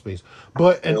the cap space.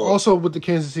 But also with the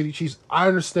Kansas City Chiefs, I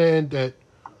understand that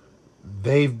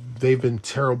they've been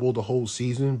terrible the whole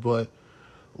season, but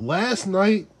last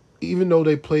night, even though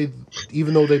they played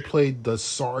the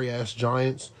sorry ass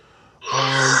Giants,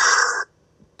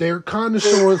 they're kind of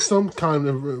showing some kind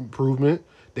of improvement.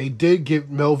 They did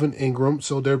get Melvin Ingram,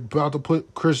 so they're about to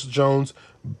put Chris Jones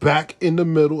back in the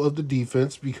middle of the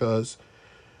defense because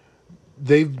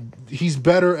he's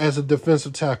better as a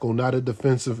defensive tackle, not a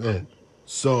defensive end.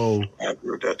 So I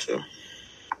agree with that too.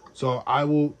 So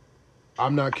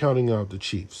I'm not counting out the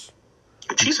Chiefs.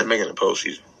 The Chiefs are making the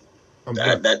postseason.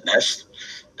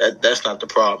 That's not the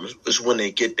problem. It's when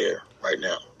they get there. right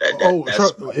now.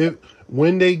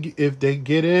 If they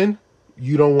get in,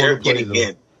 you don't want to play them.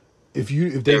 In. If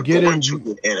they get in,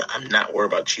 I'm not worried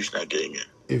about Chiefs not getting in.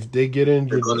 If they get in,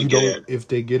 you don't. If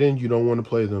they get in, you don't want to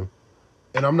play them.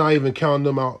 And I'm not even counting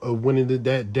them out of winning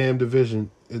that damn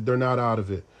division. They're not out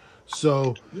of it.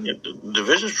 So the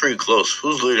division's pretty close.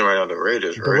 Who's leading right now? The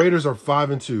Raiders. Right? The Raiders are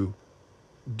 5-2.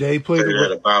 They play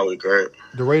the bye week, right?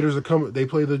 The Raiders are coming. They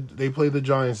play the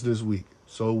Giants this week.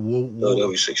 So they'll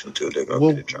be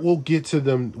 6-2. We'll get to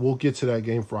them. We'll get to that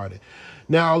game Friday.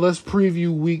 Now let's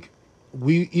preview week.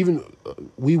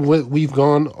 We've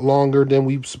gone longer than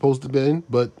we've supposed to been,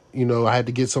 but I had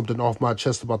to get something off my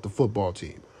chest about the football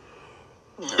team.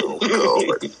 Oh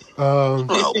God.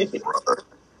 Brother.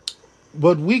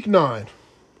 But week 9,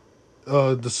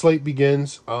 the slate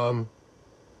begins.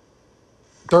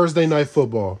 Thursday night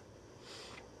football.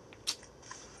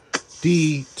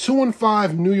 The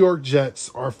 2-5 New York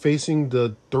Jets are facing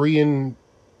the 3-5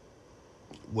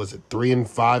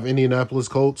 Indianapolis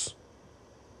Colts.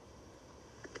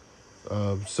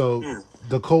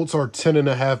 The Colts are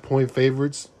 10.5 point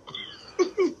favorites.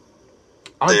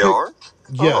 They are?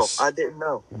 Yes. Oh, I didn't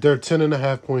know. They're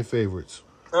 10.5 point favorites.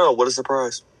 Oh, what a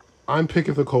surprise. I'm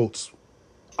picking the Colts.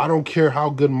 I don't care how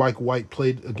good Mike White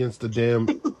played against the damn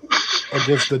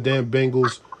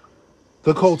Bengals.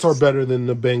 The Colts are better than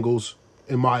the Bengals,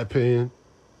 in my opinion.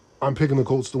 I'm picking the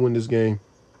Colts to win this game.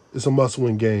 It's a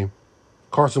must-win game.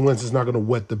 Carson Wentz is not going to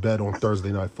wet the bed on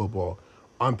Thursday night football.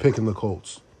 I'm picking the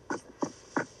Colts.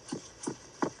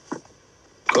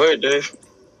 Go ahead, Dave.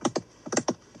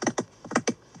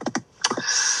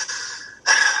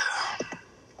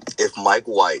 If Mike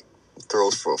White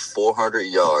throws for 400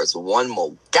 yards one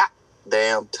more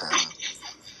goddamn time,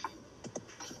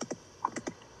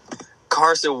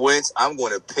 Carson Wentz, I'm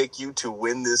going to pick you to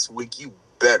win this week. You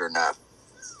better not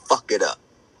fuck it up.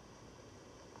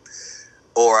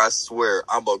 Or I swear,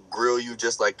 I'm going to grill you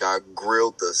just like I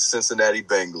grilled the Cincinnati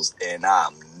Bengals, and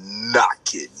I'm not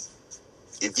kidding.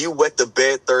 If you wet the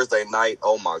bed Thursday night,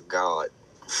 oh my God.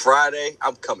 Friday,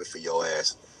 I'm coming for your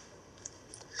ass.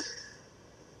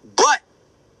 But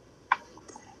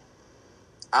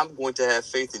I'm going to have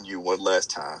faith in you one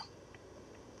last time.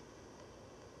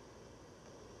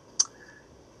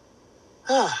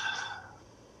 The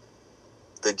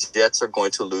Jets are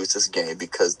going to lose this game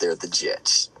because they're the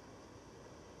Jets.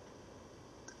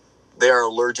 They are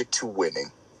allergic to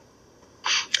winning.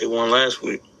 They won last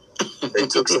week. They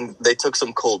took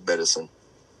some cold medicine.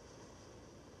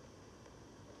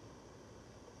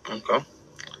 Okay.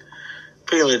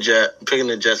 Picking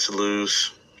the Jets to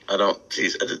lose.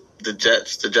 The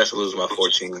Jets are losing by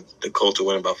 14. The Colts are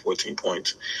winning by 14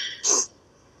 points.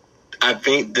 I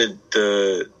think that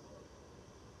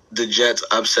the Jets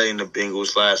upsetting the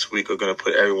Bengals last week are going to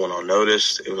put everyone on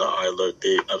notice. It was like, all right, look,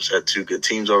 they upset two good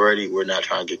teams already. We're not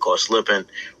trying to get caught slipping.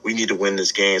 We need to win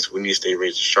this game, so we need to stay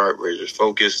razor sharp, razor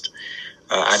focused.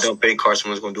 I don't think Carson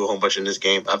was going to do a whole bunch in this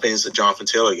game. I think it's a Jonathan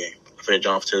Taylor game. I think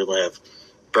Jonathan Taylor going to have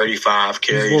 35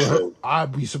 carries.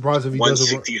 I'd be surprised if he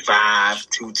doesn't. 165,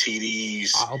 2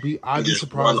 TDs. I'd be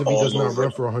surprised if he does not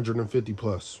run for 150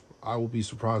 plus. I will be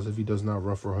surprised if he does not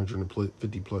run for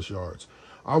 150 plus yards.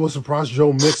 I was surprised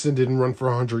Joe Mixon didn't run for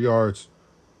 100 yards.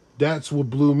 That's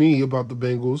what blew me about the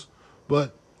Bengals.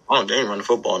 But they ain't running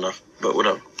football enough. But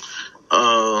whatever.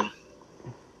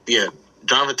 Yeah,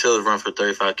 Jonathan Taylor run for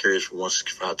 35 carries for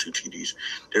 165, 2 TDs.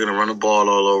 They're going to run the ball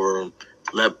all over him.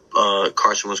 Let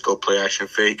Carson Wentz go play action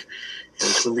fake. And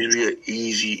it's going to be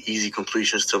easy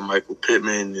completions to Michael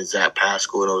Pittman and Zach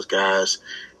Pascal and those guys.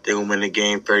 They're going to win the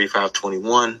game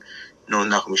 35-21. No one's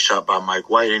not going to be shot by Mike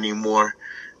White anymore.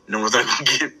 No one's not going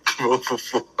to get thrown for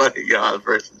 400 yards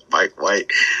versus Mike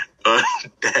White.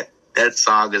 That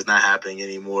song is not happening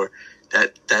anymore.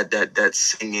 That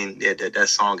singing, that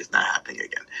song is not happening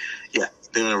again. Yeah,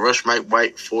 they're going to rush Mike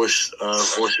White, force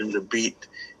him to beat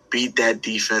that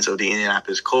defense of the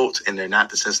Indianapolis Colts, and they're not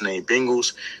the Cincinnati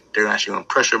Bengals. They're actually going to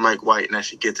pressure Mike White and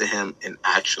actually get to him and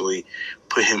actually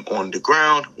put him on the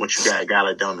ground. Once you got a guy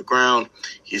like that on the ground,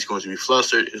 he's going to be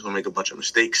flustered. He's going to make a bunch of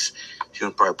mistakes. He's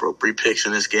going to probably throw 3 picks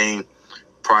in this game.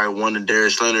 Probably one to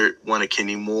Darius Leonard, one to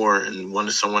Kenny Moore, and one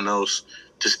to someone else.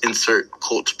 Just insert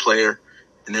Colts player,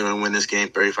 and they're going to win this game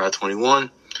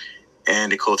 35-21,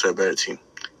 and the Colts are a better team.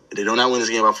 If they do not win this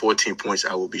game by 14 points,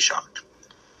 I will be shocked.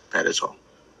 That is all.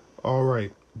 All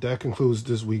right. That concludes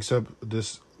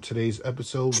today's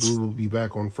episode. We will be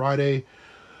back on Friday.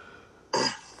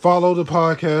 Follow the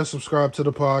podcast, subscribe to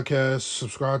the podcast,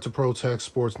 subscribe to ProTech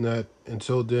Sportsnet.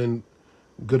 Until then,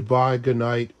 goodbye, good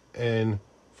night, and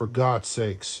for God's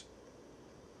sakes,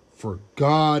 for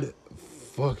God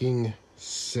fucking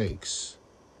sakes,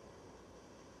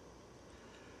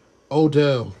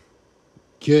 Odell,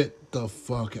 get the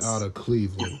fuck out of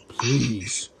Cleveland,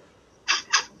 please.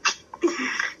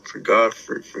 For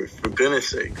goodness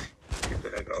sake. Get the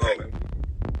heck out, man.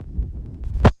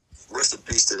 Rest in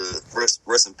peace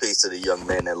to the young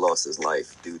man that lost his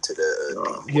life due to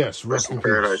the Yes, rest in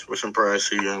paradise. peace. Rest in paradise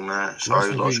to you, young man.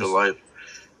 Sorry you lost your life.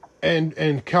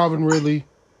 And Calvin Ridley,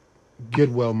 get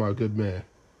well, my good man.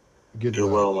 Get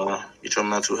well, man. Get your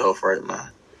mental health right, man.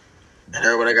 And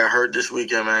everybody got hurt this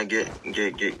weekend, man. Get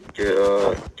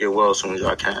well as soon as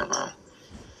y'all can, man.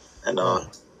 And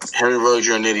Henry Ruggs,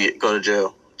 you're an idiot. Go to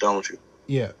jail. Done with you.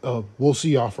 Yeah. We'll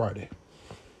see y'all Friday.